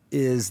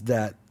is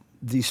that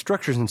the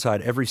structures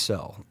inside every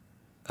cell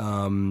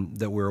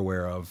that we're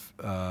aware of,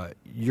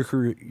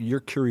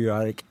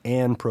 eukaryotic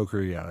and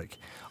prokaryotic,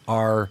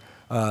 are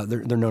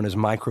they're known as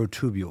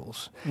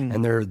microtubules,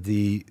 and they're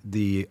the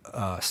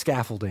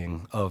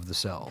scaffolding of the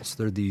cells.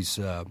 They're these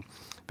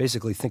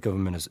basically think of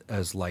them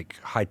as like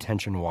high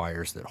tension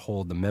wires that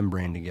hold the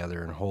membrane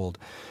together and hold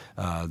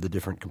the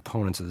different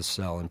components of the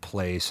cell in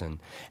place, and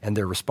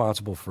they're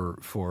responsible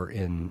for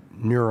in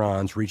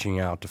neurons reaching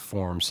out to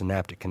form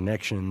synaptic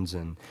connections,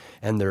 and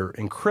they're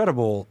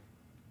incredible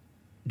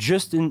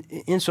just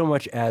in so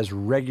much as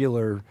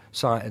regular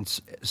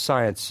science,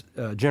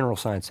 general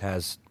science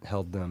has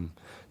held them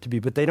to be,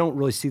 but they don't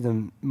really see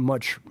them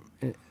much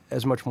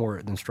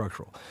more than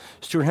structural.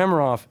 Stuart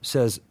Hameroff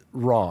says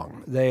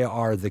wrong. They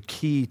are the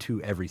key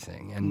to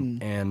everything,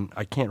 and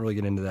I can't really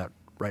get into that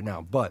right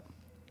now, but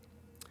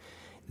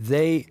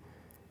the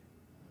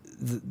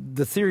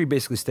theory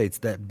basically states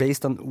that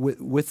based on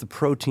with the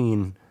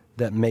protein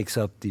that makes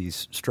up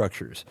these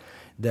structures,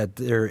 that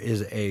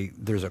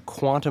there's a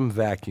quantum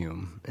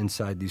vacuum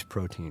inside these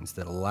proteins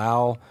that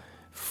allow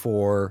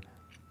for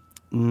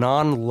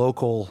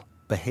non-local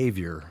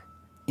behavior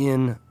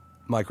in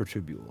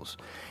microtubules.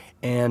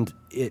 And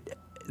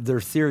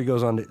their theory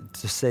goes on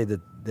to say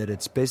that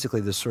it's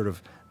basically this sort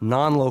of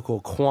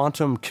non-local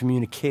quantum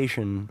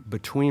communication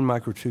between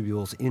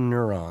microtubules in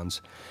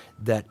neurons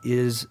that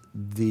is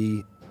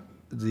the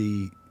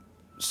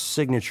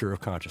signature of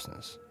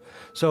consciousness.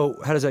 So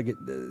how does that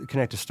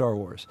connect to Star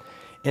Wars?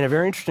 In a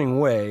very interesting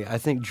way, I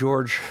think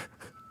George,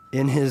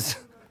 in his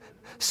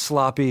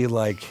sloppy,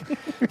 like,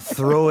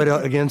 throw it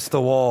against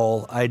the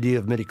wall idea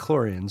of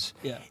midichlorians,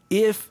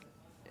 if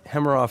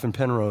Hameroff and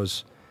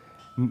Penrose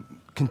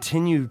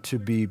continue to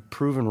be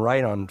proven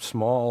right on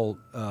small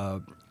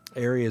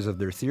areas of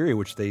their theory,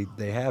 which they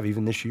have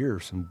even this year,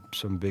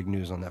 some big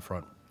news on that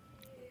front.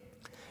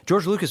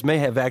 George Lucas may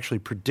have actually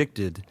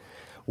predicted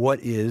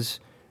what is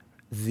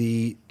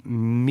the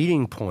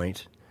meeting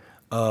point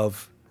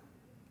of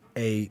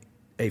a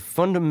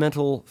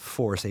fundamental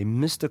force, a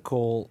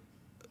mystical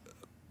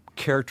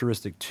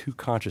characteristic to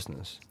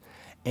consciousness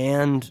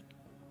and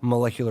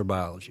molecular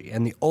biology,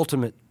 and the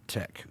ultimate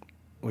tech,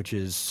 which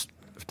is,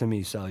 to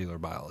me, cellular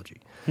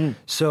biology.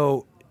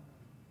 So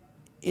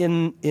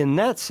in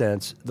that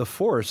sense, the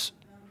Force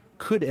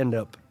could end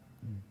up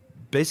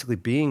basically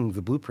being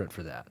the blueprint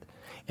for that.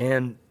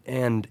 And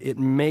it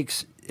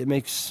makes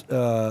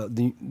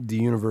the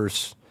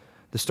universe,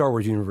 the Star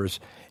Wars universe,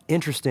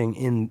 interesting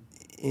in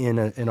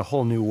a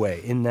whole new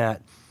way, in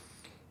that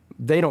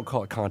they don't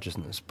call it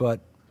consciousness,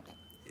 but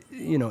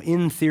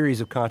in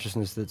theories of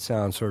consciousness that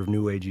sound sort of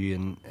new agey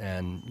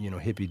and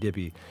hippy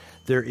dippy,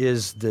 there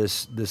is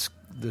this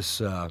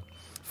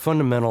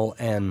fundamental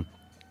and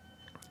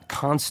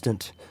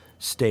constant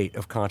state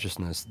of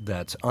consciousness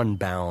that's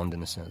unbound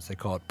in a sense. They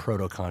call it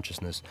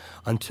proto-consciousness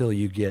until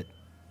you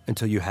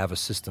have a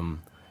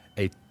system,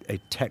 a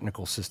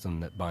technical system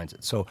that binds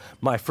it. So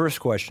my first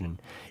question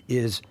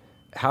is,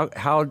 how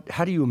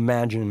do you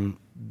imagine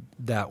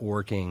that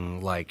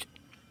working? Like,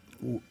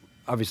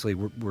 obviously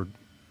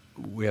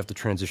we have to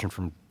transition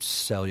from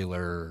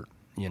cellular,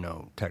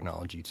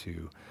 technology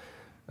to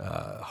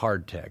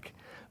hard tech.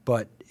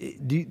 But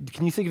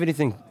can you think of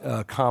anything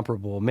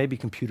comparable, maybe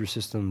computer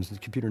systems,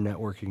 computer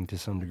networking to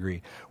some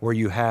degree, where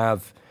you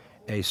have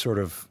a sort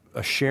of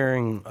a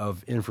sharing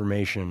of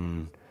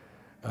information,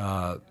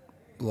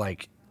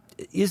 like,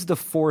 is the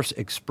Force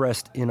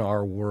expressed in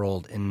our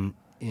world in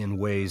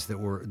ways that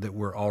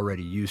we're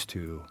already used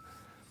to?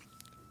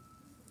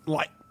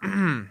 Like,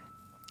 I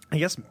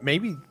guess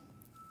maybe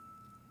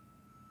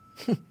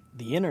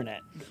the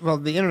internet. Well,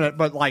 the internet,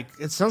 but like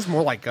it sounds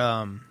more like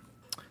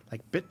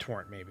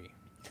BitTorrent, maybe.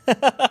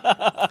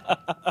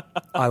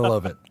 I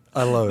love it.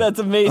 That's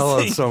amazing. I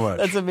love it so much.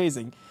 That's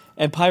amazing.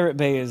 And Pirate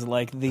Bay is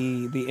like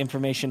the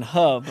information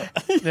hub.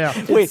 Yeah.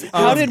 Wait,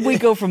 how did we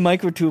go from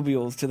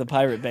microtubules to the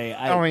Pirate Bay?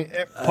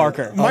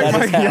 Parker.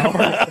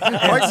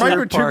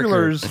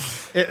 Microtubulars.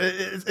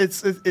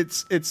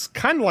 It's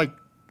kind of like,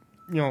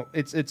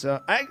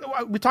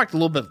 we talked a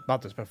little bit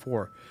about this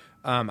before.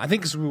 I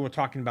think we were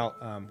talking about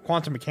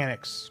quantum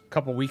mechanics a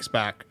couple weeks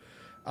back.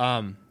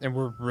 And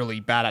we're really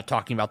bad at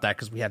talking about that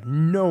because we have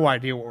no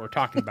idea what we're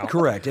talking about.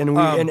 Correct. And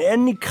in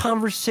any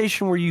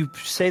conversation where you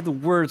say the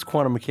words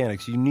quantum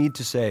mechanics, you need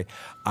to say,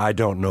 I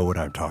don't know what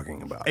I'm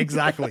talking about.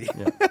 Exactly.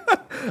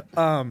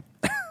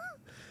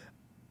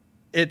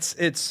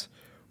 It's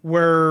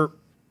where,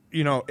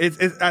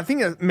 I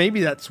think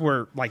maybe that's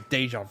where like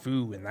deja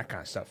vu and that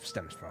kind of stuff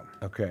stems from.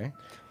 Okay.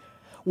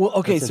 Well,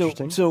 okay,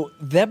 so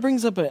that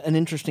brings up an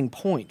interesting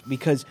point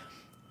because,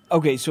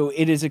 okay, so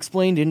it is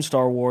explained in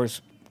Star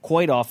Wars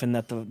quite often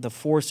that the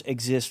Force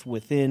exists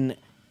within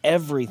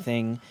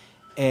everything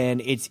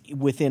and it's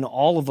within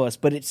all of us,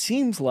 but it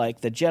seems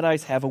like the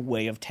Jedis have a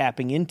way of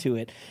tapping into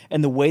it,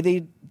 and the way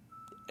they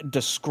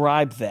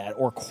describe that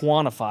or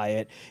quantify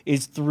it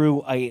is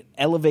through an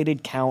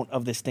elevated count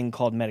of this thing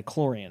called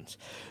metachlorians.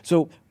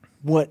 So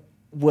what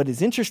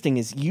is interesting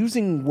is,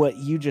 using what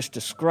you just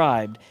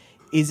described,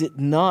 is it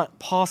not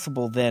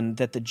possible then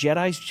that the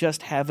Jedis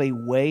just have a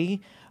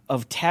way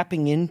of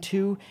tapping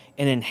into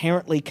and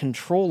inherently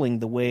controlling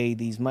the way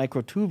these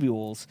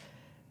microtubules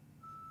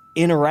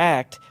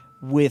interact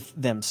with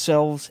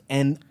themselves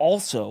and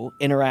also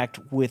interact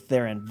with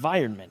their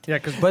environment. Yeah,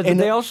 because But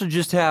they also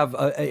just have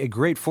a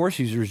great Force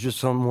user is just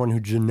someone who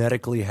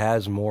genetically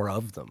has more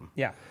of them.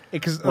 yeah,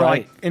 because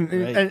Right, and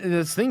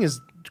this thing is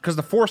because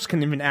the Force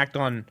can even act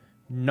on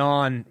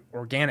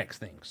non-organic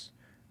things,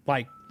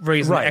 like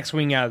raising Right. the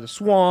X-wing out of the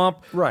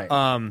swamp. Right.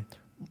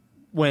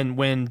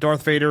 When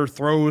Darth Vader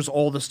throws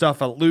all the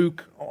stuff at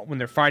Luke when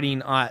they're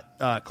fighting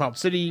at Cloud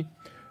City,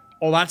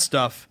 all that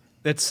stuff.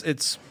 It's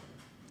is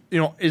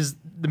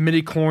the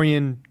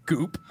midichlorian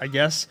goop. I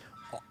guess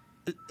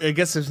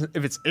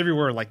if it's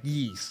everywhere like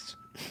yeast,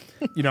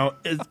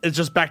 it's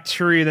just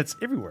bacteria that's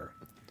everywhere,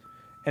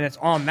 and it's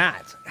on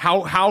that.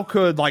 How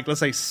could let's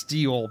say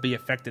steel be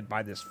affected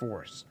by this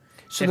Force?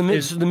 So the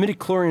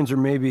midichlorians are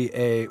maybe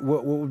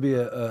what would be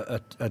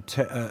a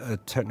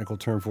technical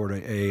term for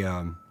it?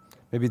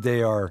 Maybe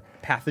they are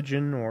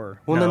Pathogen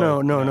or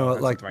no,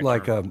 that's like not the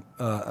right term.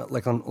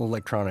 like an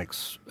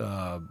electronics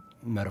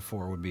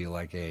metaphor would be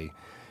like a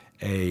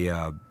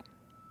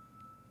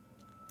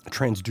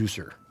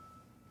transducer.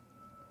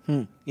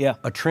 Yeah.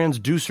 A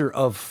transducer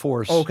of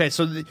Force. Okay,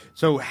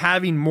 so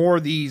having more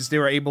of these, they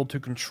were able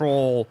to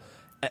control,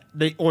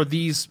 the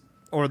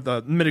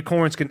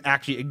midichlorians can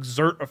actually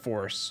exert a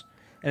Force,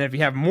 and if you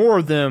have more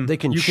of them, They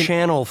can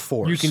channel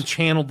Force. You can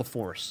channel the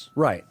Force.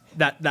 Right.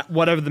 That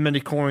whatever the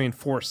midichlorian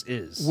Force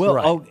is. Well,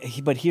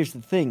 Right. but here's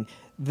the thing: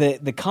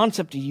 the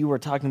concept you were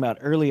talking about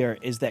earlier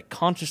is that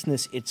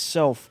consciousness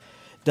itself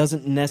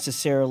doesn't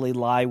necessarily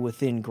lie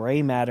within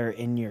gray matter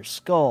in your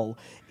skull.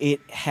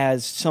 It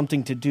has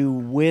something to do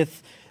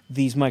with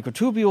these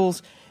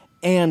microtubules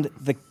and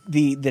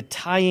the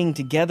tying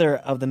together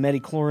of the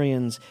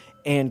midichlorians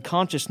and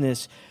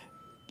consciousness.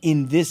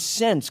 In this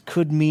sense,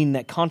 could mean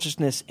that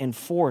consciousness and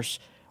Force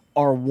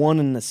are one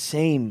and the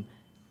same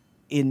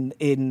in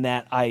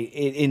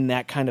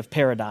that kind of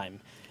paradigm.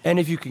 And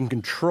if you can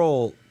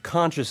control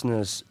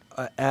consciousness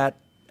at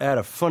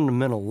a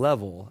fundamental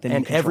level, Then you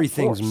and control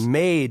everything's Force.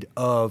 made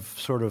of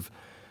sort of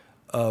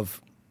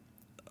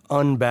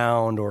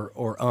unbound or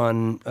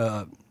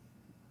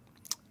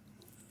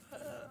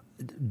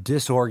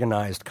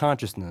disorganized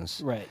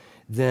consciousness, Right.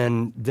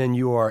 then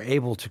you are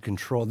able to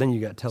control. Then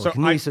you got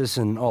telekinesis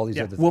and all these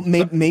other Well,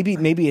 things.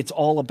 maybe it's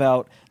all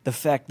about the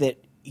fact that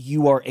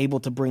you are able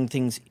to bring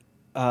things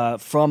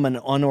from an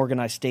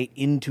unorganized state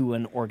into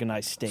an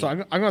organized state. So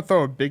I'm going to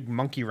throw a big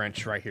monkey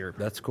wrench right here.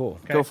 That's cool.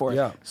 Go for it.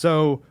 Yeah.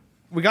 So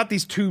we got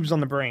these tubes on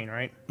the brain,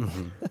 right?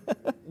 Mm-hmm.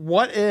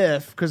 What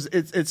if, because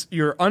it's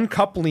you're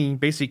uncoupling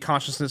basically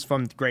consciousness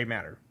from gray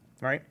matter,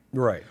 right?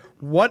 Right.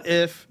 What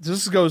if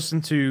this goes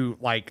into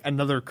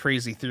another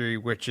crazy theory,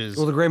 which is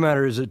Well, the gray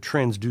matter is a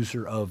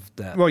transducer of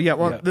that.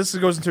 this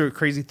goes into a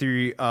crazy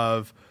theory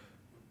of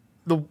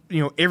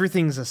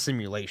everything's a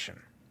simulation.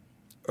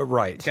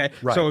 Right. Okay,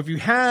 Right. so if you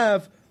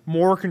have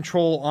more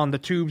control on the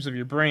tubes of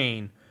your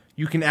brain,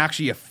 you can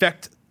actually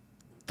affect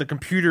the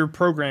computer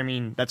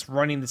programming that's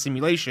running the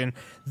simulation.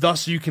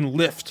 Thus, you can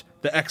lift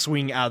the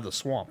X-wing out of the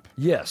swamp.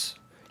 Yes.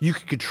 You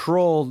can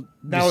control the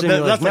Now,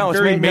 simulation. that's now,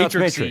 very it's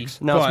Matrix.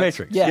 Matrix-y, Now it's but-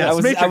 Matrix. yeah, Yeah, I it's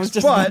was Matrix,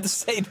 just about but- to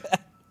say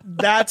that.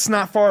 That's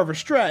not far of a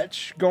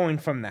stretch going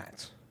from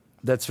that.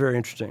 That's very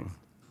interesting.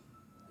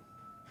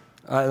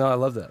 I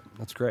love that.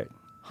 That's great.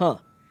 Huh.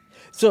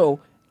 So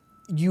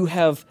you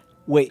have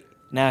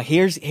now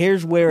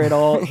here's where it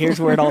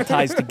all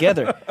ties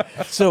together.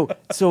 So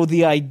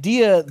the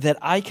idea that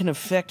I can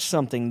affect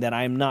something that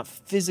I'm not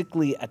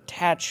physically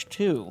attached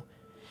to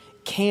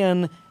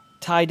can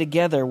tie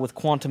together with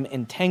quantum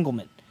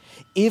entanglement.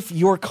 If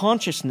your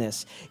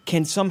consciousness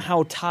can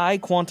somehow tie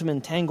quantum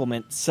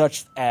entanglement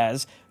such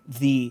as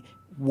the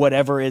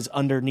whatever is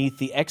underneath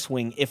the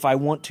X-wing, if I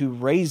want to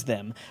raise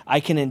them, I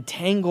can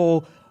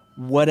entangle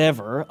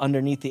whatever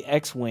underneath the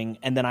X-wing,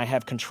 and then I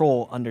have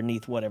control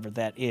underneath whatever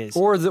that is.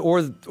 Or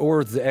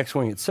the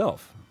X-wing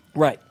itself.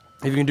 Right.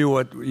 If you can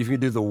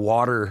do the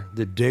water,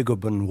 the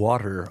Dagobah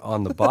water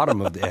on the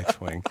bottom of the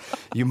X-wing,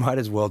 you might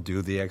as well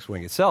do the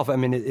X-wing itself. I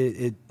mean,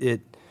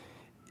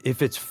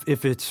 if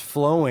it's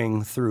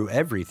flowing through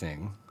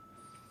everything,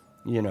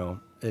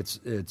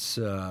 it's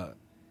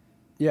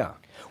yeah.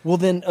 Well,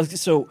 then,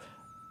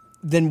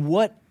 then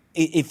what?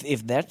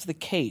 If that's the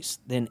case,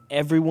 then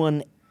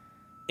everyone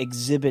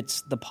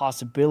exhibits the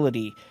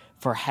possibility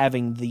for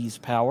having these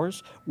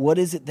powers. What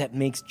is it that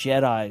makes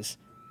Jedis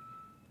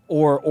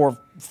or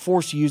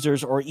Force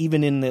users, or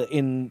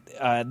even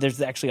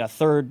there's actually a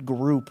third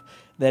group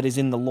that is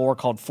in the lore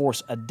called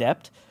Force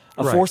Adept.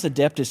 A Right. Force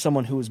Adept is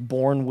someone who is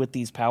born with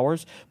these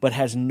powers but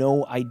has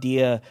no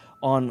idea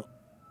on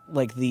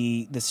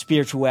the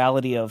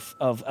spirituality of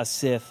a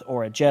Sith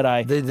or a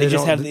Jedi. They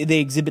just don't- they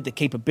exhibit the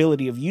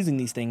capability of using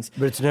these things.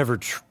 But it's never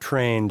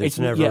trained. It's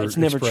never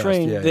expressed.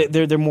 trained. Yeah,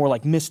 yeah. They're more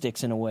like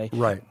mystics in a way.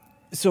 Right.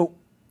 So,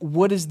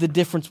 what is the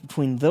difference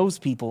between those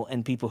people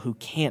and people who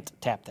can't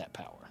tap that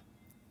power?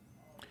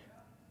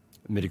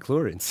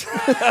 Midichlorians.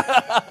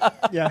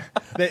 Yeah,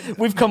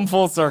 We've come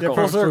full circle.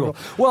 full circle.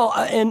 Well,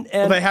 and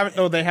they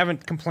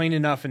haven't complained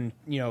enough, and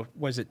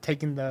was it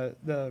taking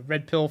the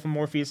red pill from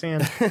Morpheus'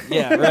 hand?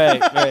 Yeah,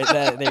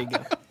 right. There you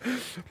go.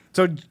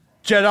 So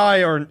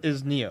Jedi or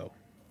is Neo?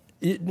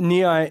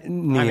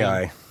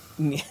 Nei.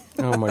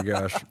 Oh my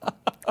gosh.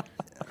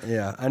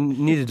 Yeah, I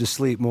needed to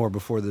sleep more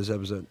before this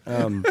episode.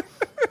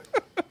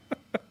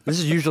 This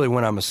is usually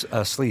when I'm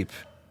asleep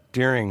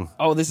during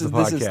this is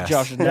podcast.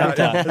 Josh's nap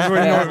time. This is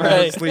when you normally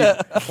Right. sleep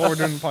before we're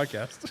doing the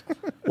podcast.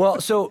 Well,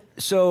 so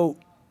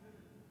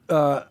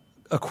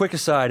a quick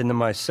aside into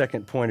my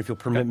second point, if you'll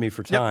permit me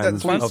for time,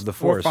 that's fine. of the We're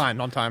Force. fine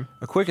on time.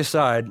 A quick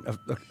aside, a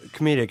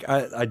comedic.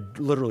 I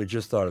literally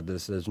just thought of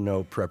this. There's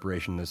no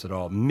preparation in this at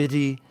all.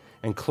 MIDI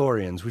and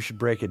chlorians. We should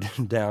break it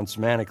down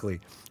semantically.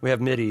 We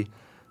have MIDI,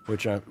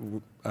 which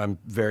I'm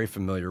very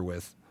familiar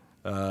with,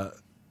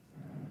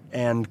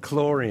 and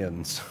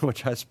chlorians,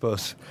 which I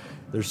suppose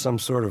there's some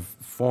sort of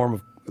form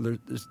of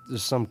there's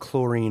some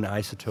chlorine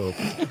isotope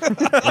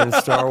in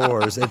Star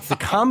Wars. It's the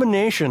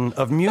combination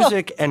of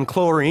music and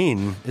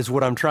chlorine is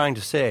what I'm trying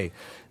to say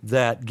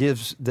that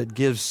gives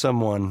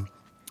someone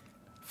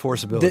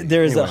Force ability.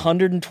 There's Anyway.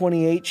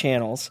 128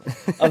 channels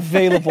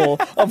available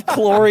of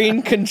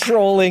chlorine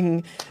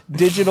controlling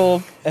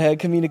digital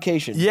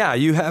communication. Yeah,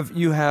 you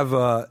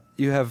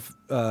have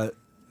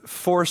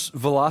force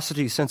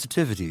velocity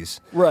sensitivities,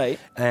 Right.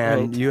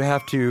 and right. you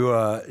have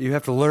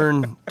to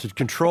learn to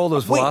control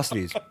those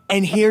velocities.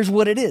 And here's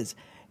what it is.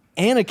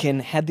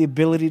 Anakin had the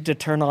ability to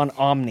turn on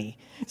Omni,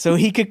 so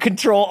he could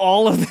control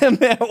all of them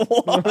at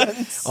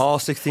once. All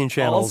 16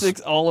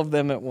 channels. All of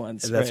them at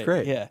once. That's right,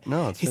 great. Yeah.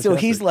 No, it's So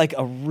he's fantastic. like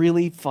a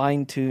really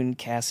fine-tuned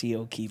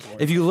Casio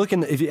keyboard. If you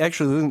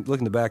actually look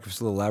in the back of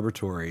his little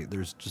laboratory,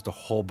 there's just a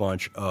whole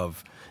bunch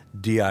of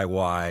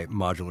DIY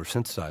modular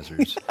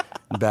synthesizers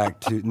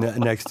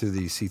next to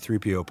the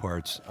C-3PO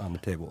parts on the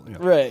table. Yeah.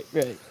 Right.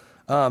 Right.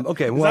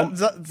 Okay, Is well,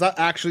 that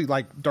actually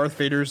like Darth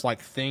Vader's like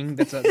thing?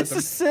 That's a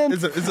synth.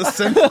 Is a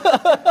synth.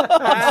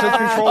 Synth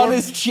controller? On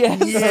his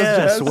chest.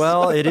 yes.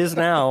 Well, it is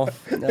now.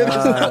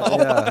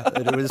 Yeah,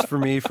 it was for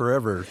me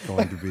forever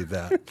going to be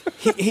that.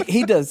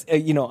 He does,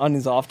 on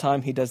his off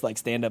time, he does like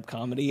stand-up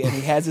comedy, and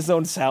he has his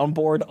own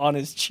soundboard on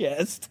his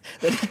chest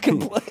that he can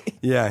play.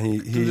 Yeah, To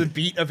the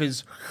beat of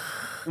his.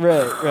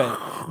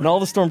 Right. And all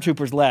the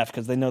stormtroopers laugh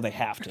because they know they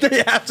have to.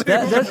 They have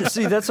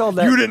to. That's all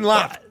that. You didn't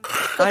laugh.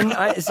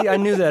 I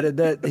knew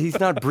that he's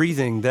not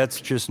breathing.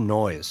 That's just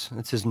noise.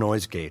 That's his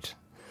noise gate.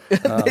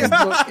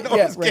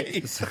 Yeah,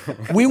 right.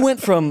 We went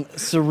from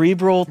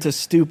cerebral to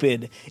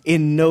stupid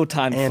in no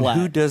time And flat.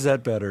 who does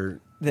that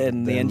better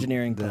Than the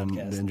engineering than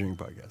podcast. The engineering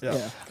podcast.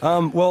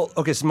 Yeah. Well,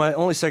 okay. So my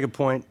only second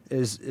point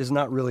is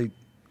not really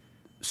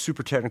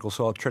super technical,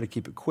 so I'll try to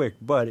keep it quick,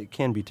 but it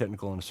can be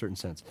technical in a certain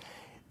sense.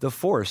 The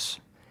Force,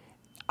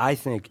 I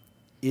think,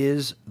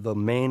 is the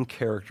main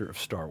character of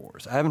Star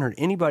Wars. I haven't heard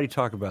anybody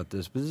talk about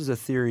this, but this is a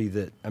theory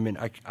that,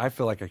 I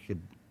feel like I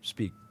could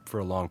speak for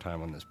a long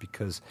time on this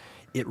because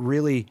it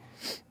really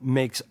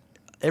makes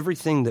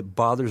everything that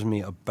bothers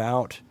me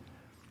about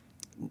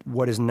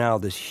what is now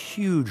this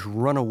huge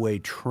runaway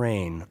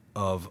train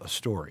of a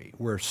story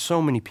where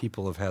so many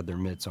people have had their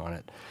mitts on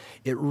it.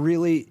 It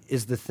really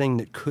is the thing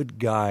that could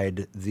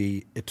guide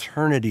the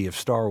eternity of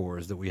Star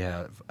Wars that we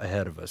have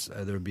ahead of us.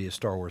 There would be a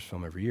Star Wars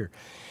film every year.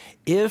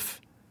 If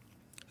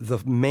the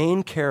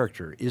main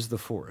character is the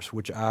Force,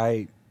 which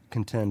I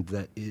contend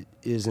that it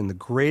is in the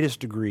greatest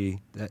degree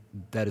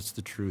that it's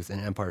the truth in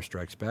Empire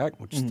Strikes Back,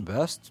 which is the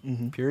best,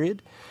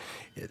 period.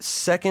 It's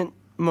second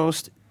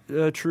most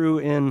true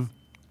in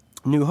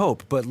New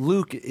Hope, but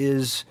Luke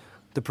is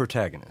the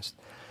protagonist.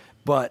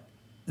 But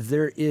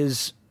there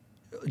is...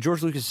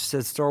 George Lucas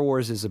said Star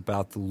Wars is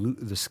about the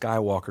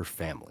Skywalker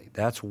family.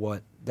 That's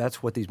what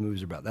these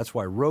movies are about. That's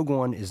why Rogue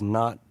One is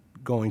not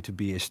going to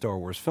be a Star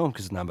Wars film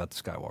because it's not about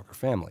the Skywalker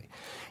family.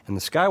 And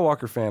the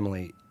Skywalker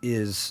family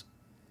is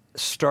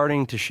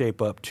starting to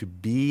shape up to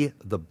be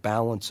the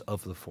balance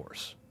of the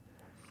Force.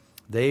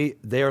 They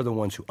are the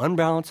ones who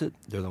unbalance it.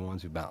 They're the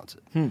ones who balance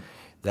it.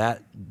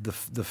 That the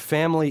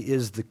family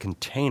is the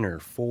container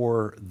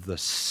for the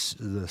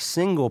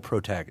single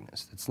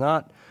protagonist. It's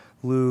not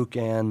Luke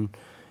and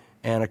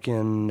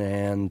Anakin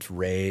and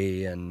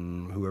Rey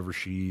and whoever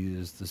she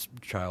is this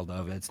child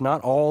of. It's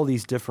not all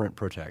these different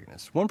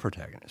protagonists. One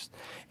protagonist,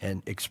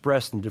 and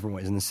expressed in different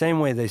ways. In the same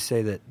way they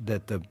say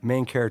that the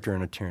main character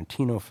in a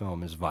Tarantino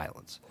film is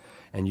violence.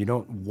 And you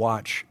don't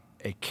watch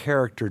a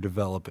character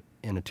develop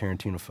in a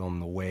Tarantino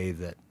film the way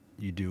that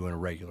you do in a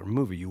regular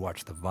movie. You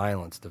watch the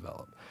violence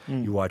develop.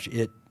 You watch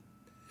it.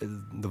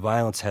 The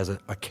violence has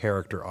a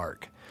character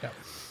arc. Yeah.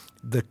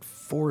 The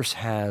Force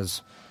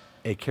has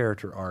a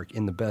character arc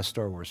in the best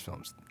Star Wars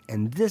films.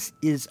 And this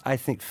is, I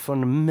think,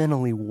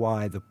 fundamentally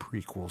why the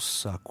prequels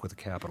suck with a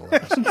capital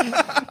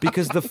S.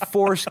 Because the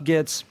Force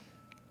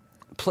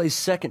plays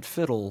second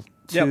fiddle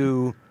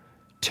to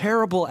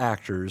terrible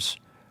actors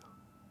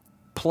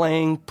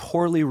playing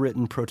poorly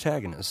written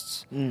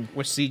protagonists.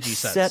 With CG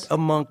sets. Set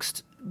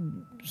amongst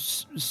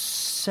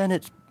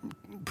Senate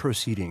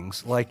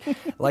proceedings. Like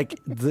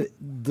the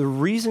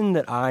reason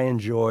that I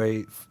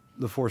enjoy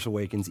The Force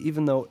Awakens,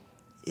 even though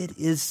it's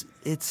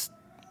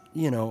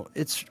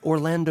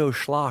Orlando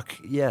schlock,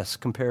 yes,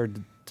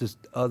 compared to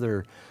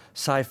other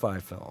sci-fi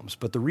films.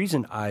 But the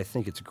reason I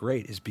think it's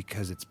great is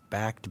because it's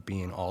back to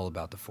being all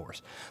about the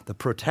Force. The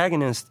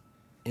protagonist,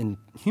 in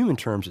human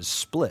terms, is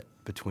split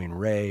between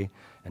Rey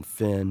and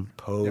Finn,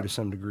 Poe to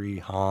some degree,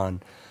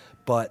 Han.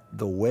 But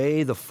the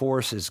way the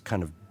Force is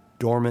kind of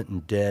dormant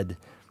and dead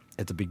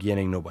at the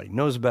beginning, nobody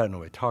knows about it,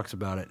 nobody talks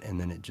about it, and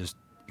then it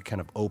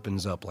kind of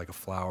opens up like a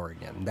flower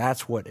again. And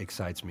that's what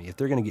excites me. If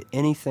they're going to get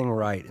anything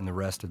right in the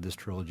rest of this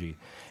trilogy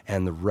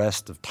and the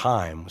rest of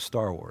time with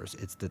Star Wars,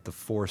 it's that the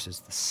Force is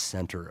the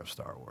center of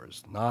Star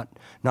Wars,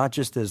 not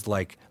just as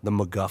like the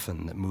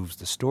MacGuffin that moves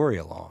the story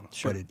along,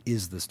 but it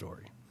is the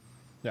story.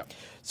 Yeah.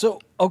 So,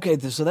 okay,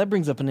 so that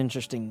brings up an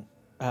interesting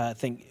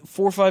thing.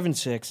 4, 5, and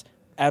 6,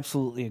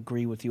 absolutely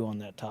agree with you on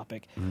that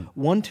topic.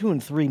 1, 2,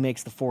 and 3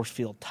 makes the Force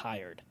feel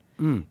tired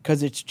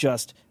because it's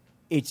just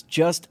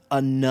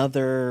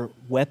another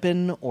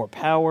weapon or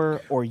power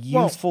or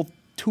useful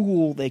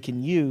tool they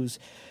can use.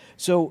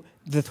 So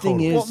the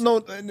thing is...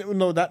 Well,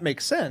 no, that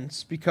makes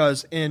sense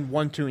because in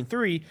 1, 2, and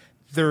 3,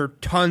 there are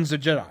tons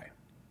of Jedi.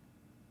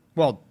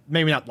 Well,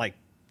 maybe not like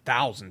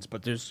thousands,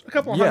 but there's a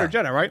couple hundred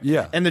Jedi, right?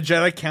 Yeah. And the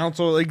Jedi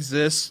Council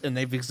exists, and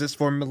they've existed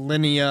for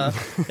millennia,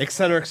 et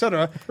cetera, et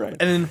cetera. Right.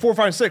 And in 4,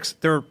 5, and 6,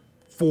 there are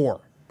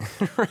 4.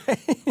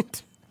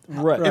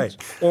 Right.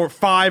 Or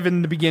 5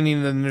 in the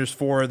beginning, then there's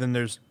 4, then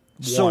there's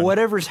 1. So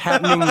whatever's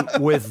happening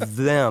with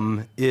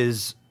them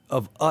is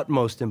of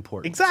utmost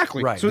importance.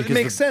 Exactly. Right. So it because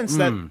makes sense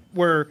that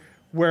where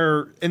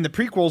in the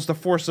prequels the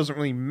Force doesn't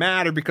really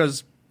matter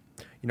because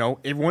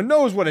everyone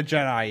knows what a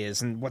Jedi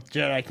is and what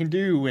Jedi can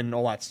do and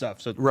all that stuff.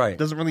 So it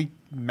doesn't really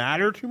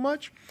matter too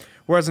much.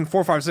 Whereas in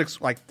 4, 5,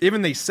 6, like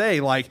even they say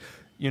like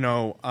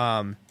your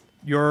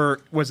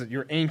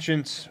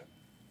ancient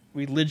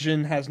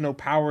religion has no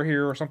power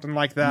here or something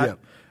like that.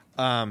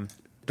 Yeah.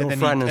 And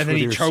then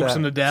he chokes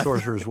him to death.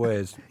 Sorcerer's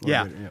ways.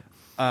 Yeah.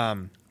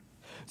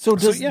 So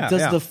does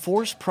the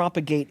Force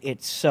propagate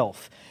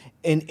itself?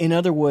 In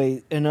other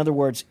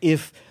words,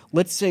 if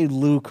let's say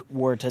Luke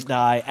were to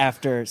die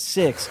after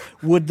 6,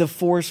 would the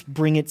Force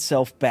bring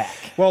itself back?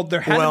 Well,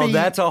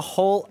 that's a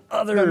whole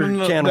other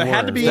can of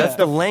worms. That's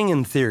the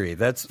Langan theory.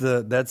 That's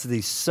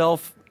the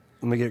self.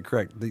 Let me get it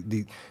correct.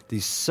 The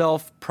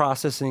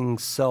self-processing,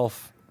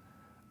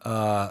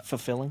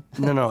 fulfilling.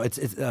 No. It's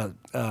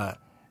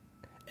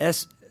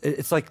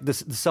like the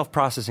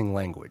self-processing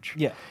language.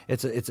 Yeah.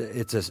 It's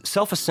a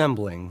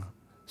self-assembling,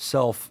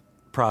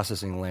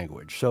 self-processing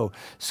language. So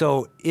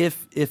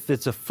if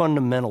it's a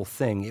fundamental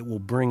thing, it will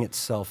bring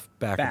itself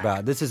back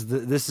about. This is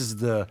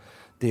the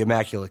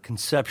Immaculate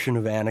Conception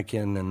of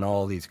Anakin and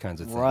all these kinds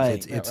of things.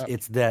 Right.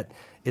 It's that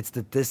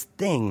this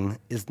thing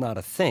is not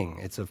a thing.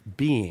 It's a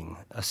being,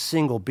 a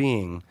single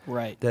being.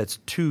 Right. That's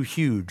too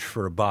huge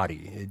for a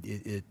body.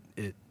 It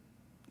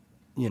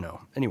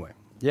anyway.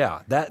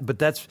 Yeah, but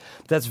that's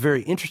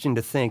very interesting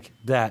to think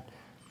that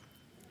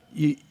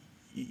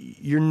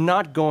you're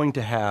not going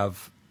to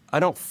have. I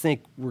don't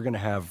think we're going to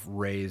have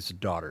Rey's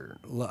daughter.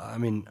 I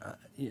mean,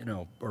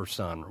 or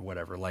son or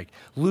whatever. Like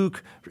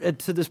Luke,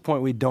 to this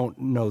point, we don't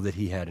know that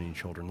he had any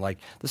children. Like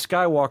the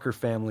Skywalker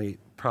family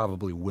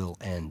probably will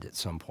end at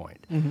some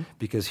point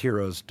because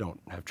heroes don't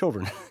have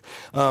children.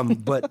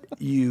 But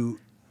you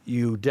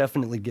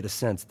definitely get a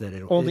sense that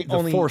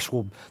the Force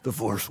will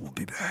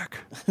be back.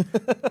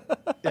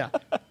 Yeah.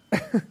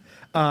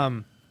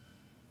 I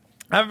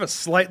have a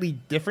slightly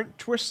different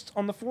twist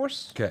on the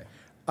Force. Okay.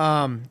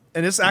 And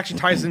this actually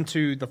ties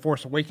into the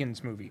Force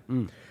Awakens movie.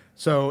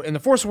 So in the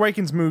Force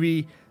Awakens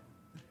movie,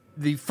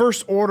 the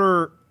First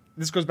Order,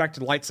 this goes back to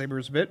the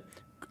lightsabers a bit,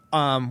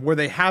 where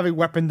they have a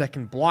weapon that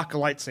can block a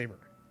lightsaber,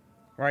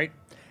 right?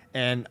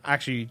 And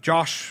actually,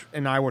 Josh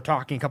and I were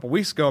talking a couple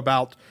weeks ago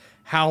about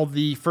how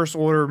the First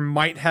Order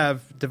might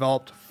have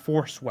developed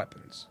Force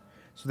weapons.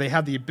 So they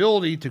have the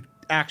ability to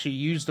actually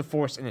use the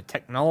Force in a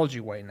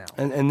technology way now.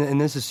 And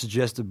this is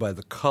suggested by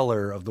the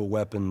color of the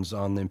weapons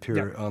on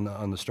the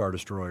on the Star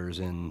Destroyers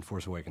in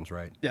Force Awakens,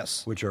 right?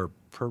 Yes. Which are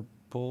purple,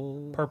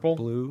 blue, purple?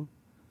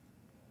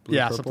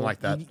 something like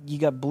that. You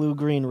got blue,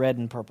 green, red,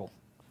 and purple.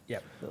 Yeah.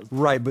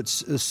 Right, but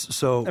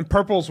so and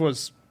purples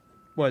was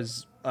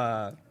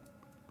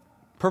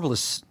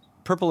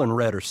purple and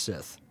red are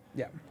Sith.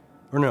 Yeah.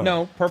 Or no?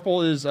 No,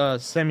 purple is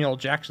Samuel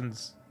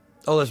Jackson's.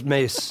 Oh, that's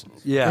Mace.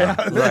 Yeah,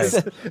 right.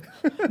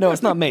 No,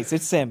 it's not Mace.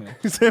 It's Samuel.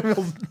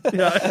 Samuel's.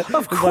 Yeah.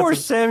 Of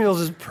course, Samuel's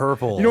is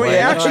purple. He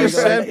actually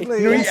said.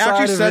 He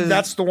actually said his...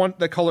 that's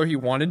the color he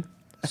wanted.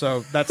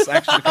 So that's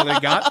actually the color he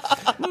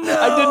got. No,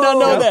 I did not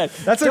know that.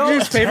 That's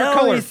his favorite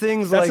color.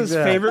 Things that's like his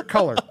that. favorite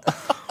color.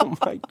 Oh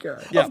my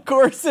god! Yeah. Of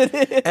course it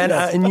is.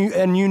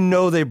 And you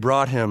know they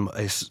brought him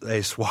a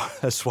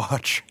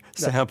swatch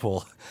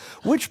sample.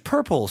 Which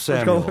purple,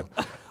 Samuel?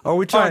 Are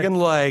we talking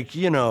like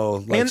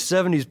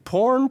 70s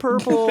porn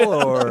purple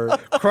or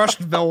crushed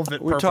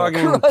velvet purple? We're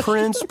talking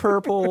Prince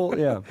purple,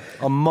 yeah,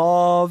 a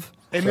mauve.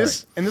 And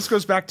this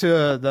goes back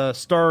to the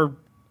Star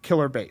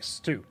Killer base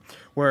too,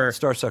 where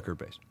Starsucker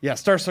base. Yeah,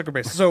 Starsucker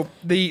base. So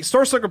the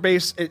Starsucker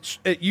base,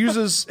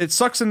 it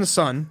sucks in the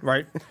sun,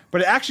 right?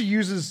 But it actually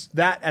uses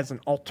that as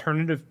an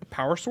alternative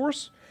power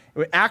source,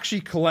 it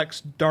actually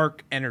collects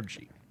dark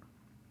energy.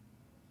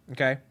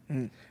 Okay?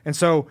 And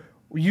so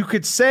you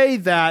could say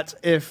that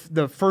if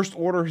the First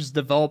Order has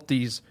developed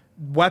these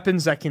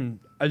weapons that can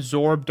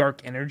absorb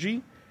dark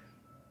energy,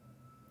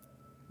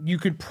 you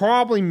could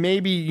probably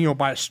maybe,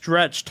 by a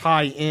stretch,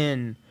 tie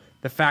in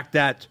the fact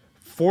that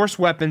Force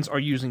weapons are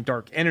using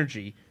dark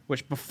energy,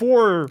 which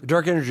before...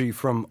 Dark energy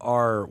from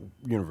our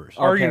universe.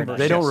 Our universe,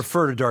 They don't yes.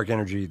 refer to dark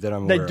energy that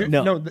I'm They aware do,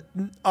 of.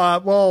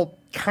 No. well,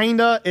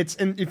 kinda. It's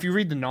if you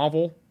read the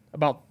novel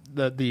about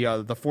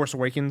the Force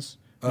Awakens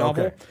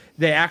novel, Okay.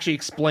 they actually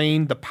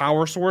explain the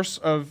power source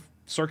of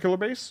Circular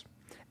Base,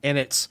 and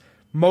it's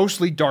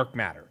mostly dark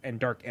matter and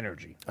dark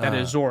energy that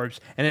it absorbs,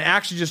 and it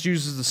actually just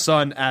uses the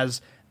sun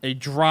as a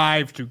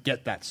drive to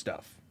get that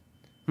stuff.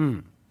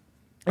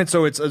 And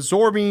so it's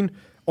absorbing,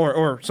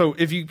 or so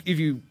if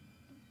you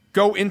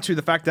go into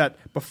the fact that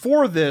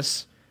before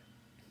this,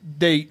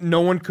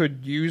 no one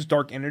could use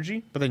dark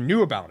energy, but they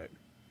knew about it.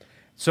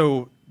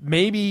 So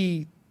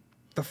maybe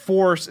the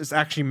Force is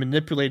actually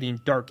manipulating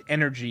dark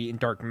energy and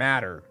dark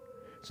matter.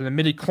 So the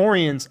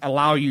midichlorians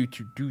allow you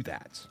to do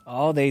that.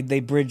 Oh, they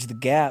bridge the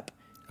gap.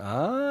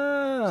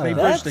 Ah, They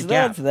bridge the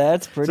gap.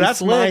 That's pretty So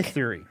that's my slick.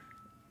 theory.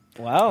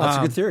 Wow. that's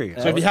a good theory.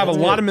 So if you have a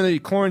lot of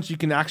midichlorians, you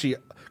can actually,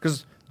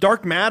 because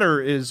dark matter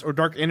or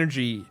dark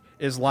energy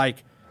is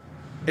like,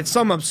 it's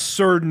some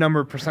absurd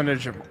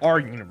percentage of our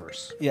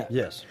universe. Yeah.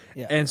 Yes.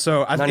 Yeah. And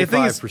so I think it's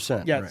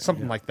 95%, yeah,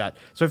 something yeah. like that.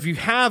 So if you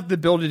have the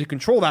ability to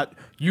control that,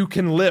 you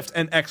can lift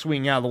an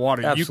X-wing out of the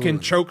water. You Absolutely. can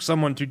choke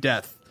someone to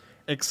death,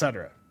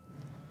 etc.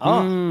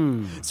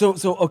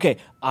 So okay,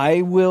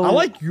 I will. I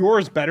like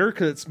yours better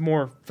because it's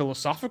more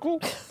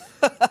philosophical.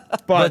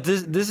 But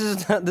this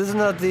is not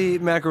the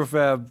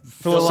Macrofab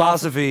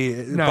philosophy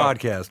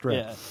podcast, right?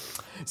 Yeah.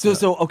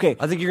 So okay.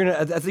 I think you're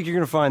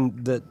gonna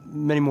find that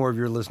many more of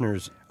your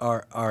listeners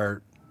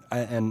are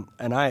and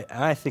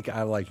I think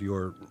I like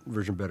your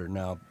version better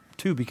now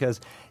too, because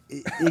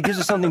it gives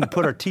us something to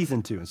put our teeth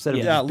into instead of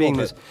Yeah, just a being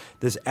little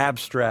this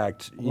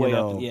abstract, Way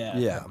up, yeah.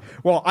 yeah.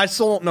 Well, I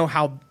still don't know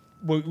how.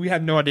 We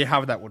have no idea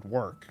how that would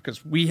work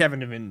because we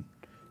haven't even,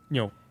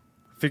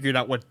 figured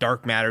out what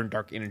dark matter and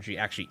dark energy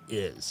actually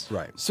is.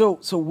 Right. So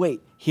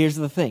wait. Here's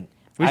the thing.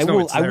 We just know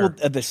it's I will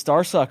there. at the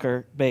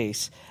Starsucker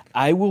base.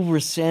 I will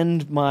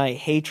rescind my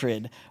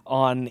hatred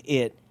on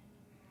it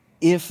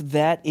if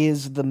that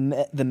is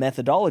the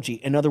methodology.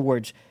 In other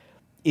words,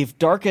 if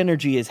dark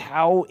energy is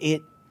how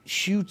it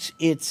shoots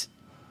its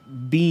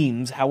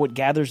beams, how it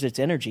gathers its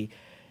energy,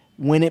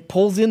 when it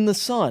pulls in the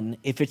sun,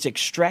 if it's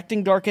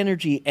extracting dark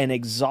energy and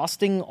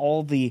exhausting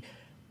all the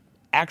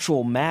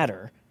actual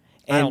matter,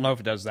 I don't know if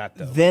it does that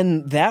though.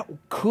 then that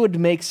could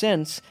make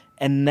sense,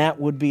 and that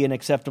would be an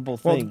acceptable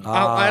thing.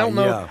 I don't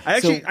know.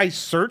 yeah. I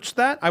searched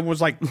that. I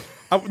was like,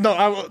 I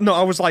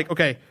was like,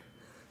 okay,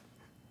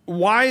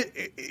 why?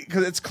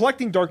 Because it's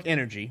collecting dark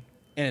energy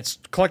and it's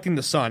collecting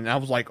the sun. And I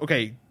was like,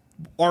 okay,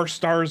 are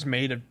stars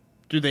made of?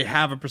 Do they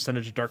have a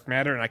percentage of dark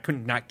matter? And I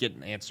could not get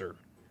an answer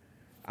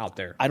out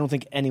there. I don't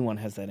think anyone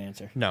has that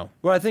answer. No.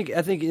 Well, I think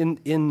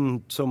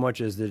in so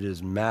much as it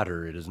is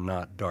matter, it is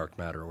not dark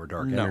matter or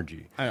dark No,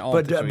 energy. I don't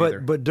think so either.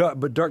 But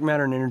dark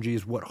matter and energy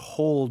is what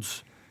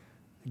holds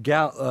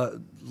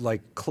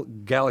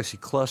galaxy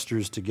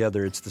clusters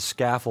together. It's the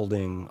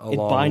scaffolding along It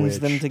binds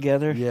which, them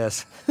together.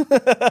 Yes.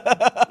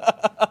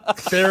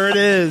 There it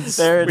is.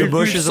 There it is. The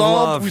bushes of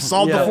love. We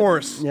solved Yeah. the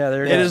Force. Yeah,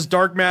 there it it is. is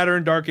dark matter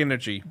and dark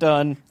energy.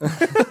 Done.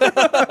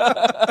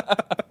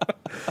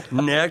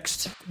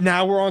 Next.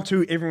 Now we're on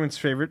to everyone's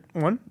favorite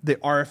one, the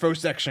RFO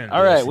section.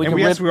 All right, we and can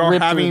yes, rip- we are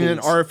rip through having an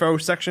these.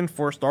 RFO section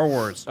for Star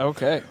Wars.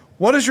 Okay.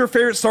 What is your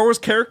favorite Star Wars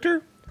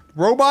character?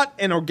 Robot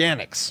and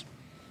organics.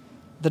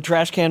 The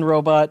trash can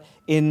robot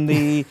in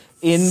the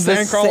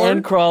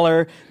Sandcrawler?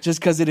 sandcrawler, just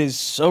because it is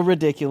so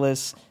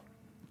ridiculous.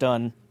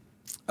 Done.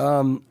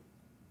 I'm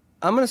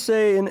gonna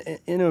say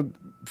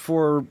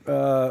for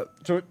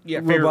So yeah,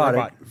 favorite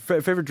robotic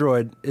robot. favorite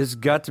droid has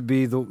got to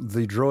be the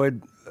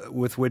droid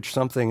with which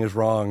something is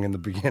wrong in the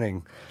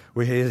beginning.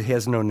 He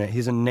has no name.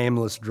 He's a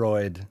nameless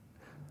droid.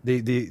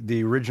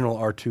 The original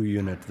R2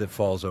 unit that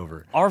falls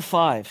over.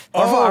 R5.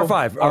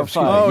 R5. R5.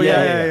 Oh,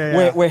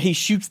 yeah. Where he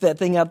shoots that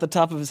thing out the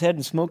top of his head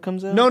and smoke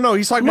comes out? No,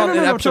 he's talking No, about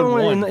no, in no,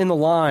 episode one. in the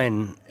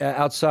line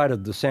outside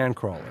of the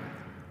Sandcrawler.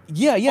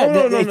 Yeah.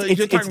 Oh, no, it's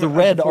you're talking it's the about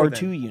red episode R2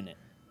 4 then.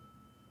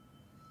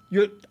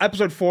 unit.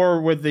 Episode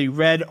 4 with the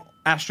red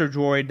Astro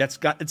Droid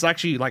it's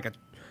actually like a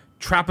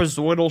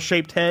trapezoidal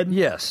shaped head.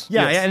 Yes.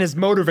 Yeah, Yes. and his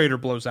motivator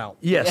blows out.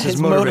 Yes, Yeah, his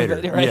his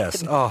motivator. motivator, right?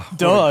 Yes. Oh, what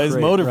Duh, a his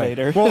great-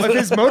 motivator. right. Well, if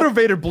his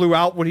motivator blew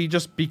out, would he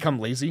just become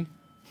lazy?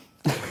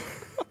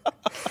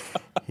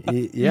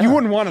 Yeah. You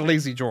wouldn't want a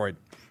lazy droid.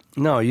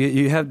 No,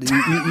 you have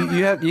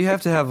you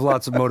have to have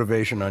lots of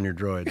motivation on your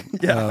droid.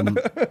 Yeah.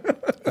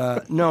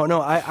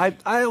 No.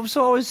 I was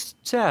always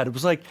sad. It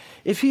was like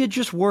if he had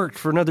just worked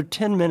for another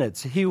 10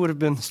 minutes, he would have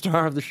been the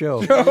star of the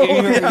show.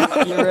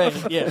 You're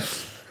right. Yeah.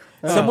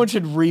 Someone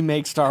should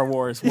remake Star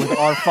Wars with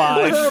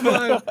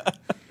R5.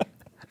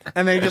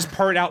 And they just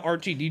part out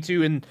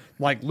R2-D2 and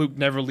like Luke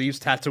never leaves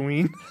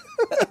Tatooine.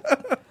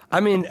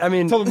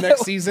 until the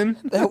next season.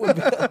 That would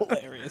be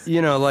hilarious.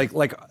 You know, like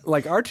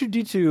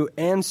R2D2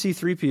 and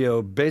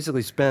C3PO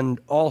basically spend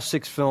all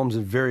 6 films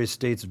in various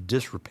states of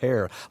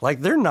disrepair.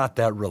 Like they're not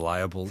that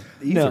reliable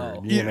either.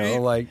 No. You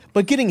know, like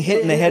But getting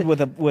hit in the head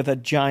with a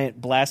giant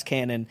blast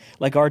cannon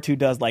like R2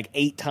 does like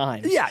 8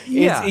 times. yeah.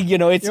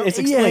 It's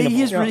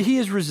explainable. He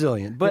is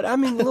resilient. But I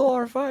mean, little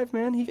R5,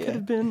 man, he could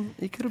have been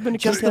a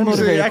Just the captain.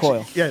 motivator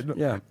coil.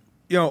 Yeah.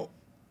 You know,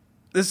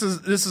 this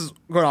is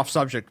going off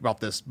subject about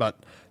this, but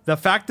the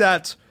fact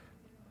that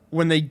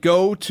when they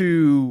go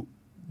to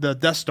the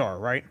Death Star,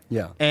 right?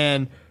 Yeah.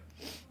 And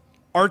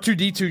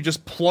R2D2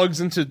 just plugs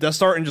into the Death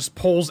Star and just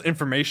pulls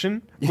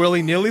information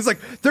willy-nilly. It's like,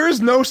 there is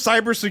no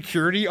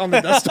cybersecurity on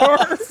the Death Star.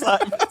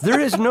 There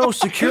is no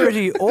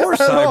security or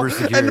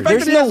cybersecurity. And the fact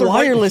There's that he has no the right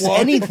wireless plug-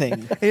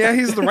 anything. Yeah,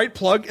 he's the right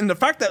plug. And the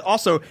fact that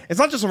also, it's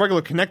not just a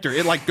regular connector.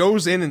 It like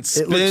goes in and It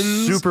spins. looks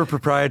super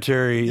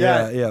proprietary.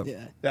 Yeah.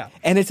 Yeah.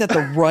 And it's at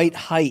the right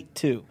height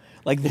too.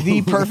 Like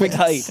the perfect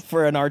height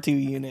for an R2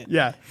 unit.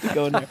 Yeah. To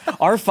go in there.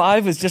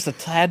 R5 is just a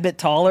tad bit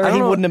taller. don't He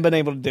know. wouldn't have been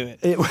able to do it.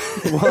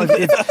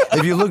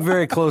 If you look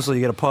very closely,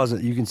 you got to pause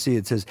it. You can see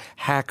it says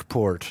hack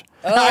port.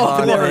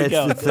 Oh, there we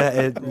go.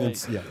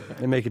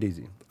 They make it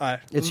easy.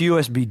 It's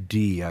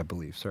USB-D, I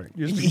believe. Sorry.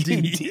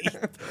 USB-D.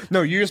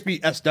 No,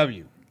 USB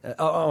SW.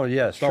 Oh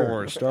yeah, Star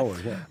Wars. Star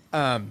Wars.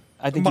 Yeah.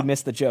 I think you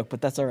missed the joke,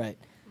 but that's all right.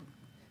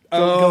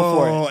 Go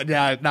for it.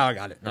 Yeah, now I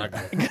got it.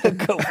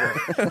 Go for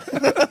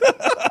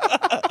it.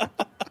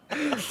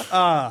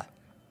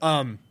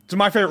 So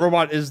my favorite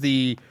robot is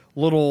the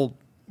little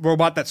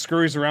robot that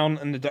scurries around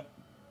in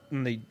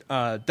the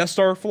Death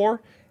Star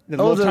floor. The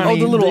the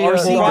little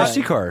RC guy.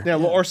 RC car. Yeah, a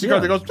little RC car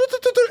that goes,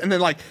 and then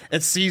like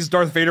it sees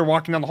Darth Vader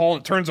walking down the hall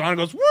and it turns on and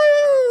goes,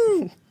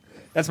 woo!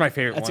 That's my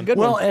favorite That's one. a good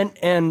Well, one.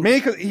 and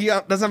Mainly 'cause he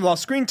doesn't have a lot of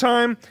screen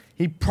time.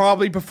 He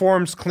probably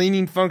performs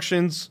cleaning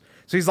functions.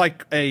 So he's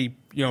like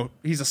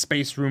he's a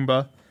space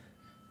Roomba.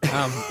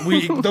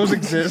 Those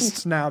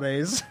exist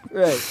nowadays.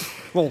 Right.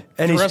 Well,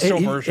 and he's terrestrial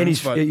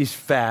versions, but he's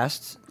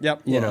fast.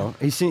 Yep. You know,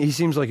 he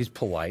seems like he's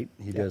polite.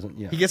 He doesn't.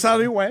 Yeah. he gets out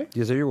of your way. He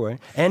gets out of your way,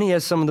 and he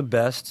has some of the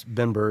best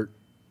Ben Burt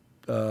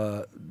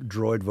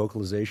droid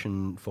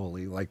vocalization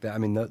Foley like that. I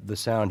mean, the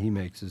sound he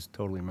makes is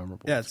totally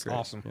memorable. Yeah, it's great.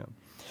 awesome. Yeah.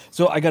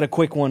 So I got a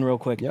quick one real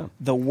quick. Yeah.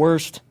 The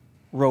worst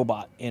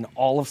robot in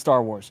all of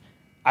Star Wars,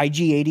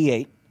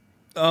 IG-88.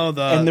 Oh,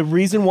 And the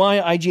reason why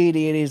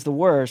IG-88 is the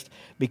worst,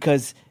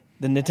 because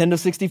the Nintendo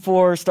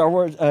 64 Star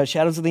Wars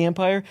Shadows of the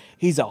Empire,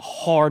 he's a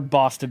hard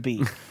boss to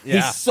beat. Yeah.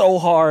 He's so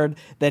hard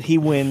that he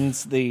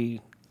wins the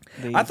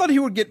I thought he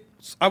would get.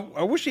 I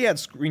wish he had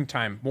screen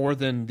time more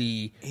than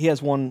the. he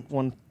has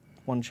one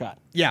shot.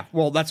 Yeah,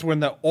 well, that's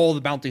when all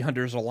the bounty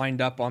hunters are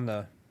lined up on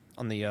the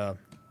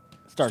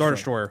Star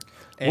Destroyer.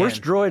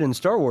 Worst droid in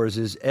Star Wars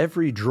is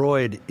every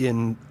droid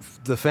in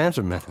the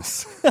Phantom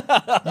Menace.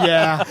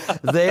 Yeah,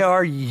 They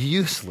are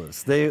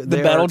useless. The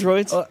battle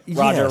droids?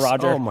 Roger, yes.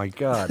 Roger. Oh my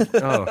god.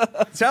 Oh.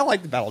 see, I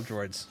like the battle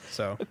droids.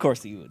 So Of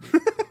course he would.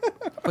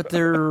 But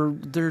they're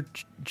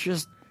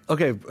just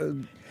okay.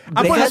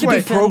 I They put it had this to be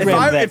way: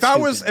 programmed that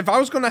if I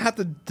was going to have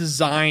to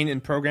design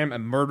and program a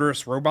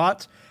murderous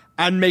robot,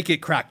 I'd make it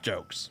crack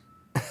jokes.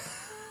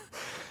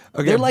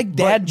 Okay, They're like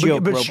dad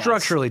joke but robots.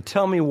 structurally,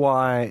 tell me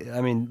why.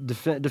 I mean,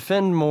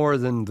 defend more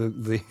than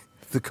the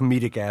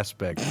comedic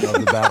aspect of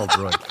the battle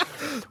droid.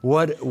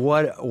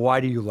 Why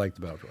do you like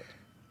the battle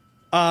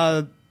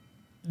droid?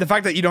 The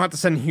fact that you don't have to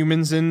send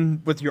humans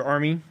in with your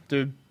army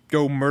to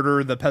go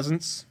murder the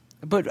peasants.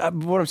 But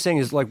what I'm saying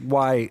is like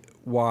why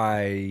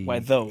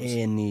those?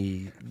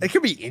 any It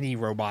could be any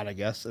robot, I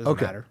guess. It doesn't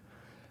Okay. matter.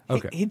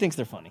 okay. He thinks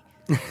they're funny.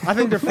 I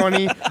think they're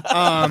funny.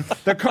 I'll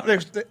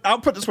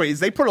put it this way: is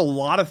they put a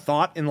lot of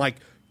thought in like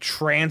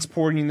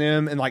transporting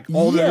them and like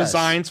all the Yes.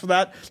 designs for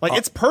that. Like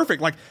it's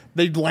perfect. Like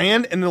they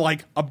land and then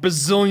like a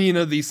bazillion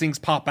of these things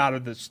pop out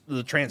of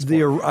the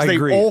transport. I they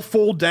agree. all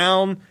fold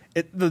down.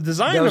 The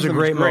design That was of a them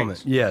great is great.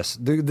 moment. Yes,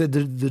 the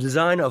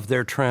design of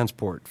their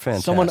transport,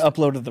 fantastic. Someone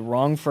uploaded the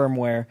wrong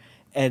firmware,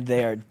 and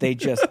they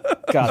just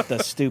got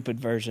the stupid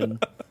version.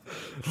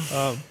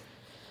 All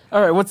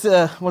right, what's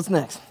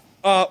next?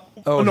 Human.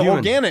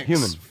 Organics.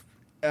 Human.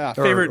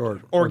 Favorite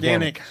or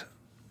organic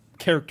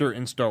character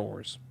in Star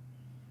Wars.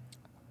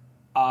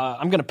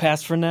 I'm gonna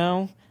pass for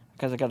now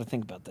because I got to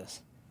think about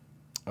this.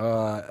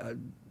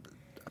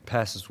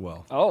 Pass as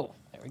well. Oh,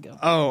 there we go.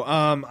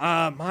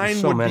 Mine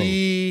so would many.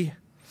 be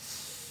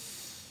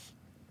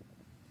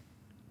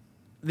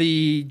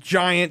the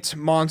giant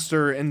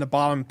monster in the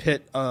bottom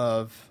pit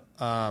of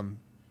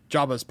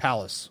Jabba's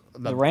palace.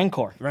 The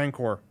Rancor.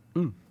 Rancor.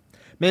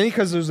 Mainly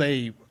because there's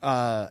a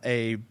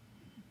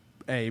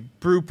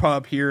brew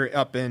pub here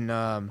up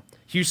in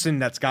Houston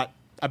that's got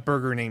a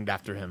burger named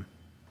after him,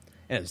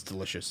 and it's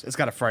delicious. It's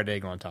got a fried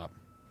egg on top.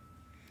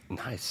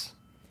 Nice.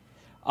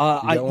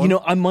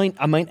 I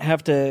might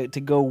have to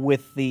go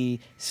with the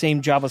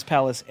same Jabba's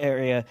palace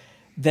area.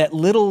 That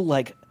little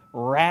like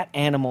rat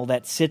animal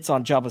that sits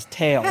on Jabba's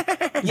tail.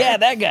 Yeah,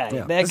 that guy.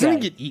 Yeah. That Doesn't guy.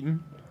 he get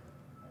eaten?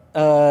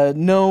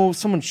 No,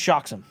 someone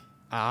shocks him.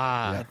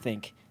 Ah, I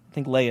think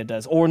Leia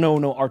does, or no,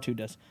 R2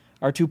 does.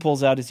 R2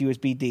 pulls out his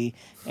USB-D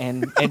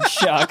and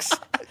shocks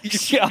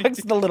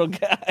the little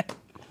guy.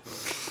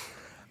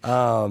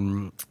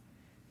 I'm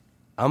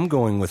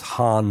going with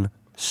Han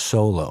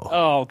Solo.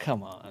 Oh,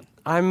 come on.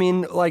 I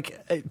mean,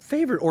 like,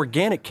 favorite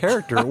organic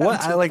character.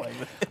 What I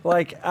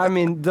like. I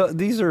mean,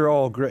 these are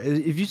all great.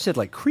 If you said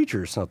like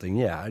creature or something,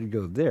 yeah, I'd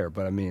go there.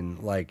 But I mean,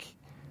 like,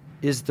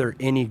 is there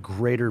any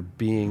greater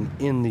being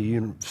in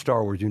the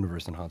Star Wars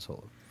universe than Han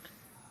Solo?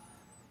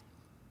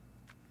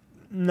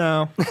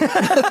 No.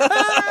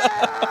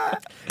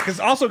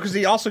 Because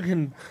he also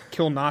can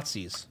kill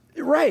Nazis.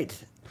 Right.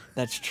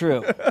 That's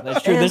true.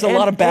 There's a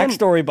lot of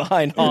backstory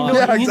behind Han.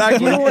 Yeah,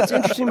 exactly. You know what's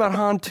interesting about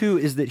Han too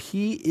is that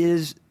he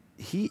is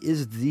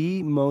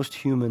the most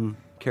human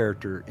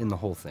character in the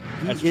whole thing.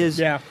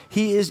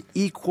 He is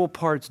equal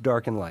parts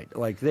dark and light.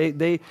 Like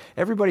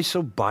everybody's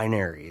so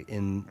binary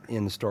in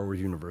the Star Wars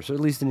universe, or at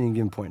least at any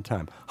given point in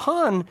time.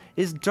 Han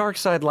is dark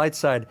side, light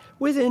side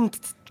within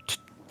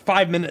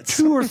 5 minutes,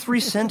 2 or 3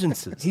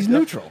 sentences. He's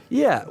neutral.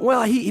 Yeah.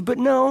 Well, he's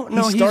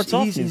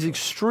neutral.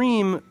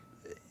 extreme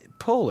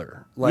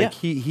polar. Like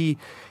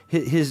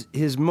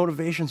his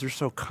motivations are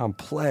so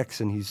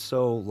complex, and he's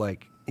so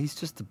like he's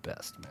just the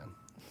best, man.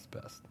 He's the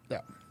best.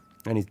 Yeah.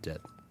 And he's dead.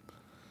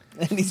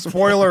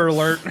 Spoiler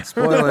alert.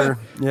 Spoiler.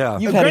 Yeah.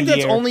 You've had a That's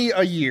year. only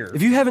a year.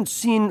 If you haven't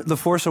seen The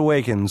Force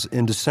Awakens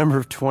in December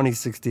of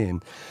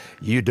 2016,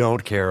 you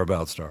don't care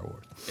about Star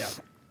Wars. Yeah.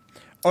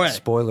 Okay.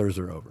 Spoilers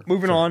are over.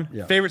 Moving So, on.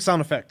 yeah. Favorite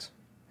sound effect.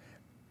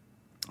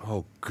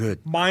 Oh, good.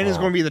 Mine is Oh.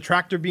 going to be the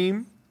tractor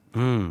beam,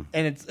 and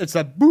it's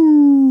a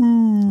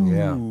boo.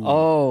 Yeah.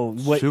 Oh,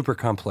 what Super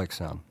complex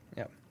sound.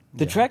 Yeah.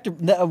 the tractor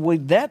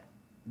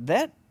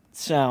that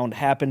sound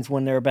happens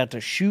when they're about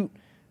to shoot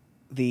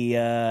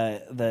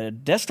the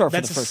Death Star for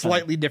That's the a first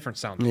slightly different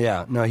sound.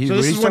 Yeah. No, So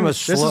this is when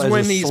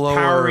he's slower,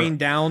 powering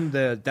down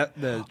the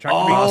tractor beam.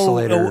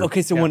 Oscillator. Oh,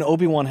 okay. So Yeah. when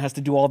Obi-Wan has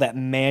to do all that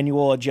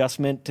manual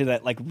adjustment to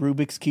that like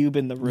Rubik's cube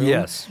in the room.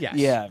 Yes. Yes.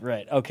 Yeah.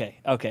 Right. Okay.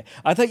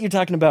 I thought you were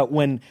talking about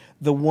when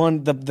the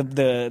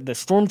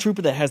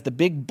stormtrooper that has the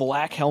big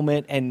black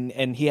helmet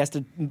and he has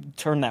to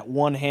turn that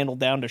one handle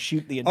down to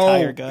shoot the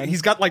entire gun.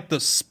 He's got like the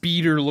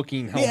speeder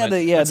looking helmet.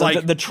 It's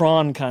like the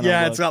Tron kind of.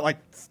 yeah, look. it's got like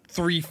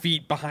 3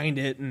 feet behind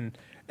it, and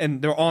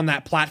they're on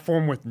that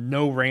platform with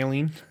no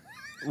railing.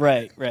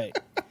 Right.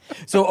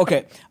 So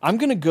okay, I'm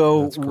gonna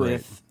go That's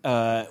great.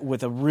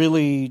 with a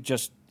really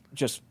just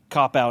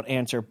cop out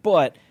answer,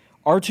 but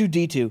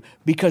R2D2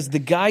 because the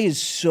guy is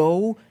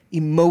so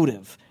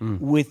emotive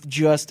with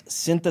just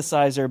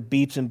synthesizer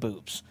beeps and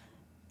boops.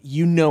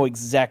 You know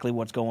exactly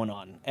what's going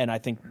on, and I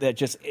think that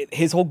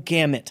his whole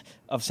gamut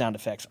of sound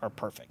effects are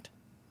perfect.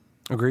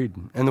 Agreed.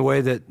 And the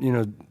way that,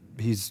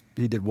 he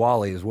did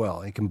Wall-E as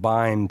well. He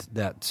combined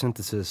that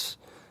synthesis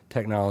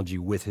technology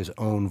with his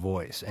own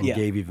voice and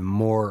gave even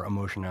more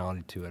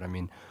emotionality to it. I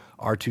mean,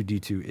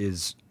 R2D2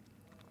 is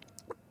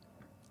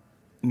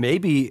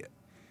maybe,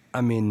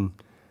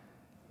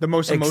 The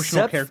most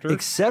emotional character.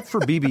 except for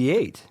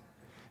BB-8.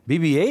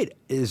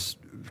 BB-8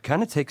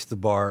 kind of takes the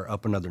bar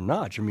up another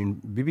notch. I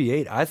mean,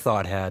 BB-8 I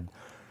thought had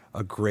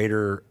a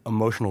greater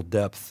emotional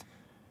depth,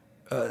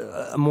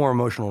 a more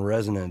emotional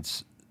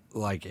resonance,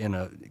 like in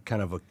a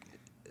kind of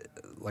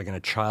in a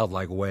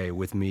childlike way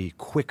with me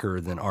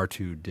quicker than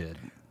R2 did.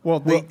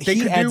 They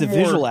he could adds do a more,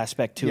 visual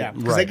aspect to yeah, it.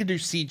 because they Right. could do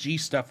CG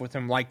stuff with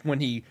him, like when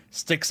he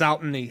sticks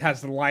out and he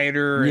has the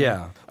lighter. And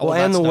Yeah. all Well,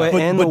 that and the stuff. way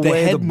But the the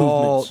way the head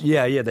ball, movements.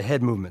 the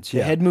head movements, yeah.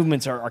 The head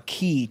movements are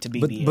key to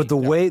BB-8. But the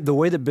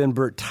way that Ben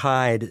Burtt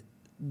tied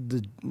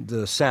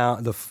the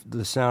sound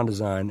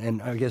design,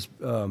 and I guess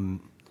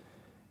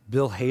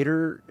Bill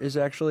Hader is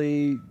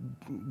actually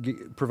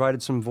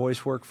provided some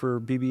voice work for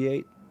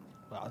BB-8.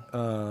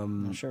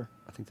 Not sure.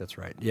 I think that's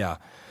right. Yeah,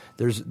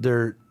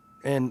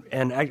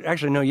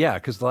 actually no, yeah,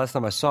 because the last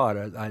time I saw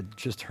it, I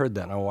just heard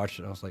that and I watched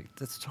it. And I was like,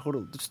 there's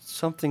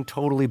something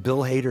totally Bill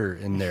Hader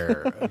in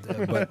there.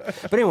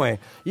 but anyway,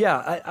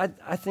 yeah,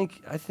 I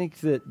think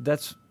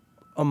that's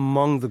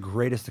among the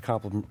greatest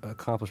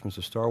accomplishments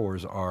of Star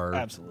Wars are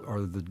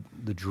Absolutely.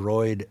 the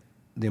droid,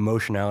 the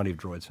emotionality of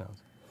droid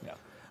sounds. Yeah.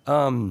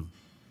 I'm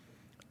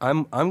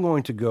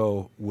going to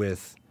go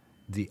with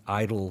the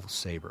idle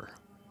saber.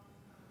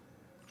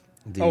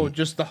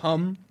 Just the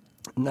hum.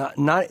 Not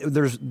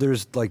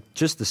there's like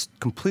just this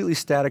completely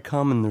static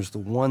hum, and there's the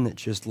one that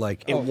just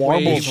like It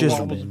warbles it's just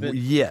a little bit.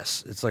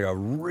 yes, it's like a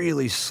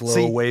really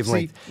slow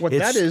wavelength. See, what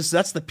that is,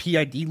 that's the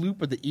PID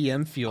loop of the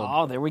EM field.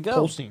 Oh, there we go.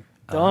 Pulsing.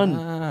 Done.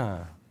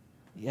 Ah.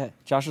 Yeah.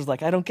 Josh was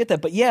like, I don't get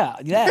that, but yeah,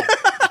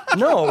 that.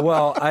 No,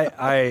 well,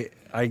 I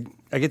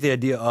get the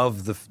idea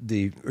of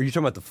the. Are you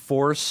talking about the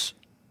force?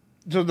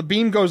 So the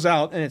beam goes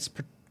out, and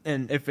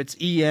if it's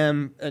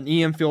an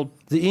EM field,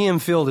 The EM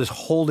field is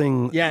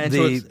holding. yeah,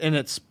 and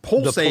it's the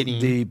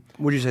pulsating.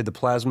 what did you say? The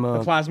plasma.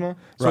 The plasma.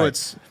 So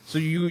Right.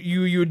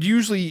 you would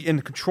usually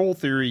in control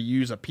theory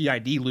use a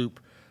PID loop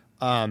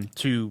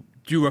to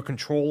do a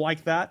control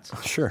like that.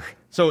 Sure.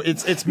 So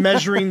it's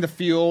measuring the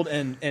field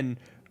and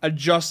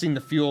adjusting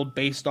the field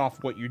based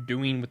off what you're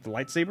doing with the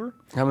lightsaber.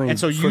 How many and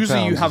so foot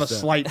usually you pounds have a is that?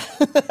 slight.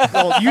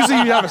 Well, usually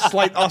you have a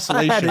slight I had,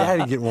 oscillation. I had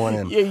to get one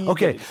in. Yeah, you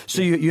okay, did.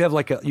 so you have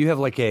like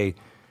a.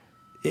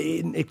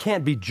 It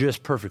can't be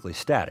just perfectly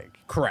static.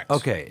 Correct.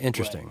 Okay,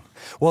 interesting.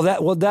 Well,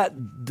 that was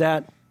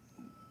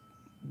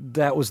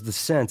the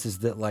sense, is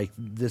that like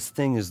this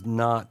thing is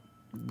not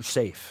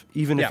safe,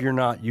 even if Yeah. you're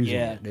not using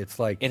Yeah. it. It's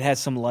like It has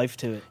some life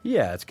to it.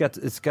 yeah, it's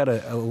got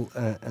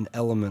an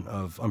element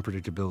of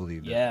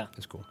unpredictability. That Yeah.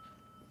 is cool.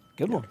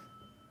 Good one.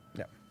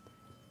 Yeah.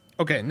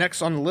 Okay,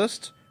 next on the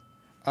list,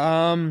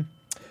 the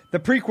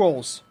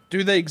prequels.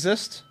 Do they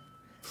exist?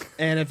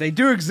 And if they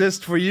do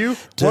exist for you,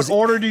 Does what it-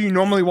 order do you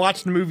normally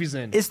watch the movies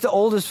in? It's the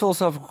oldest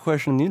philosophical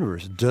question in the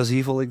universe. Does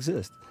evil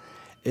exist?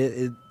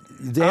 The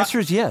answer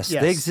is yes.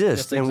 yes. They Yes,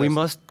 exist, they and we exist.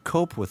 must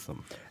cope with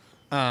them.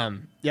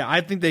 Yeah,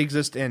 I think they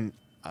exist, and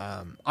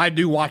I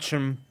do watch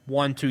them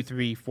 1, 2,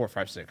 3, 4,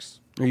 5, 6.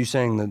 Are you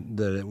saying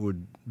that it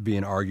would be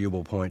an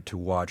arguable point to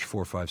watch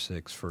 4, 5,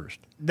 6 first?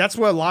 That's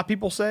what a lot of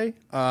people say.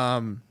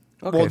 Okay,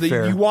 You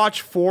fair.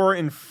 watch 4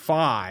 and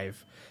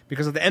 5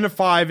 because at the end of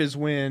 5 is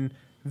when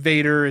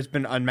Vader has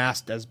been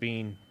unmasked as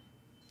being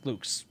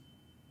Luke's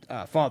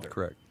father.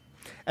 Correct.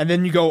 And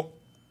then you go,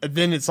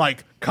 then it's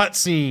like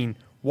cutscene.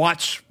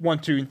 Watch 1,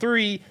 2, and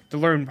 3 to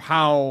learn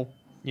how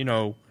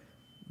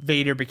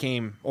Vader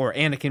became, or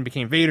Anakin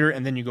became Vader,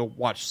 and then you go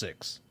watch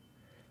 6.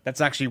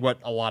 That's actually what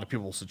a lot of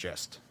people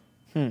suggest.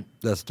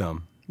 That's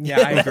dumb.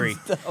 Yeah, I agree.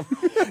 So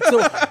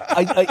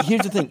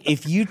here's the thing: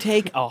 if you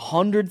take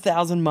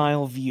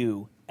 100,000-mile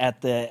view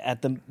at the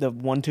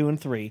 1, 2, and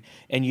 3,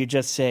 and you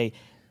just say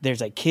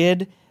there's a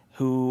kid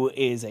who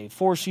is a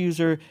Force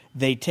user,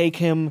 they take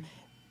him,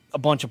 a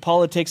bunch of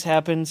politics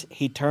happens,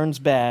 he turns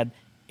bad.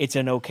 It's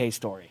an okay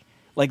story.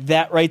 Like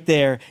that right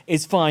there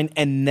is fine,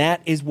 and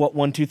that is what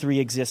 1, 2, 3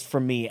 exists for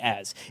me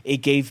as. It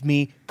gave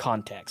me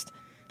context.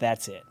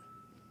 That's it.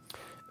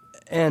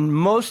 And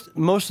most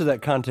of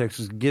that context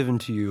is given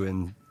to you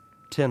in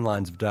 10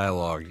 lines of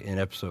dialogue in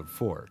episode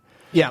 4.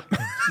 Yeah.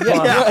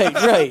 Yeah,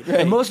 right.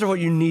 And most of what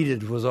you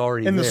needed was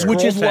already In the there. scroll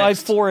Which is why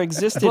text. 4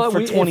 existed But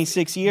for if-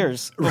 26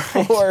 years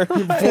before.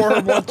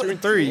 4, 1, 2,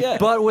 and 3. Yeah.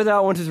 But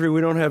without 1, 2, 3,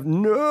 we don't have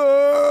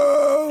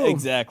no.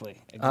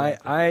 Exactly.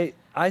 I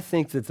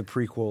think that the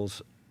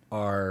prequels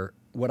are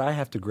what I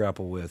have to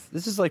grapple with.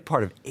 This is like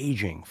part of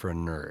aging for a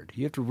nerd.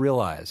 You have to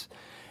realize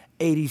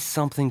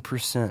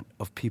 80-something%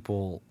 of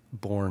people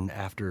born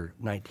after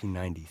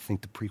 1990 think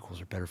the prequels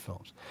are better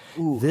films.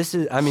 This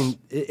is, I mean,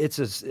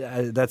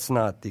 that's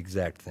not the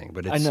exact thing,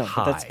 but it's I know,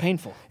 high. but that's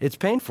painful. It's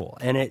painful,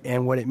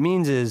 and what it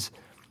means is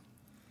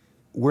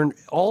we're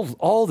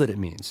all that it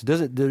means.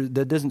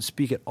 That doesn't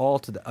speak at all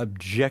to the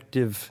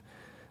objective,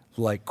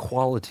 like,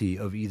 quality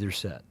of either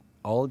set.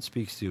 All it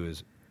speaks to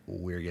is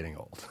we're getting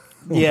old.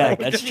 Yeah,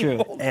 that's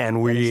true. And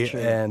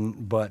true.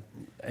 but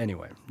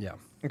anyway, yeah.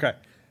 Okay.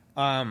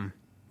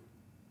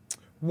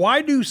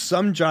 Why do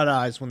some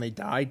Jedis, when they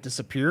die,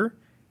 disappear,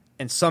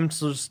 and some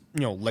just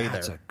lay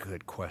That's there? a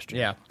good question.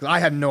 Yeah, 'cause I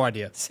have no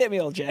idea.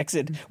 Samuel L.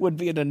 Jackson would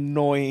be an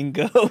annoying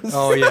ghost.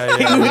 Oh yeah,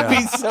 He yeah. would yeah.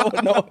 be so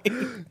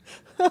annoying.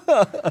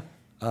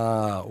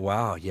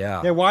 Wow,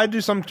 yeah. Yeah, why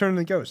do some turn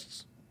into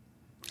ghosts?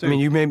 I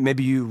mean,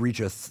 maybe you reach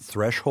a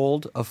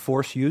threshold of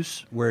Force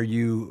use where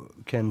you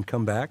can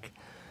come back.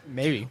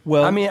 Maybe.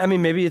 Well, I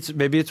mean, maybe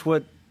it's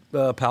what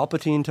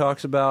Palpatine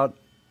talks about.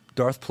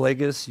 Darth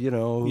Plagueis,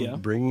 Yeah.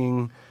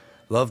 bringing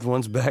loved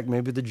ones back.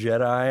 Maybe the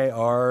Jedi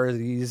are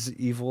these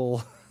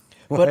evil,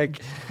 But-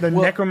 like The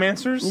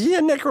necromancers?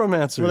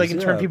 necromancers, Where they can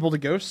turn yeah. people to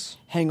ghosts?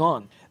 hang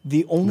on.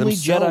 The only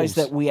Themselves. Jedis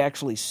that we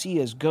actually see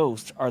as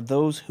ghosts are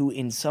those who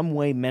in some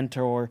way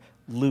mentor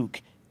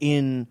Luke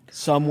in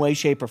some way,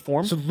 shape, or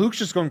form. So Luke's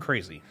just going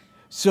crazy.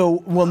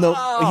 So, well, no.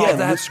 Oh, yeah,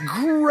 that's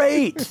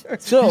great.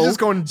 so, He's just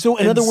going so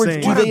in other words,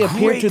 insane. do What a they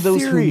appear great to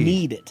those theory. who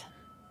need it?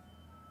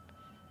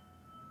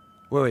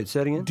 Wait,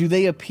 say it again. Do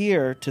they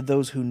appear to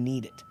those who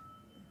need it?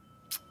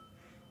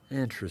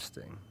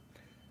 Interesting.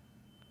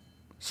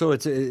 So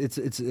it's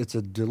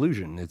a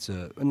delusion. It's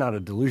not a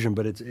delusion,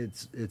 but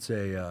it's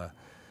a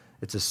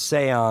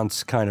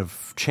seance kind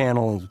of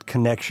channel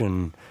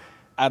connection.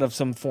 Out of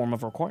some form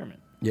of requirement.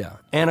 Yeah,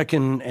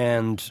 Anakin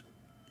and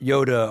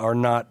Yoda are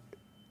not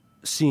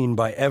seen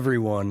by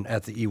everyone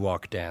at the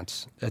Ewok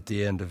dance at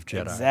the end of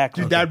Jedi.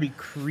 Exactly. Dude, that'd be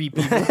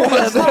creepy. They'd be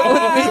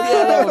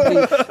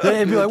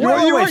like, You're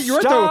wait, right, you're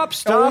right, stop, though.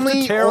 stop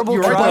Only- the terrible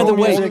you're right, By the tribal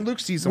way, only music. Luke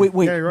sees them.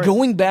 wait, Yeah, you're right.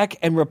 going back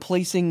and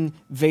replacing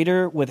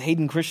Vader with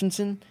Hayden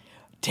Christensen,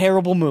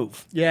 terrible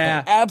move.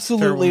 Yeah,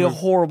 Absolutely terrible a move.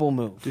 horrible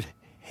move.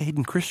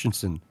 Hayden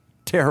Christensen,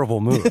 terrible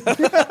move.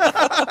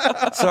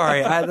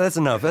 Sorry, that's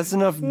enough. That's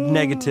enough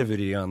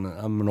negativity on the.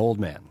 I'm an old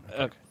man.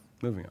 Okay.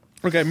 Moving on.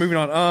 Okay, moving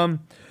on.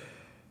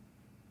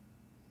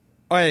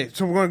 All right,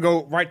 so we're going to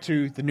go right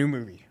to the new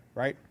movie,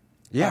 right?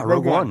 Yeah,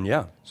 Rogue One.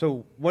 Yeah.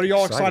 So what are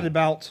y'all Excited. excited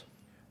about?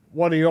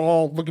 What are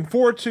y'all looking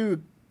forward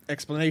to?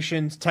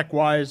 Explanations,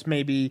 tech-wise,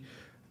 maybe,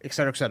 et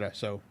cetera, et cetera.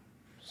 So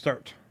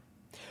start.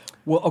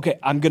 Well, okay,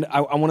 I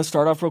want to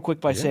start off real quick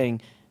by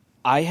saying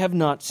I have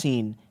not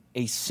seen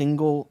a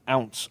single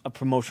ounce of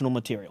promotional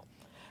material.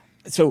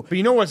 So But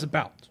you know what it's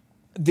about.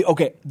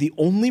 the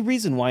only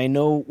reason why I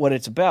know what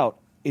it's about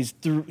is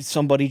through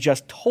somebody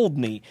just told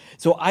me.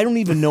 So I don't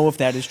even know if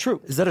that is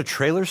true. Is that a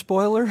trailer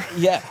spoiler?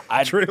 Yeah,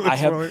 I Trailer have.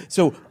 spoiler.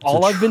 So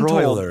all I've been told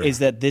trailer. is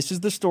that this is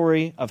the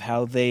story of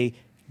how they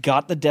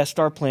got the Death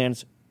Star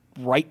plans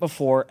right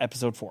before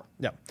Episode 4.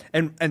 Yeah,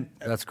 and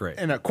That's great.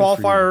 And a Good for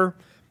you.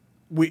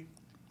 qualifier,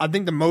 I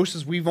think the most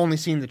is we've only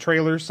seen the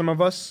trailers, some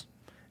of us,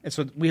 and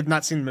so we have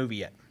not seen the movie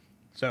yet.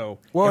 So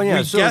Well, if yeah.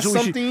 we So, guess so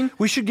something.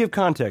 we should give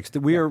context that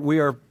we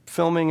are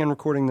filming and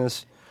recording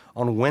this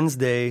on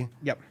Wednesday.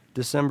 Yep.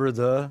 December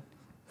the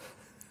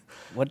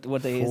What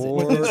day is it?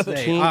 14th. It's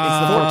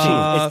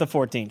the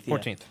 14th. Yeah.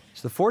 14th.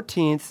 It's the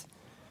 14th.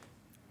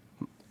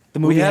 The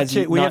movie We have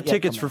has we not have yet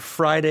tickets come for out.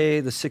 Friday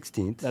the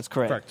 16th. That's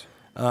correct. Correct.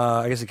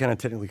 I guess it kind of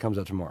technically comes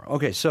out tomorrow.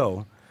 Okay,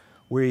 so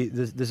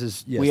this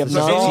is yes. We have this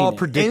not is all seen it.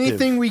 predictive.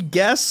 Anything we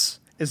guess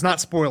is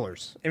not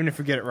spoilers, even if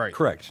we get it right.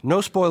 Correct.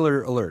 No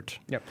spoiler alert.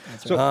 Yep.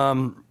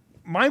 So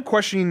my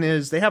question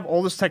is, they have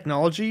all this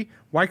technology.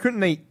 Why couldn't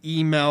they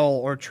email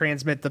or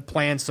transmit the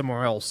plan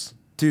somewhere else?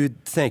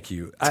 Dude, thank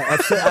you.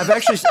 I've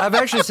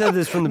actually said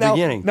this from the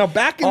beginning. Now,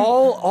 back in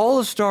all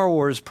of Star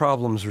Wars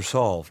problems are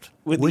solved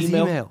With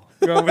email?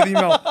 Go with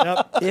email.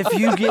 Yep. If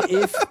you get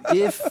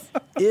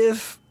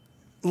if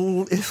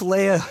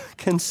Leia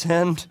can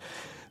send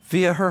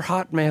via her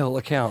Hotmail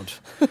account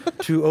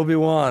to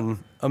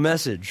Obi-Wan a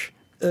message,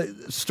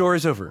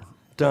 story's over.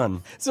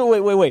 Done.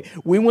 So wait.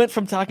 We went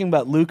from talking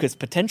about Lucas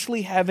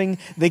potentially having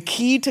the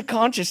key to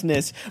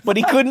consciousness, but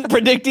he couldn't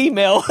predict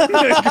email. Well,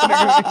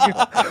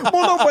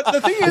 no, but the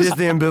thing It is is,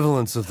 the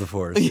ambivalence of the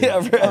Force. yeah,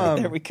 right.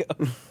 There we go.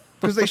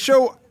 because they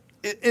show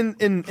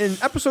in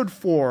episode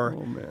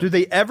 4, do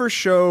they ever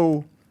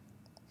show?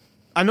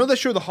 I know they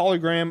show the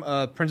hologram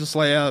of Princess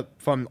Leia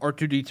from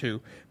R2D2,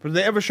 but do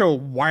they ever show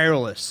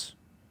wireless,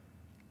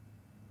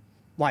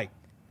 like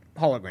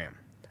hologram?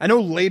 I know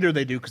later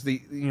they do because they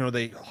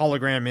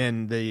hologram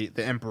in the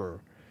Emperor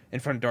in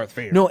front of Darth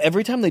Vader. No,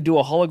 every time they do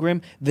a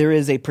hologram, there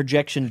is a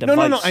projection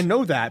device. No, I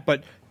know that,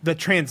 but the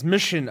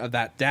transmission of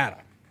that data.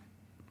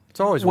 It's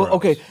always Well,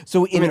 wireless. okay,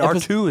 so in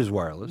R2 is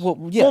wireless. Well,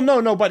 yeah.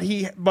 Well, no, but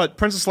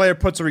Princess Leia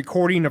puts a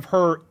recording of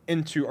her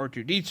into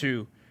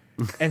R2D2,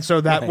 and so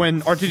that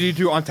when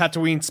R2D2 on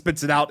Tatooine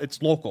spits it out,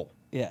 it's local.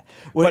 Yeah.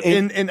 Well, But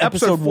in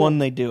episode 4 1,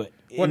 they do it.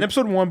 Well, in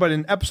episode 1, but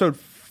in episode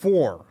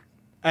 4,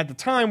 at the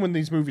time when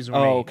these movies were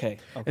made. Okay.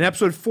 In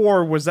episode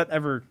 4, was there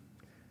ever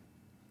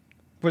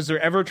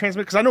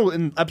transmit? Because I know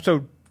in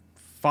episode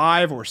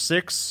 5 or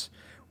 6,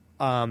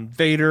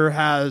 Vader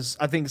has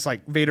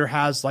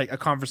like a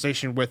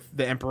conversation with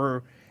the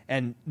Emperor,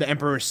 and the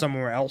Emperor is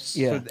somewhere else.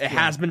 Yeah. So it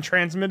has been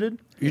transmitted.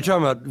 You're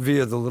talking about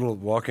via the little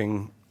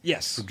walking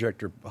Yes.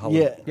 projector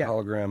Yeah.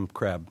 hologram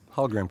crab.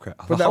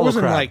 But that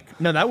wasn't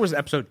that was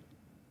episode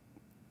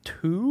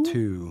 2?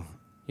 2.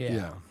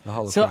 Yeah. The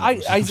holocrab So was I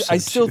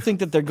episode still 2. think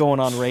that they're going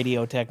on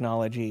radio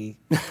technology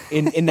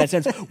in that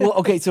sense. Well,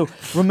 okay, so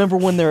remember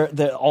when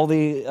all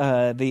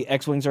the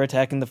X-wings are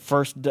attacking the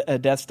first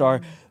Death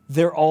Star,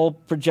 they're all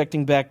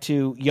projecting back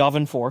to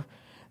Yavin 4,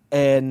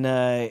 and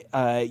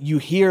you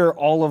hear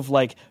all of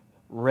like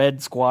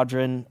Red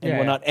Squadron and Yeah,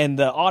 whatnot, and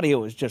the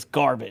audio is just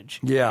garbage.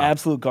 Yeah.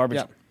 Absolute garbage.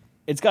 Yeah.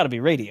 It's got to be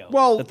radio.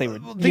 Well, that they were,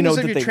 the thing is,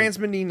 if you're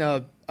transmitting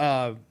over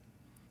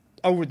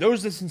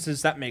those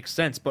distances, that makes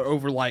sense. But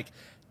over like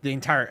the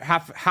entire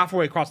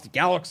halfway across the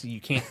galaxy, you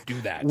can't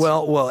do that.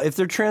 Well, if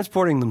they're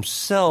transporting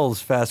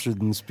themselves faster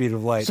than the speed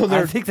of light, So I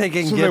they're- think they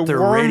can so get they're their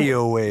worm-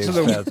 radio waves so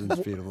they're- faster than the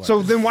speed of light.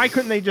 so then why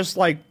couldn't they just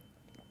like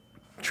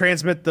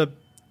transmit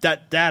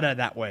that data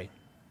that way?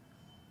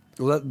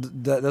 Well,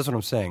 that's what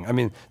I'm saying. I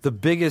mean, the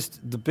biggest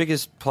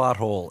plot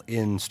hole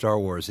in Star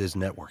Wars is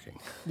networking.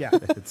 Yeah,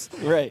 It's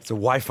Right. It's a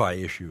Wi-Fi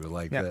issue.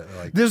 Like, yeah.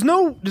 like There's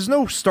no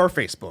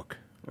Starface book.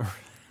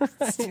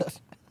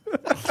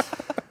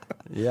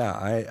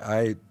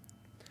 yeah.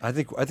 I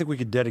think we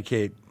could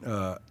dedicate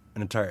an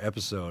entire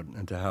episode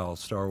into how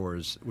Star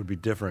Wars would be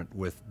different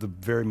with the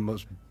very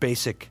most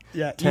basic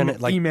Yeah,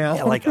 tenet, like email.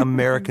 yeah, like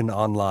American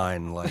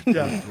Online, like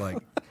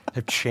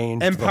have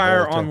changed. Empire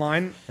the whole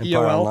Online, Empire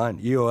EOL. Online,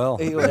 EOL.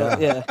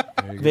 Yeah.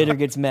 There you go. Vader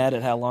gets mad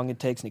at how long it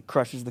takes, and he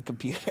crushes the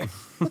computer.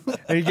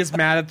 And he gets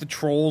mad at the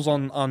trolls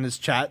on his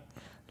chat.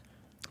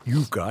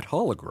 You've got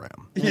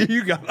hologram.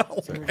 You got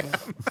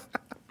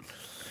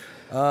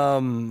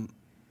it.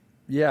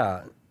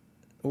 Yeah.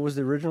 What was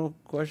the original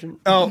question?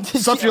 Oh,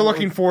 stuff you're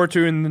looking forward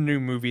to in the new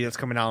movie that's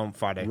coming out on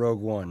Friday. Rogue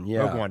One. Yeah.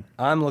 Rogue One.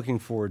 I'm looking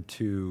forward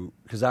to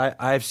because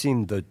I've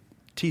seen the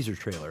teaser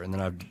trailer and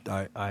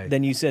then I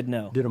Then you said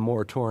no. did a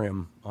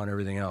moratorium on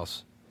everything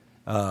else.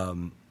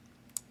 It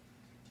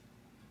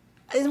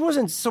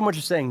wasn't so much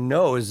as saying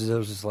no as it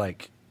was just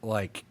like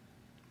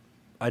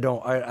I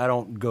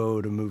don't go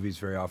to movies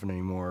very often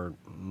anymore.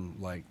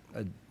 Like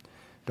I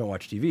don't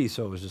watch TV,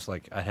 so it was just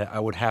like I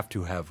would have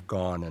to have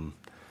gone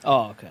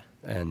Oh, okay.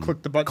 and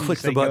Click the button click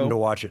to the say button go. to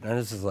watch it, and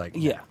this is like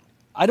Yeah.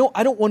 I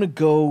don't want to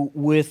go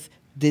with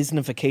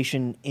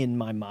Disneyfication in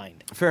my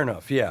mind. fair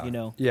enough. Yeah, You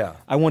know? yeah.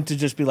 I want to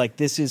just be like,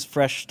 this is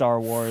fresh Star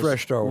Wars.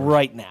 Fresh Star Wars.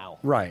 right now.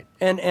 Right.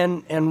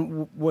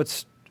 And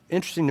what's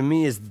interesting to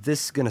me is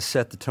this is going to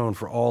set the tone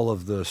for all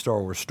of the Star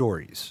Wars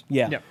stories.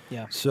 Yeah, Yep.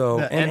 yeah. So,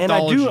 The and I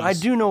do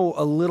anthologies. know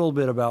a little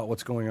bit about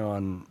what's going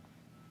on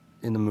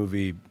in the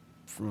movie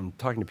from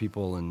talking to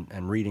people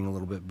and reading a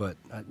little bit, but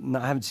I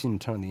haven't seen a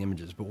ton of the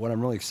images. But what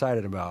I'm really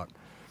excited about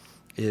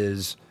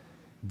is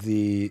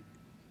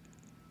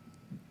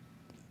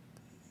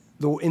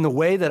in the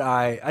way that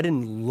I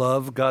didn't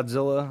love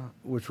Godzilla,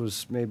 which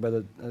was made by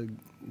the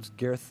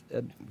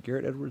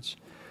Garrett Edwards,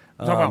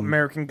 Talk about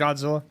American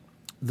Godzilla.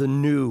 the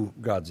new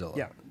Godzilla,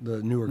 Yeah.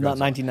 the newer Not Godzilla.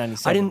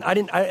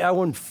 1997. I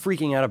wasn't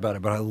freaking out about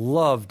it, but I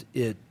loved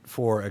it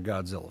for a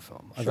Godzilla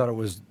film. I thought it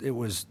was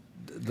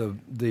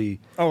the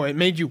Oh, it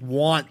made you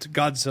want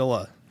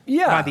Godzilla.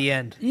 yeah By the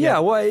end. Yeah,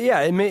 well,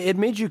 yeah, it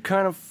made you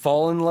kind of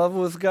fall in love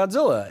with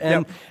Godzilla,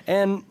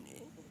 and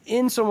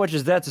in so much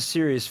as that's a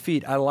serious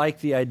feat, I like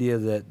the idea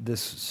that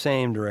this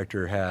same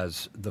director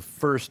has the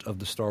first of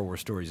the Star Wars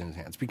stories in his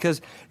hands.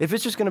 Because if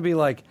it's just going to be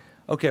like,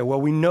 okay,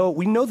 well, we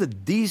know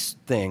that these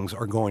things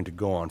are going to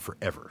go on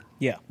forever.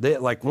 Yeah.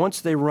 Once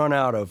they run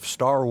out of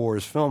Star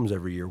Wars films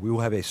every year, we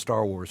will have a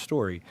Star Wars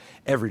story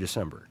every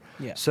December.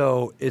 Yeah.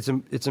 So it's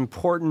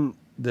important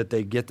that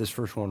they get this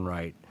first one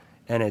right,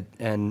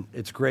 and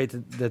it's great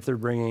that they're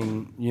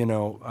bringing.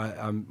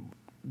 I'm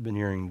been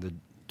hearing the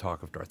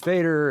talk of Darth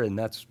Vader, and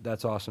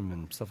that's awesome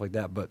and stuff like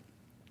that. But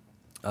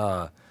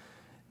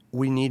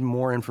we need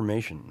more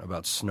information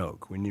about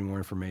Snoke. We need more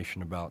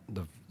information about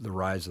the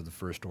rise of the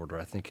First Order.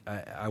 I think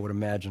I would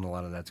imagine a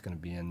lot of that's going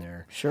to be in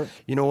there. Sure.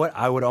 You know what?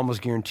 I would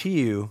almost guarantee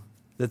you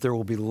that there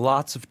will be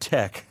lots of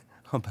tech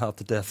about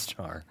the Death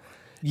Star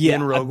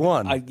in Rogue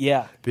One.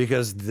 Yeah.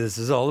 Because this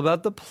is all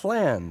about the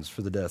plans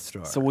for the Death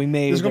Star. So we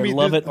may There's either gonna be-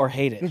 love there's- it or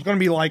hate There's it. going to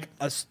be like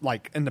us,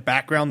 like in the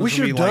background. We there's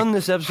gonna should be, have done like,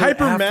 this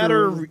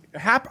episode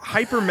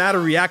hyper matter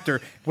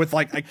reactor with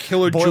like a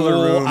Boiler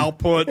kilojoule room.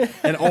 output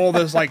and all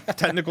those like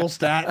technical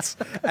stats,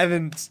 and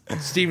then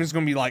Steven's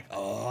going to be like,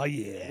 "Oh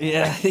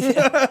yeah."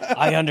 Yeah.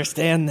 I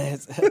understand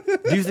this.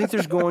 Do you think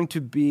there's going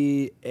to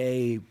be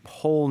a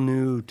whole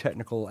new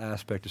technical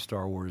aspect of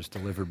Star Wars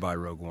delivered by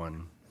Rogue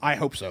One I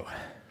hope so,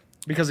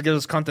 because it gives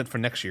us content for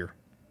next year.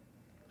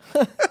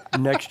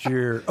 next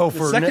year? Oh,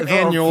 for second for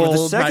annual the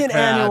second MacFab.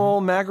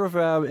 annual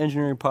Macrofab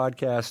Engineering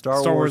Podcast Star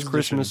Wars Wars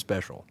Christmas edition.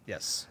 Special.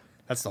 Yes,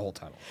 that's the whole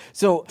title.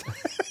 So,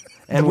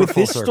 And we're with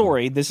full this circle.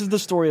 story, this is the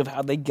story of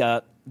how they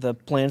got the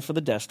plans for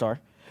the Death Star.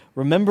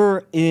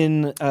 Remember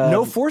in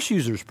No Force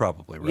users,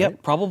 probably, right?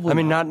 Yep, probably I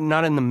mean, not.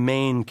 not in the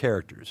main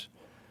characters.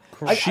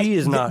 I- She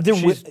is not. There,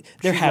 she's, there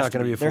she's has not to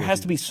going be. a There Force has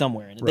to be user.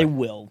 somewhere in it. They Right.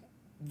 will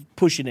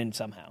push it in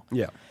somehow.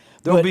 Yeah,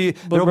 there'll be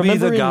but the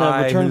remember in,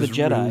 guy Return of the who's,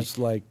 Jedi, who's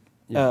like.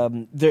 Yeah.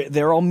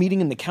 They're all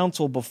meeting in the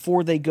council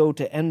before they go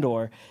to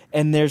Endor,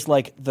 and there's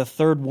like the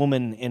third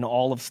woman in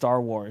all of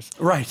Star Wars,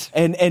 Right.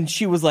 And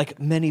she was like,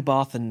 many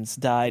Bothans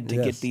died to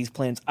Yes. get these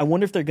plans. I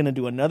wonder if they're going to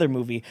do another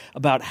movie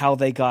about how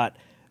they got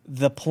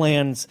the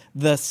plans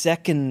the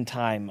second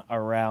time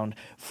around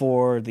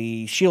for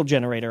the shield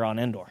generator on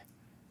Endor.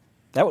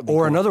 That would be Or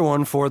cool. another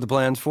one for the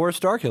plans for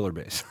Starkiller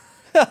Base.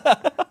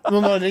 Well,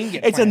 no, they didn't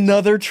get. It's plans.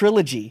 another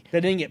trilogy. They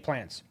didn't get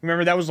plans.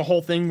 Remember, that was the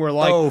whole thing where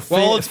like, Finn-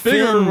 well, it's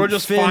bigger. Finn, We'll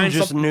just Finn find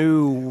just something.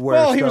 knew where.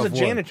 Well, he was a stuff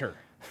janitor.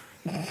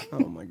 Oh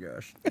my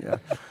gosh! Yeah.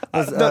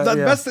 The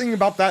Yeah. best thing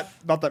about that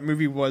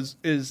movie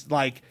is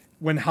like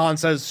when Han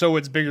says, "So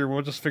it's bigger.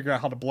 We'll just figure out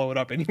how to blow it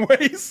up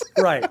anyways."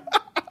 Right.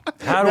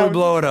 How do we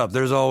blow it up?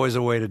 There's always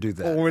a way to do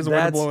that. Always a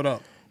way to blow it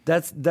up.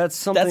 That's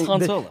something. That's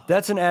Han Solo.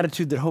 That's an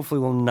attitude that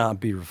hopefully will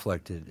not be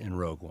reflected in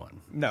Rogue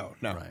One. No.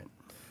 Right.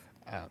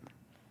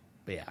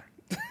 But yeah.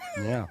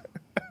 Yeah.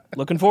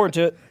 Looking forward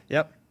to it.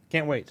 Yep.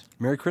 Can't wait.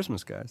 Merry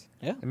Christmas, guys.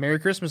 Yeah. And Merry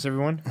Christmas,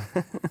 everyone.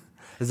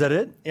 Is that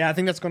it? Yeah, I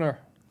think that's gonna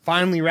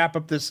finally wrap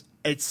up this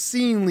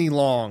obscenely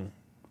long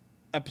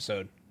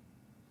episode.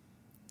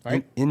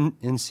 Right?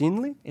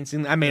 Insanely?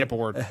 I made up a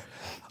word.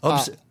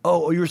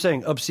 You were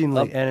saying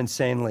obscenely and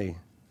insanely.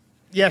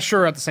 Yeah,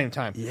 sure. At the same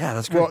time. Yeah,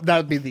 that's great. Well, that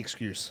would be the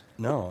excuse.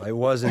 No, it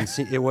wasn't.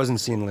 It wasn't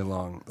insanely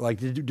long. Like,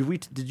 did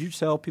you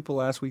tell people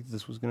last week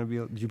this was going to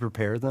be? Did you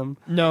prepare them?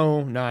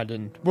 No, I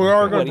didn't. We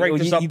are going What, to break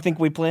this up. you think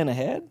we plan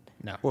ahead?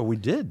 No, Well, we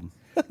did.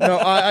 no.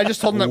 I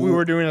just told them that we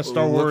were doing a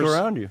Star Wars. Look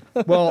around you.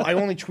 Well, I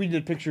only tweeted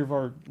a picture of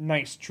our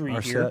nice tree Our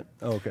here set.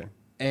 Oh, okay.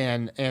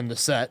 and the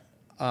set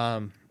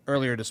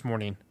earlier this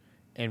morning,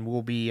 and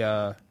we'll be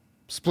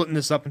splitting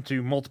this up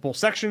into multiple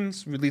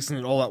sections, releasing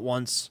it all at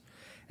once,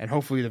 and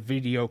hopefully the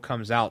video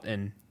comes out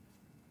in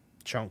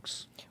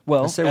chunks.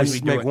 Well, I say as we we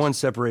do make it. one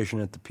separation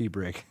at the pee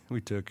break we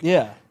took.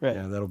 yeah, right.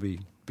 Yeah, that'll be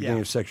beginning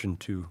Yeah. of section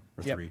 2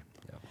 or Yep. 3.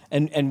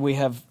 Yeah. And we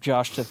have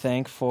Josh to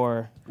thank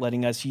for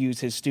letting us use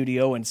his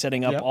studio and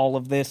setting up Yep. all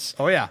of this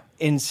Oh yeah,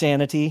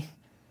 insanity.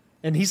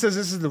 and he says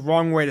this is the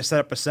wrong way to set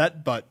up a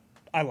set, but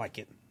I like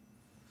it.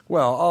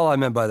 Well, all I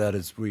meant by that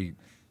is we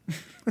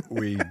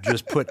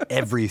just put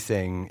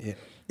everything.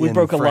 We in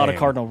broke a lot of frame.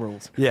 cardinal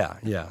rules. Yeah.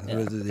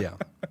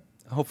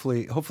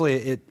 Hopefully,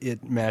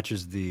 it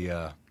matches the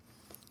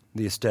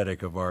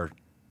aesthetic of our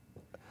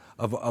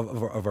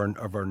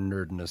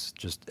nerdness,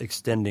 just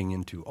extending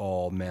into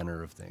all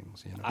manner of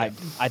things. You know.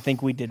 I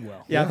think we did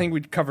well. Yeah, I think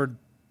we covered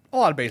a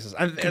lot of bases.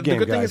 And Good the game,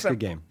 good thing guys. is that, Good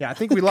game. Yeah, I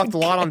think we left a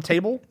lot on the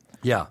table,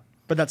 Yeah.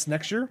 but that's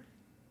next year.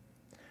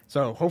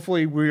 So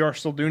hopefully we are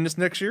still doing this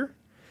next year.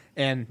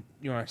 And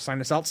you want to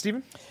sign us out,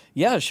 Steven?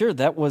 Yeah, sure.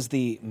 That was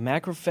the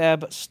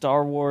Macrofab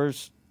Star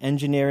Wars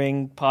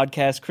Engineering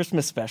Podcast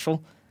Christmas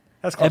Special,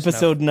 That's close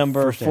episode enough.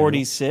 number First annual.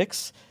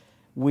 46.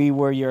 We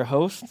were your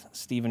host,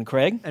 Stephen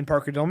Craig. And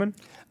Parker Dillman.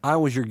 I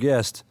was your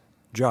guest,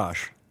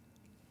 Josh.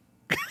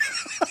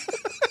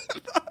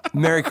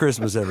 Merry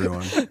Christmas,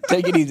 everyone.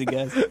 Take it easy,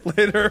 guys.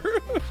 Later.